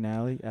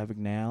 Abagnale.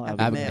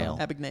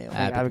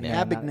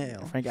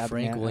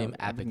 Frank William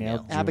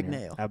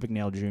Abagnale.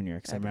 Abagnale Jr.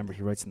 Because I remember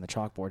he writes in the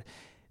chalkboard.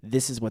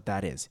 This is what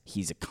that is.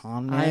 He's a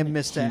con man. I am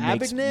Mr. He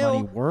makes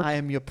money Abagnale. work, I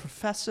am your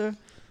professor.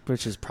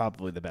 which is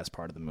probably the best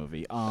part of the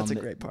movie. That's a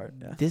great part.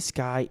 Yeah. This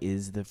guy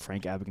is the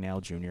Frank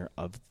Abagnale Jr.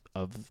 of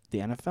the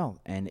NFL.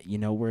 And you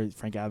know where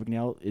Frank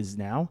Abagnale is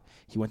now?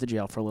 He went to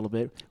jail for a little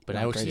bit. But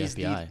now works for the He's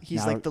FBI.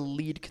 He's like the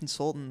lead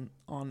consultant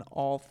on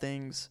all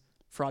things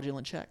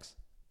fraudulent checks.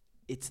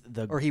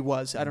 Or he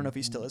was. I don't know if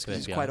he still is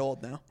because he's quite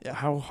old now. Yeah.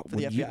 How for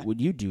the FBI.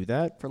 would you do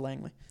that? For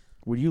Langley.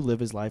 Would you live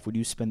his life? Would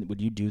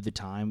you do the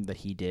time that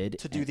he did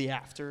To do the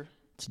after.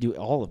 To do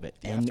all of it,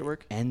 after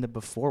work and the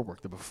before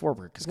work. The before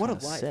work is kind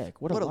of sick.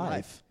 What a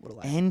life! What a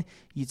life! And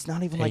it's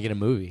not even And like you get a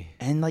movie.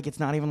 And like it's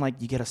not even like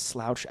you get a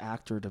slouch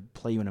actor to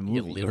play you in a movie.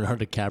 You get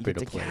Leonardo DiCaprio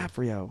to play.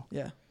 DiCaprio.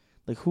 Yeah.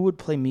 Like who would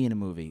play me in a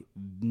movie?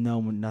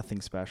 No,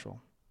 nothing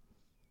special.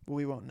 Well,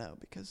 we won't know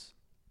because,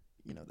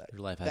 you know, that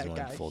your life that hasn't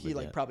guy, unfolded he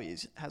like yet. probably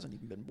hasn't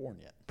even been born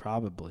yet.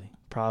 Probably.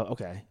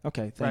 Okay.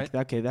 Right.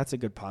 Okay, that's a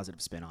good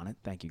positive spin on it.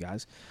 Thank you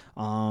guys.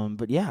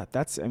 But yeah,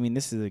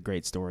 this is a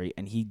great story.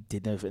 And he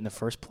did in the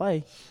first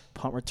play,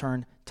 punt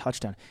return,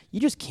 touchdown.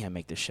 You just can't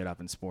make this shit up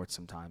in sports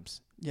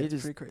sometimes. Yeah,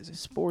 it's pretty crazy.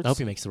 Sports. I hope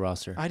he makes the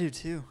roster. I do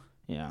too.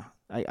 Yeah.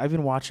 I've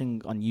been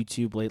watching on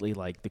YouTube lately,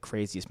 like the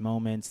craziest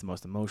moments, the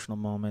most emotional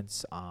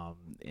moments.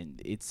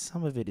 And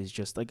some of it is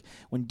just like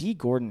when D.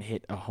 Gordon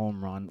hit a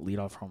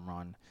leadoff home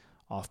run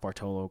off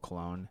Bartolo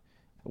Colon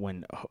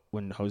when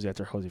Jose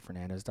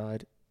Fernandez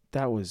died.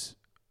 That was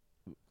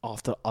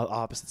off the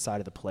opposite side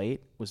of the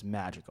plate was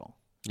magical.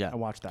 Yeah. I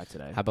watched that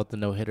today. How about the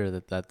no-hitter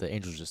that the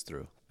Angels just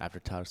threw after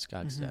Todd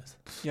Scott's death?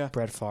 Yeah.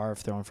 Brett Favre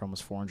throwing for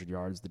almost 400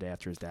 yards the day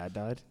after his dad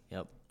died.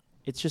 Yep.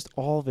 It's just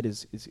all of it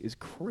is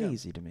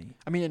crazy to me.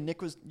 I mean,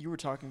 and you were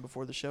talking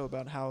before the show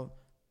about how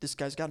this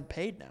guy's gotten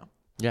paid now.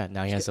 Yeah,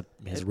 now he has a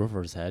roof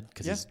over his head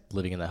because Yeah. he's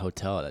living in that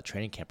hotel that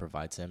training camp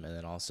provides him, and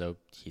then also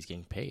he's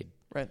getting paid.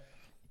 Right.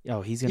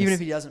 Oh, he's gonna Even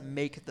if he doesn't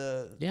make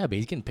the Yeah, but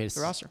he's getting paid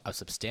the roster. a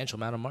substantial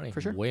amount of money. For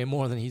sure. Way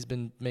more than he's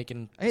been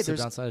making sitting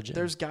outside of gym.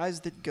 There's guys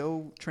that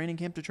go training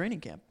camp to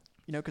training camp,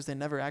 you know, because they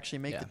never actually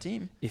make the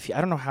team.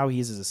 I don't know how he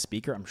is as a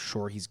speaker. I'm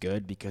sure he's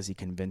good because he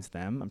convinced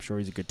them. I'm sure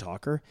he's a good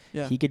talker.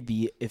 Yeah. He could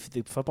be, if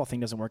the football thing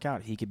doesn't work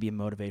out, he could be a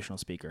motivational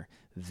speaker.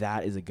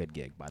 That is a good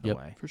gig, by the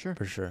way. For sure.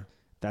 For sure.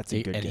 That's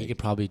a good gig. And he could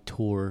probably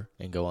tour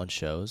and go on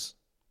shows,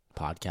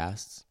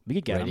 podcasts. We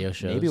could get radio him.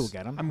 shows. Maybe we'll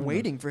get him. I'm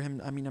waiting for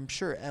him. I mean, I'm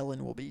sure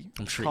Ellen will be.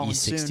 I'm sure calling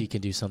E60 soon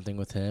can do something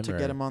with him. to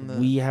get him on the.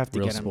 We have to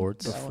Real get him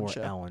Sports. before Ellen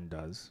show. Ellen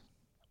does.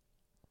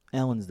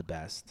 Ellen's the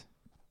best.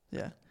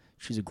 Yeah,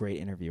 She's a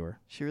great interviewer.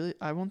 she really.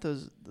 I want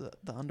the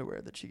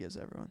underwear that she gives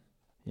everyone.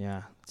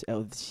 Yeah.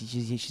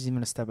 She's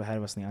even a step ahead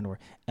of us in the underwear.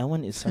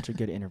 Ellen is such a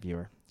good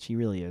interviewer. She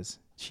really is.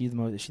 She's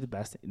the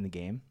best in the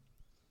game.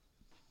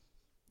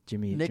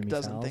 Nick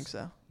doesn't Fowles? think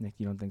so. Nick,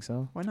 you don't think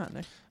so? Why not,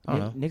 Nick? I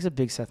don't know. Nick's a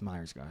big Seth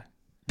Meyers guy.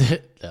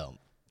 No.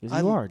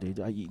 Yes, you are, dude.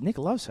 Nick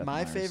loves Seth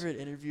My Meyers. favorite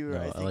interviewer,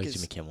 No, I I think, like is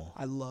Jimmy Kimmel.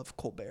 I love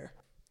Colbert.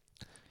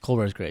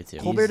 Colbert's great too.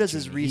 Colbert does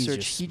his He's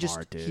research.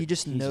 smart, dude. He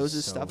just He's knows just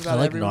his so stuff smart. about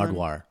I like everyone.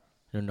 Nardwar.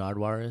 You know who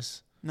Nardwar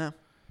is? No.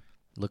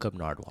 Look up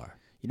Nardwar.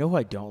 You know who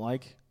I don't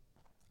like?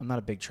 I'm not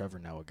a big Trevor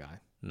Noah guy.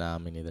 Nah,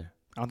 me neither.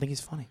 I don't think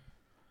he's funny.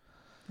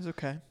 He's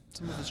okay.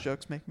 Some of his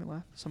jokes make me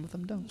laugh. Some of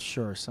them don't.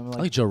 Sure, some I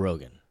like Joe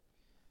Rogan.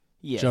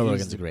 Yeah, Joe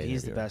Rogan's a great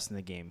He's interviewer. the best in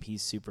the game.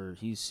 He's super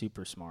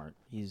smart.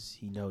 He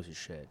knows his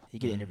shit. He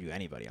could interview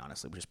anybody,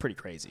 honestly, which is pretty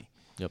crazy.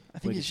 Yep. I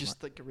think he's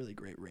just like a really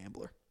great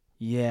rambler.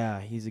 Yeah,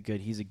 he's a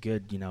good,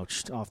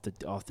 just off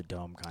the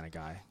dome kind of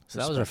guy. So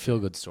that was our feel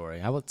good story.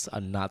 How about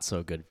a not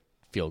so good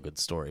feel good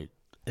story?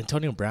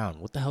 Antonio Brown,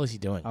 what the hell is he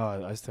doing? Oh, I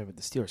was talking about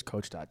the Steelers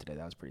coach died today.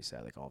 That was pretty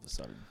sad. Like all of a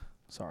sudden.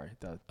 Sorry.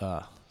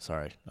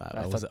 Sorry.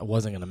 I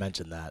wasn't going to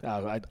mention that.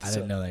 I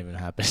didn't know that even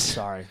happened.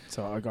 Sorry.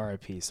 So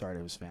R.I.P. Sorry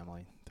to his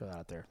family. Throw that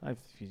out there.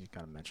 You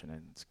kind of mentioned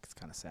it. It's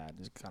kind of sad.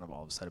 Just kind of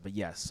all of a sudden. But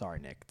yes, sorry,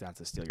 Nick. Not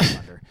to steal your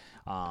thunder.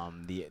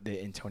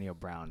 The Antonio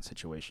Brown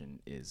situation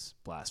is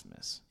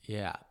blasphemous.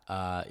 Yeah.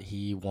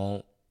 He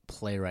won't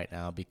play right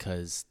now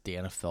because the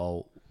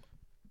NFL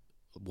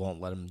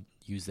won't let him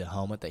use the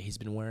helmet that he's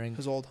been wearing.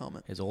 His old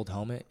helmet.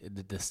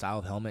 The style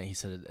of helmet, he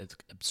said it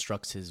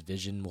obstructs his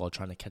vision while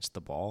trying to catch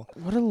the ball.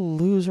 What a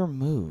loser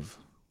move.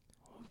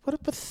 What a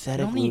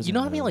pathetic loser You know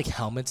how move. many like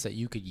helmets that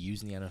you could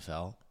use in the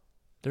NFL?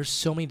 There's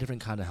so many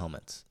different kind of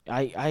helmets.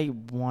 I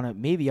want to.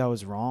 Maybe I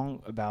was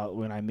wrong about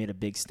when I made a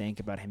big stink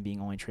about him being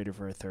only traded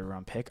for a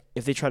 3rd-round pick.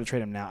 If they try to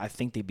trade him now, I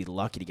think they'd be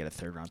lucky to get a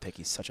 3rd-round pick.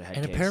 He's such a head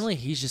case. And apparently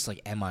he's just like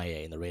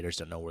MIA, and the Raiders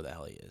don't know where the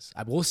hell he is.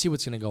 We'll see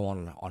what's going to go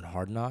on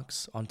Hard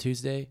Knocks on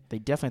Tuesday. They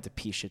definitely have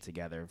to piece shit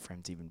together for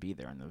him to even be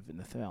there in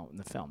the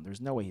film.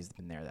 There's no way he's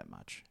been there that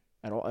much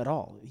at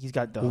all. He's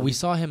got the. Well, we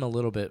saw him a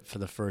little bit for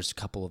the first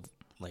couple of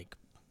like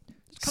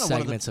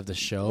segments of the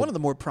show. One of the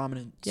more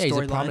prominent. Yeah, he's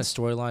a prominent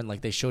storyline. Like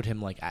they showed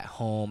him like at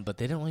home, but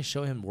they didn't really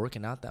show him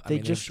working out that. They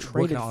just traded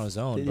working out on his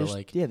own.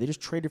 They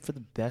just traded for the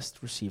best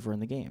receiver in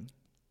the game.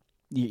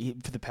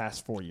 For the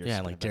past 4 years. Yeah,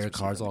 and like Derek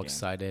Carr's all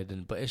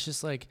excited, but it's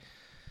just like.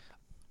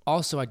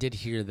 Also, I did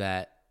hear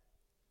that.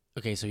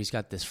 Okay, so he's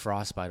got this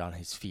frostbite on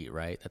his feet,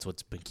 right? That's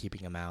what's been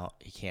keeping him out.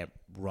 He can't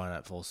run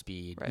at full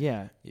speed. Right.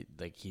 Yeah,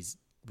 like he's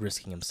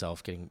risking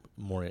himself getting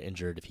more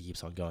injured if he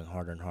keeps on going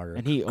harder and harder.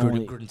 And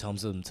Gruden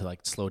tells him to like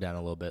slow down a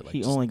little bit. Like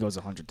he only goes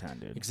 110,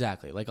 dude.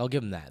 Exactly. Like I'll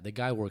give him that. The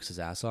guy works his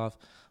ass off,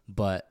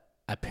 but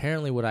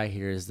apparently what I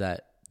hear is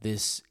that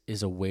this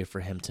is a way for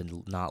him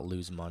to not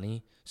lose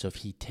money. So if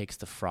he takes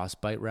the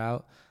frostbite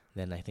route,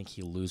 then I think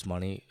he loses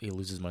money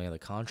on the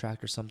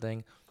contract or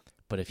something.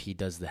 But if he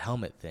does the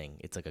helmet thing,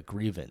 it's like a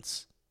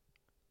grievance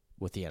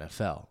with the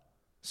NFL.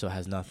 So it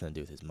has nothing to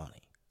do with his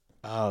money.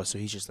 Oh, so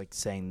he's just like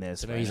saying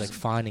this. So maybe he's like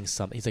finding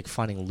something. He's like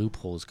finding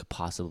loopholes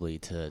possibly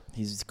to.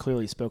 He's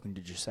clearly spoken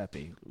to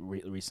Giuseppe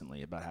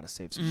recently about how to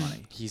save some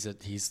money.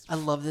 I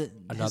love that.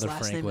 Another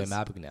Frank William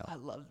Abagnale. I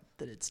love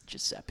that it's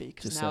Giuseppe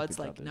because now it's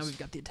like now we've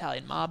got the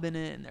Italian mob in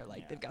it, and they're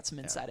like they've got some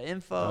insider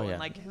info, and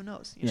like who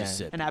knows?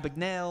 And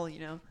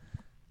Abagnale,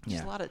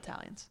 just a lot of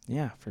Italians.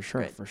 Yeah, for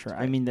sure, Great. for sure.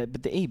 I mean,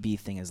 but the AB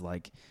thing is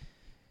like,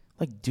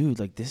 dude,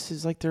 like this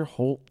is like their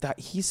whole that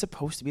he's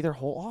supposed to be their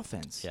whole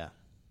offense. Yeah.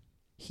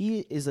 He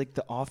is like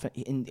the offense,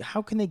 and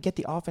how can they get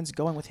the offense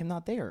going with him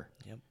not there?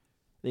 Yep.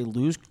 They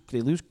lose.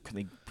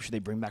 Should they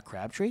bring back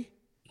Crabtree?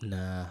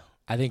 Nah,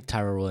 I think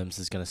Tyrell Williams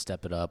is gonna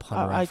step it up.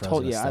 I like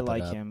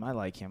him. I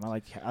like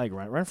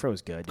Renfro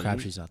is good.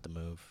 Crabtree's not the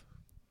move.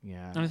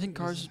 Yeah. And I think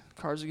Carr's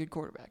a good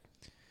quarterback.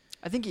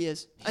 I think he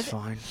is. He's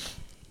fine.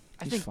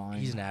 He's fine.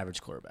 He's an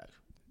average quarterback.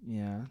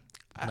 Yeah.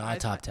 Not a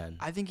top 10.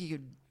 I think he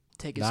could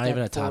take a not step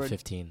even a forward. top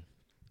 15.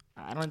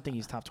 I don't think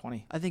he's top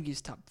 20. I think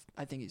he's top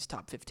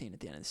 15 at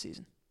the end of the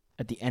season.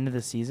 At the end of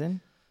the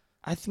season,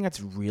 I think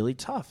that's really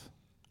tough.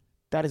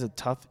 That is a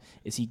tough.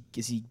 Is he?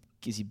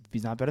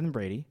 He's not better than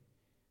Brady.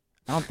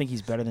 I don't think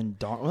he's better than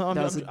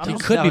Darnold. He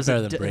could be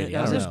better than Brady.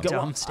 I don't know.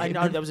 Dumb statement.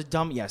 I know that was a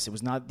dumb. Yes, it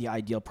was not the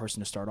ideal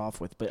person to start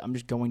off with. But I'm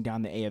just going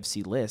down the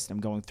AFC list. I'm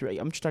going through.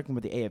 I'm just talking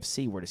about the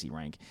AFC. Where does he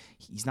rank?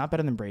 He's not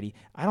better than Brady.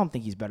 I don't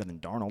think he's better than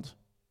Darnold.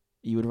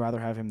 You would rather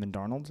have him than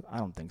Darnold? I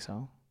don't think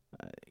so.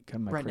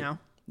 Right now?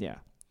 Yeah.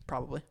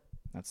 Probably.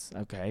 That's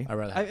okay. I'd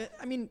rather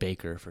have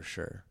Baker for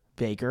sure.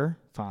 Baker,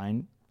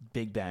 fine.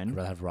 Big Ben. I'd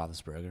rather have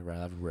Roethlisberger. I'd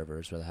rather have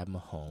Rivers. I'd rather have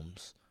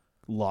Mahomes.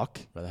 Luck.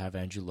 I'd rather have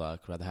Andrew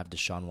Luck. I'd rather have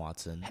Deshaun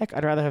Watson. Heck,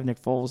 I'd rather have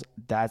Nick Foles.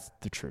 That's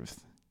the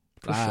truth.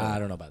 For sure. I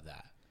don't know about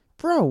that.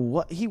 Bro,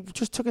 what? He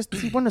just took us.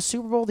 He won a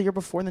Super Bowl the year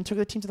before and then took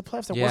the team to the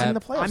playoffs. That wasn't in the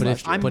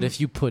playoffs. But if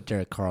you put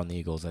Derek Carr on the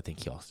Eagles, I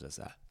think he also does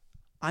that.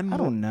 I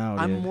don't know.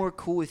 I'm more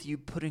cool with you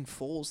putting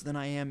Foles than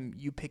I am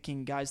you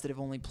picking guys that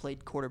have only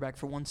played quarterback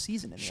for one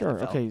season in the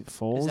NFL. Okay,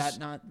 Foles. Is that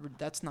not?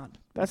 That's not.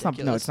 That's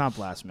ridiculous. not. No, it's not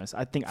blasphemous.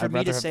 I think for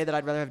me to say that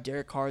I'd rather have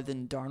Derek Carr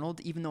than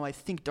Darnold, even though I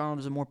think Darnold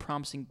is a more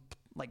promising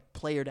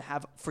player to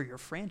have for your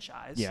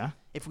franchise. Yeah.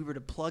 If we were to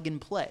plug and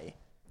play.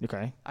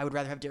 Okay. I would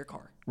rather have Derek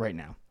Carr right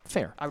now.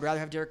 Fair. I would rather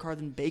have Derek Carr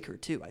than Baker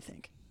too. I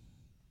think.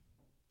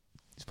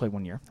 He's played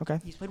 1 year. Okay.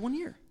 He's played 1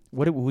 year.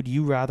 What would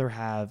you rather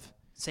have?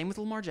 Same with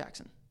Lamar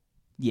Jackson.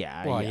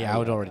 Yeah. Well, I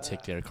would already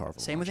take Derek Carr.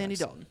 Same with Andy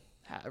Dalton.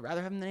 I'd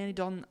rather have him than Andy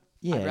Dalton.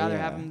 Yeah. I'd rather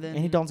have him than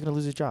Andy Dalton's going to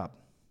lose his job.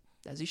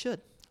 As he should.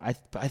 I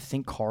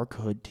think Carr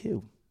could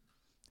too.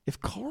 If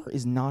Carr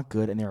is not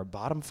good and they're a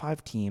bottom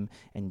 5 team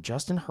and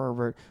Justin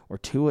Herbert or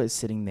Tua is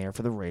sitting there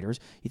for the Raiders,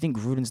 you think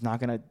Gruden's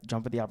not going to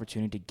jump at the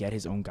opportunity to get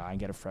his own guy and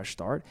get a fresh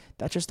start?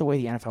 That's just the way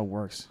the NFL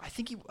works.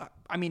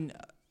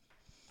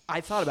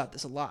 I thought about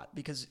this a lot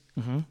because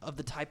of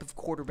the type of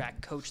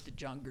quarterback coach that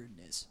John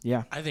Gruden is.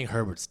 Yeah. I think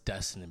Herbert's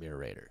destined to be a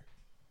Raider.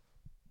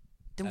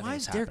 Then why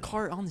is Derek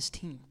Carr on this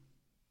team?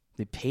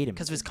 They paid him.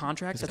 Because of his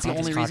contract? That's the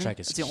only reason?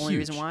 That's the only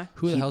reason why?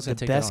 Who the hell's going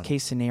to take that on?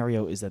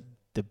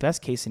 The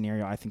best case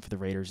scenario I think for the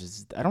Raiders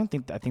is I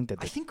think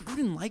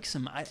Gruden likes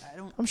him.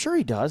 I'm sure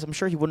he does. I'm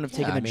sure he wouldn't have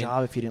taken the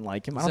job if he didn't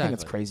like him. I don't think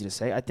it's crazy to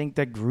say. I think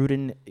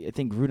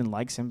Gruden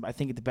likes him. I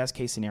think the best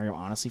case scenario,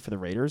 honestly, for the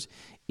Raiders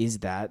is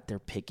that they're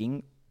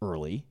picking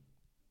early,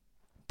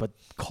 but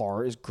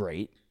Carr is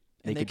great.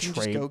 They could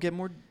just go get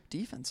more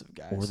defensive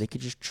guys. Or they could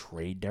just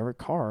trade Derek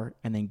Carr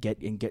and then get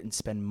and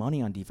spend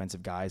money on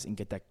defensive guys and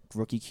get that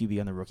rookie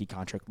QB on the rookie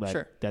contract.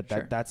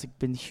 That's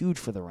been huge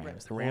for the Rams.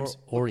 Right. The Rams,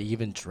 or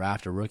even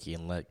draft a rookie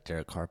and let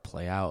Derek Carr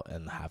play out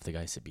and have the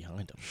guys sit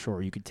behind him.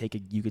 Sure, you could take a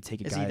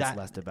guy that's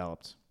less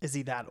developed. Is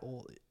he that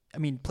old? I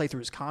mean, play through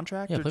his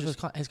contract. Yeah,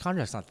 his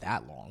contract's not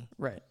that long.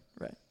 Right.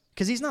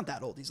 Because he's not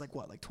that old. He's like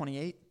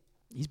 28.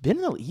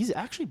 He's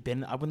actually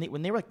been when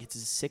they were like it's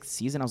his 6th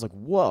season. I was like,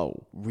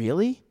 whoa,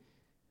 really?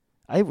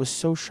 I was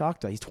so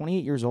shocked that he's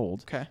 28 years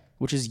old,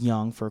 which is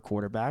young for a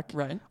quarterback.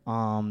 Right.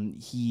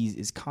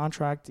 His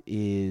contract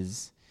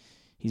is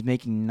he's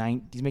making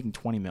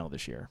 $20 million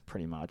this year,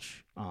 pretty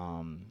much.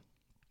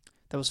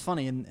 That was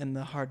funny in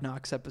the Hard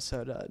Knocks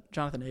episode.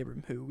 Jonathan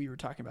Abram, who we were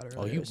talking about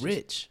earlier. Oh, you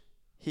rich?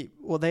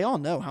 They all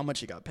know how much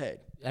he got paid.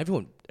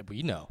 Everyone,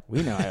 we know.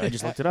 We know. I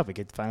just looked it up. I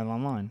could find it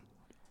online.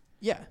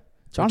 Yeah.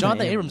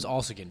 Jonathan Abrams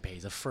also getting paid.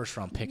 He's a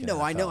first-round pick.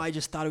 No, I know. I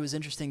just thought it was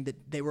interesting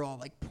that they were all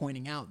like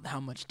pointing out how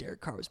much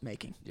Derek Carr was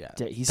making. Yeah,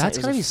 that's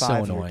gonna be so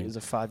annoying. It was a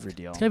 5-year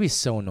deal. It's gonna be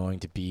so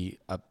annoying to be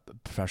a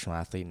professional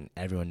athlete and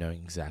everyone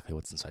knowing exactly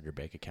what's inside your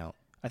bank account.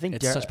 I think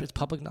it's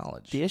public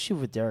knowledge. The issue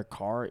with Derek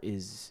Carr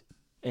is,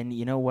 and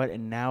you know what?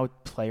 And now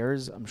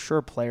I'm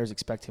sure players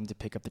expect him to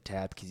pick up the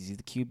tab because he's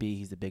the QB.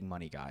 He's the big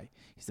money guy.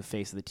 He's the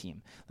face of the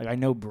team. Like I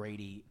know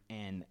Brady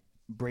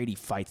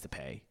fights to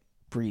pay.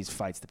 Breeze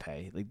fights to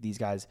pay, like these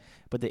guys.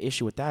 But the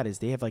issue with that is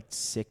they have like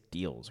sick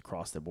deals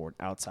across the board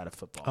outside of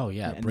football. Oh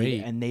yeah,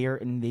 Brady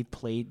they've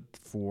played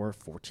for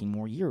 14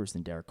 more years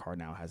than Derek Carr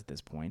now has at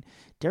this point.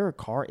 Derek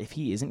Carr, if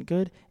he isn't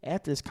good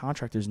after this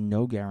contract, there's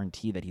no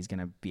guarantee that he's going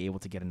to be able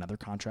to get another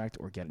contract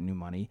or get new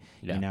money.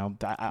 Yeah. You know,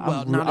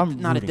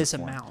 not at this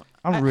amount.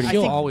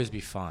 He'll always be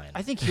fine.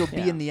 I think he'll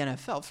be in the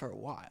NFL for a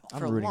while,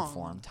 for a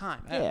long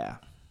time. Yeah.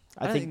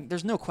 I think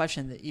there's no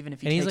question that even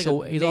if he takes a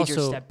major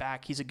step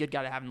back, he's a good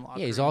guy to have in the locker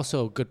room. Yeah, he's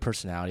also a good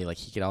personality. Like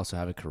he could also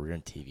have a career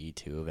in TV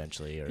too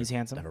eventually. Or he's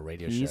handsome. Have a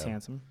radio show. He's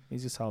handsome.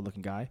 He's a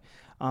solid-looking guy.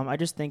 I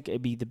just think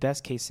it'd be the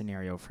best case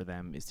scenario for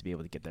them is to be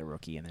able to get that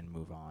rookie and then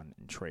move on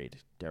and trade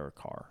Derek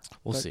Carr.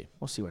 We'll see.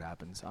 We'll see what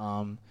happens.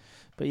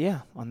 But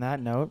yeah, on that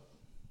note,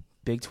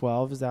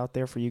 Big-12 is out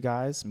there for you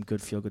guys. Some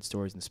good feel-good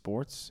stories in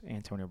sports.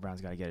 Antonio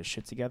Brown's got to get his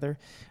shit together.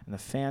 And the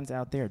fans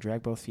out there,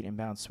 drag both feet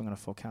inbound, swing on a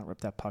full count,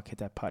 rip that puck, hit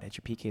that putt, hit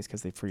your PKs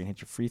because they're free and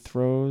hit your free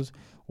throws.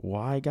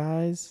 Why,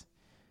 guys?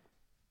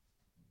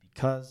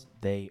 Because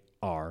they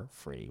are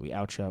free. We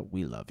out ya.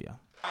 We love ya.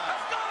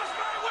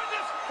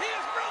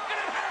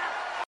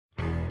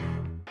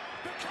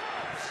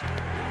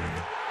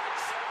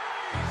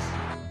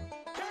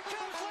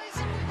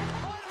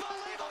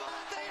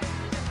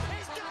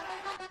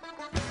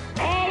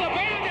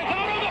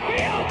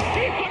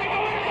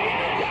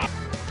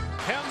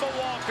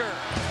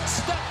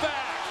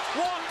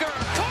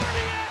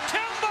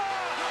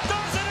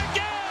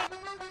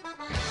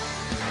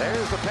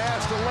 There's the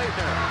pass to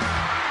Leitner.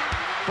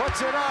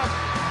 Puts it up.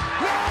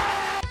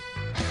 Yeah!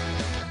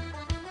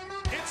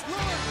 It's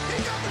Lillard.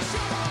 He got the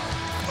shot off.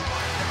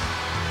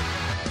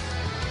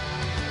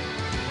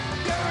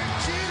 Derek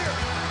Jeter,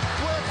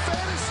 where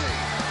fantasy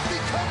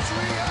becomes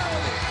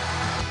reality.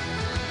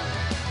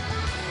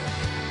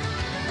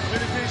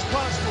 Anything's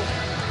possible.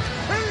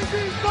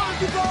 Anything's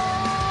possible.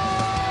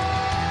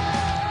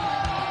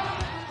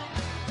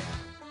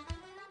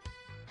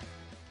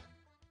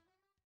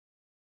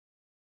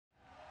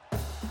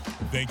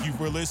 Thank you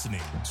for listening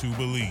to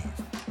Believe.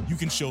 You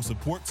can show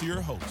support to your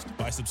host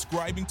by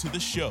subscribing to the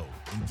show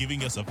and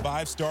giving us a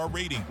 5-star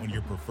rating on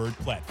your preferred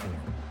platform.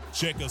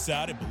 Check us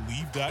out at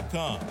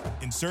Believe.com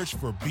and search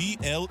for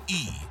BLEAV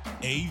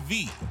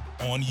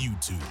on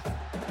YouTube.